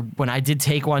 or when I did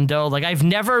Taekwondo, like,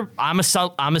 I'm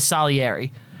a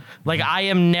Salieri. Like, I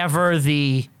am never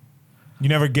the. You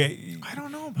never get. I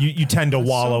don't know. You tend to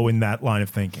wallow in that line of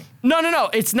thinking. No.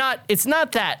 It's not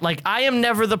that. Like, I am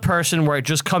never the person where it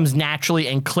just comes naturally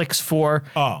and clicks for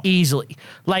easily.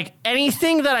 Like,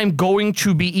 anything that I'm going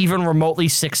to be even remotely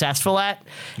successful at,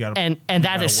 and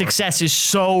that success is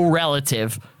so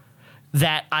relative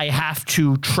that I have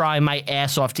to try my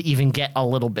ass off to even get a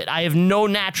little bit. I have no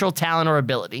natural talent or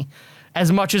ability.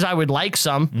 As much as I would like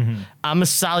some, I'm a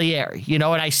Salieri, you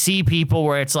know, and I see people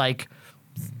where it's like,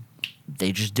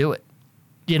 they just do it.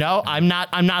 You know, I'm not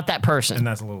that person. And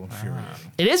that's a little infuriating.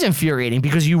 It is infuriating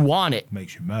because you want it.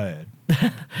 Makes you mad.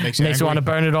 Makes you Makes you want to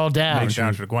burn it all down. Makes you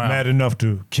down to the ground. Mad enough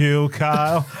to kill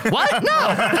Kyle. What? No.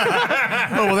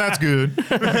 Oh, well, that's good.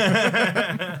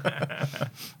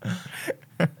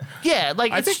 Yeah,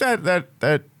 like I think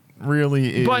that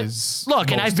really But is.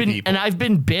 look, and most I've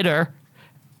been bitter,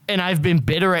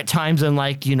 at times, and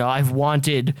like, you know, I've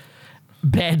wanted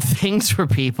bad things for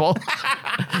people,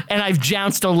 and I've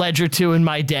jounced a ledge or two in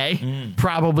my day,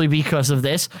 probably because of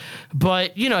this.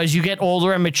 But you know, as you get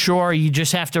older and mature, you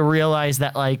just have to realize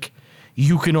that like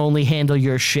you can only handle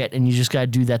your shit, and you just got to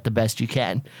do that the best you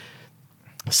can.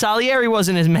 Salieri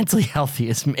wasn't as mentally healthy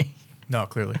as me. No,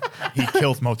 clearly. He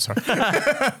killed Mozart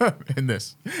in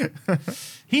this.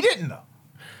 He didn't, though.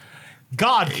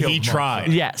 God killed He him.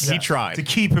 tried. Yes. He tried. To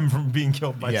keep him from being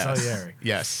killed by Yes. Salieri.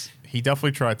 Yes. He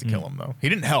definitely tried to kill him, though. He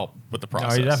didn't help with the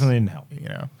process. No, he definitely didn't help. You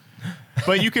know.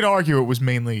 But you could argue it was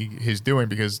mainly his doing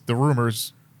because the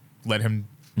rumors led him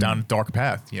down a dark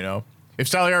path, you know. If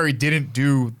Salieri didn't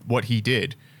do what he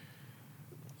did,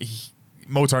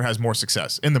 Mozart has more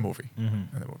success in the movie. In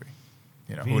the movie.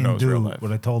 You know, If he who didn't knows do real life.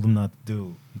 what I told him not to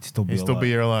do, he'd still be He'd alive. still be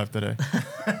here alive today.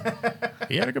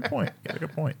 He had a good point.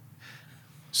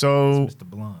 So, Mr.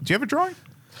 Blonde. do you have a drawing?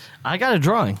 I got a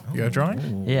drawing. You got a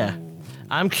drawing? Yeah.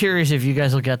 I'm curious if you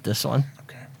guys will get this one.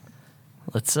 Okay.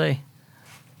 Let's see.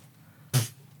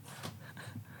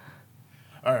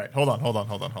 All right. Hold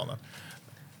on.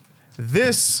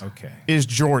 This Okay. is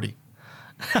Geordie.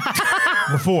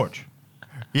 The Forge.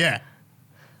 Yeah.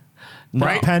 No.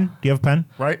 Right? Pen? Do you have a pen?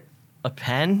 Right? A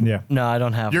pen? Yeah. No, I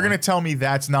don't have You're one. going to tell me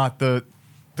that's not the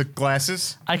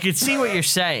glasses? I could see what you're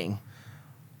saying.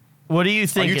 What do you Are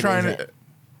think you it trying is? to...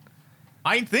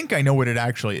 I think I know what it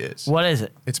actually is. What is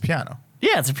it? It's piano.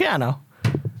 Yeah, it's a piano.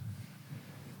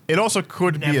 It also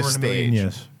could be a Never in a stage. million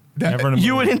years. That- Never in a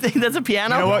You million. wouldn't think that's a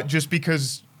piano? You know what? Just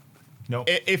because No.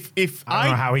 if I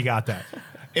don't know how he got that.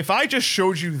 if I just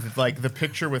showed you like the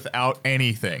picture without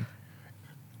anything,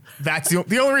 that's the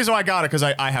only reason why I got it because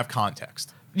I have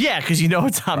context. Yeah, because you know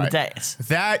it's Amadeus.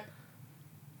 That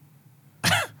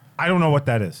I don't know what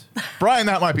that is. Brian,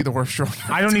 that might be the worst drawing.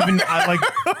 I don't even. I like.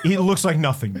 It looks like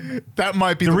nothing. That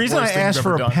might be The the reason I worst thing asked you've for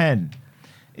ever a done. pen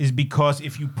is because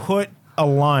if you put a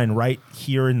line right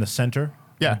here in the center,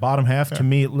 Yeah. the bottom half, to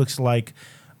me it looks like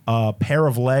a pair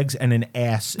of legs and an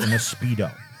ass in a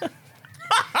speedo.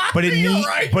 But it You're needs.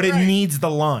 right, But you're it right. needs the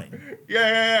line.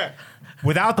 Yeah.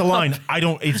 Without the line, I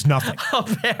don't. It's nothing. A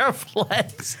pair of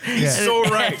legs. He's and so an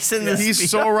right. ass in the He's speedo.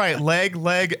 so right.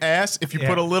 Leg, ass. If you Yeah.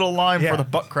 put a little line Yeah. for the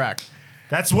butt crack,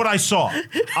 That's what I saw.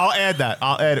 I'll add that.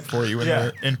 I'll add it for you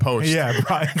in post. Yeah,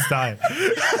 Brian's dying.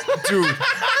 Dude.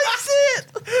 I see it.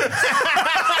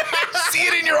 See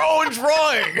it in your own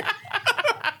drawing.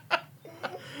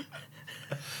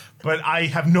 But I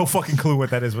have no fucking clue what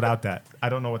that is without that. I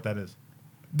don't know what that is.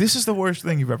 This is the worst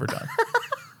thing you've ever done.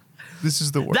 This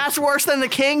is the worst. That's worse than the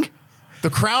king? The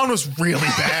crown was really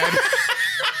bad.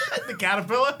 The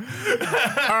caterpillar?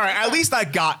 All right, at least I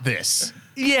got this.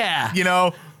 Yeah. You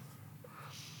know,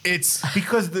 it's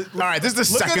Because the all right. This is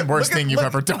the Look second at- worst look at- thing you've look-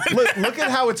 ever done. look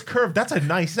at how it's curved. That's a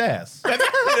nice ass.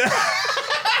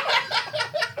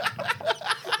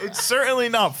 It's certainly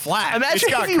not flat. Imagine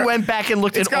if you went back and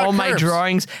looked at all my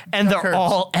drawings and they're curves.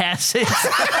 all asses.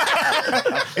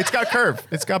 It's got curve.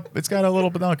 It's got a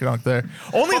little badonk there.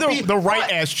 Only the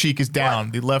right ass cheek is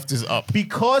down. The left is up.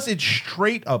 Because it's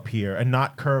straight up here and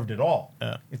not curved at all.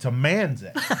 Yeah. It's a man's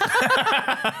ass.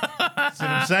 See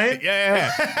what I'm saying?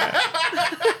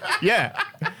 Yeah.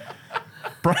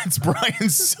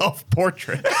 Brian's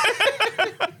self-portrait.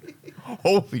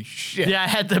 Holy shit. Yeah, I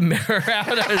had the mirror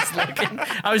out. I was looking.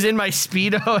 I was in my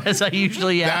Speedo as I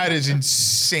usually am. That is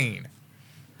insane.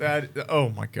 Oh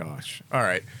my gosh. All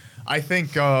right. I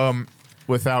think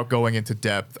without going into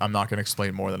depth, I'm not going to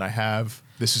explain more than I have.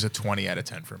 This is a 20 out of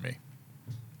 10 for me.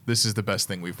 This is the best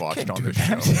thing we've watched on this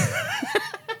show.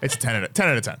 It's 10 out of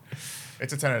 10.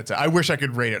 It's a 10 out of 10. I wish I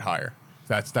could rate it higher.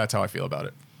 That's how I feel about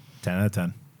it. 10 out of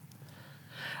 10.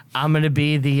 I'm going to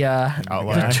be the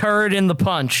turd in the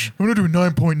punch. I'm going to do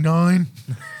a 9.9.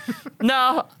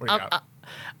 No, What do you got?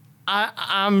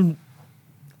 I'm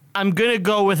going to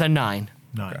go with a 9.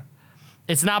 9. Okay.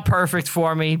 It's not perfect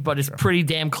for me, but it's pretty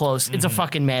damn close. It's a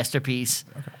fucking masterpiece.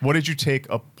 What did you take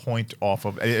a point off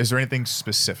of? Is there anything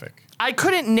specific? I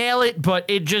couldn't nail it, but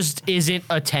it just isn't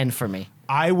a 10 for me.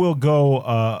 I will go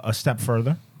a step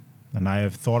further, and I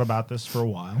have thought about this for a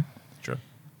while. Sure.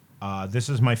 This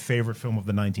is my favorite film of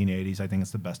the 1980s. I think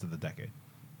it's the best of the decade.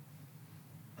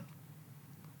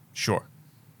 Sure.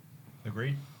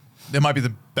 Agreed? It might be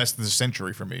the best of the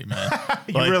century for me, man.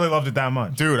 You really loved it that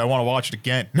much. Dude, I want to watch it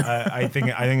again. I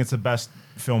think it's the best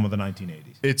film of the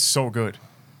 1980s. It's so good.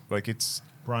 Like, it's...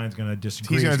 Brian's going to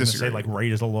disagree. He's gonna gonna disagree. say, like,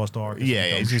 Raiders of the Lost Ark. or Yeah,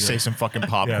 some he's dumb going to say shit. some fucking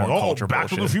popcorn Yeah, culture Back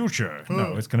bullshit. to the Future.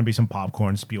 No, it's going to be some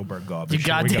popcorn Spielberg garbage.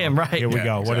 You're Here we go. goddamn right. Here we Yeah,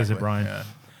 go. What is it, exactly. Brian? Yeah.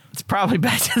 It's probably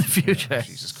Back to the Future.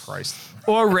 Jesus Christ.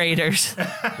 Or Raiders.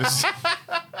 This is,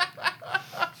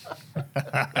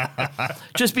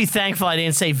 Just be thankful I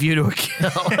didn't say View to a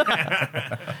Kill.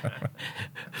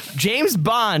 James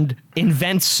Bond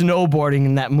invents snowboarding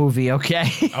in that movie, okay?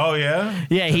 Oh, yeah?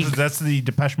 Yeah, That's the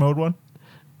Depeche Mode one?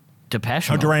 Depeche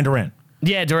Oh, Mode. Duran Duran.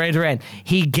 Yeah, Duran Duran.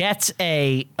 He gets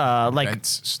a,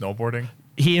 Events, snowboarding.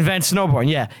 he invents snowboarding,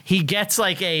 yeah. He gets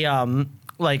like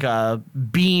a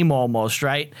beam almost,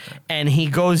 right? And he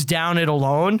goes down it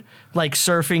alone, like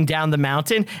surfing down the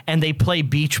mountain, and they play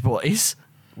Beach Boys.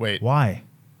 Wait, Why?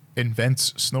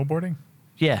 invents snowboarding?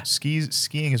 Yeah.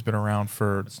 Skiing has been around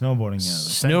for Snowboarding, yeah.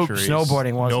 centuries.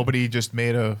 Snowboarding wasn't. Nobody just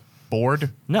made a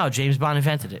board, No, James Bond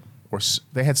invented it. or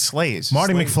they had sleighs.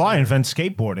 Marty Sleighs. McFly invents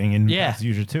skateboarding in Yeah. Back to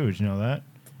the Future too. Did you know that?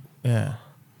 Yeah.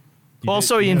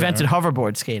 Also, he invented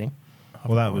hoverboard skating.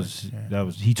 Well, that was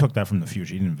he took that from the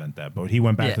future. He didn't invent that, but he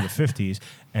went back to Yeah. the 50s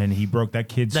and he broke that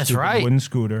kid's That's stupid right. wooden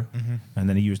scooter, and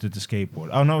then he used it to skateboard.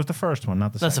 Oh no, it was the first one,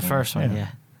 not the That's the second first one, yeah.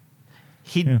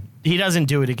 He doesn't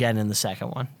do it again in the second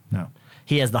one. No,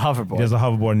 He has the hoverboard. he does the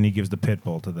hoverboard and he gives the pit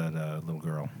bull to that little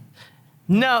girl.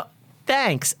 No,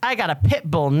 thanks. I got a pit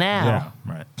bull now.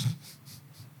 Yeah, right.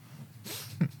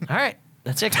 All right.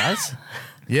 That's it, guys.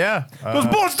 Yeah. Those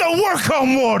boats don't work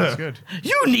on water. Good.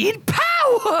 You need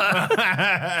power.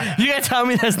 You gotta tell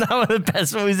me that's not one of the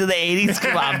best movies of the 80s?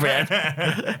 Come on,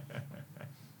 Brad.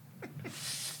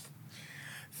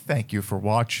 Thank you for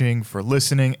watching, for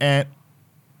listening, and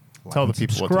tell the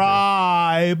people what to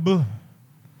Subscribe.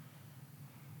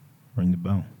 Ring the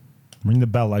bell. Ring the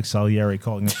bell like Salieri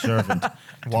calling a servant do.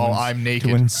 While I'm to naked,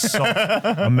 insult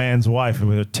a man's wife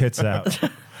with her tits out.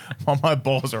 while my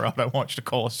balls are out, I want you to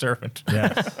call a servant.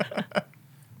 Yes.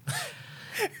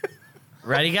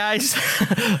 Ready, guys?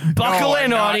 Buckle in, I'm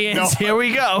not. audience. No. Here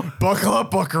we go. Buckle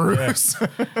up,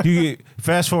 buckaroos. You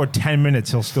fast forward 10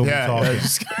 minutes, he'll still be talking.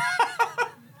 just-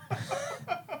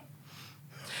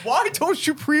 Why don't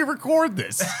you pre-record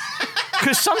this?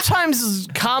 Because sometimes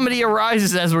comedy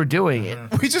arises as we're doing it.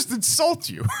 We just insult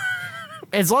you.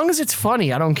 As long as it's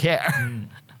funny, I don't care.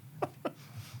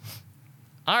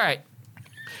 All right.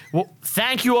 Well,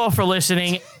 thank you all for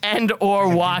listening and or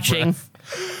watching.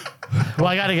 Well,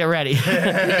 I got to get ready.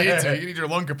 You need your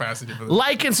lung capacity for this.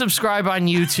 Like and subscribe on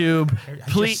YouTube. I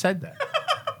Please. just said that.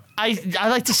 I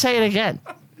like to say it again.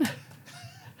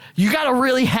 You got to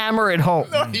really hammer it home.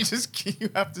 No, you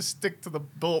have to stick to the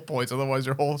bullet points, otherwise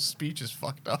your whole speech is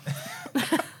fucked up.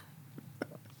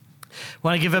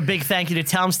 Want to give a big thank you to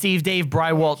Tom, Steve, Dave,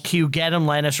 Bry, Walt, Q, Get 'em,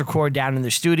 letting us record down in the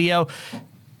studio.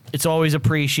 It's always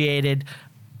appreciated.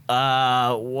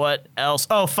 What else?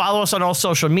 Oh, follow us on all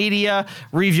social media.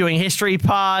 Reviewing History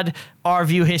Pod,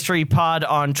 Review History Pod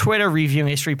on Twitter, Reviewing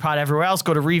History Pod everywhere else.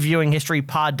 Go to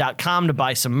reviewinghistorypod.com to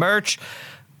buy some merch.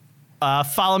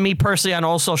 Follow me personally on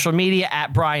all social media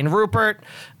at Brian Rupert.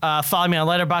 Follow me on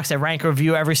Letterboxd. I rank and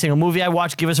review every single movie I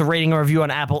watch. Give us a rating or review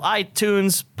on Apple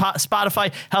iTunes,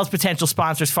 Spotify. Helps potential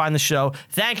sponsors find the show.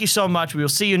 Thank you so much. We will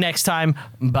see you next time.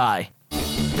 Bye.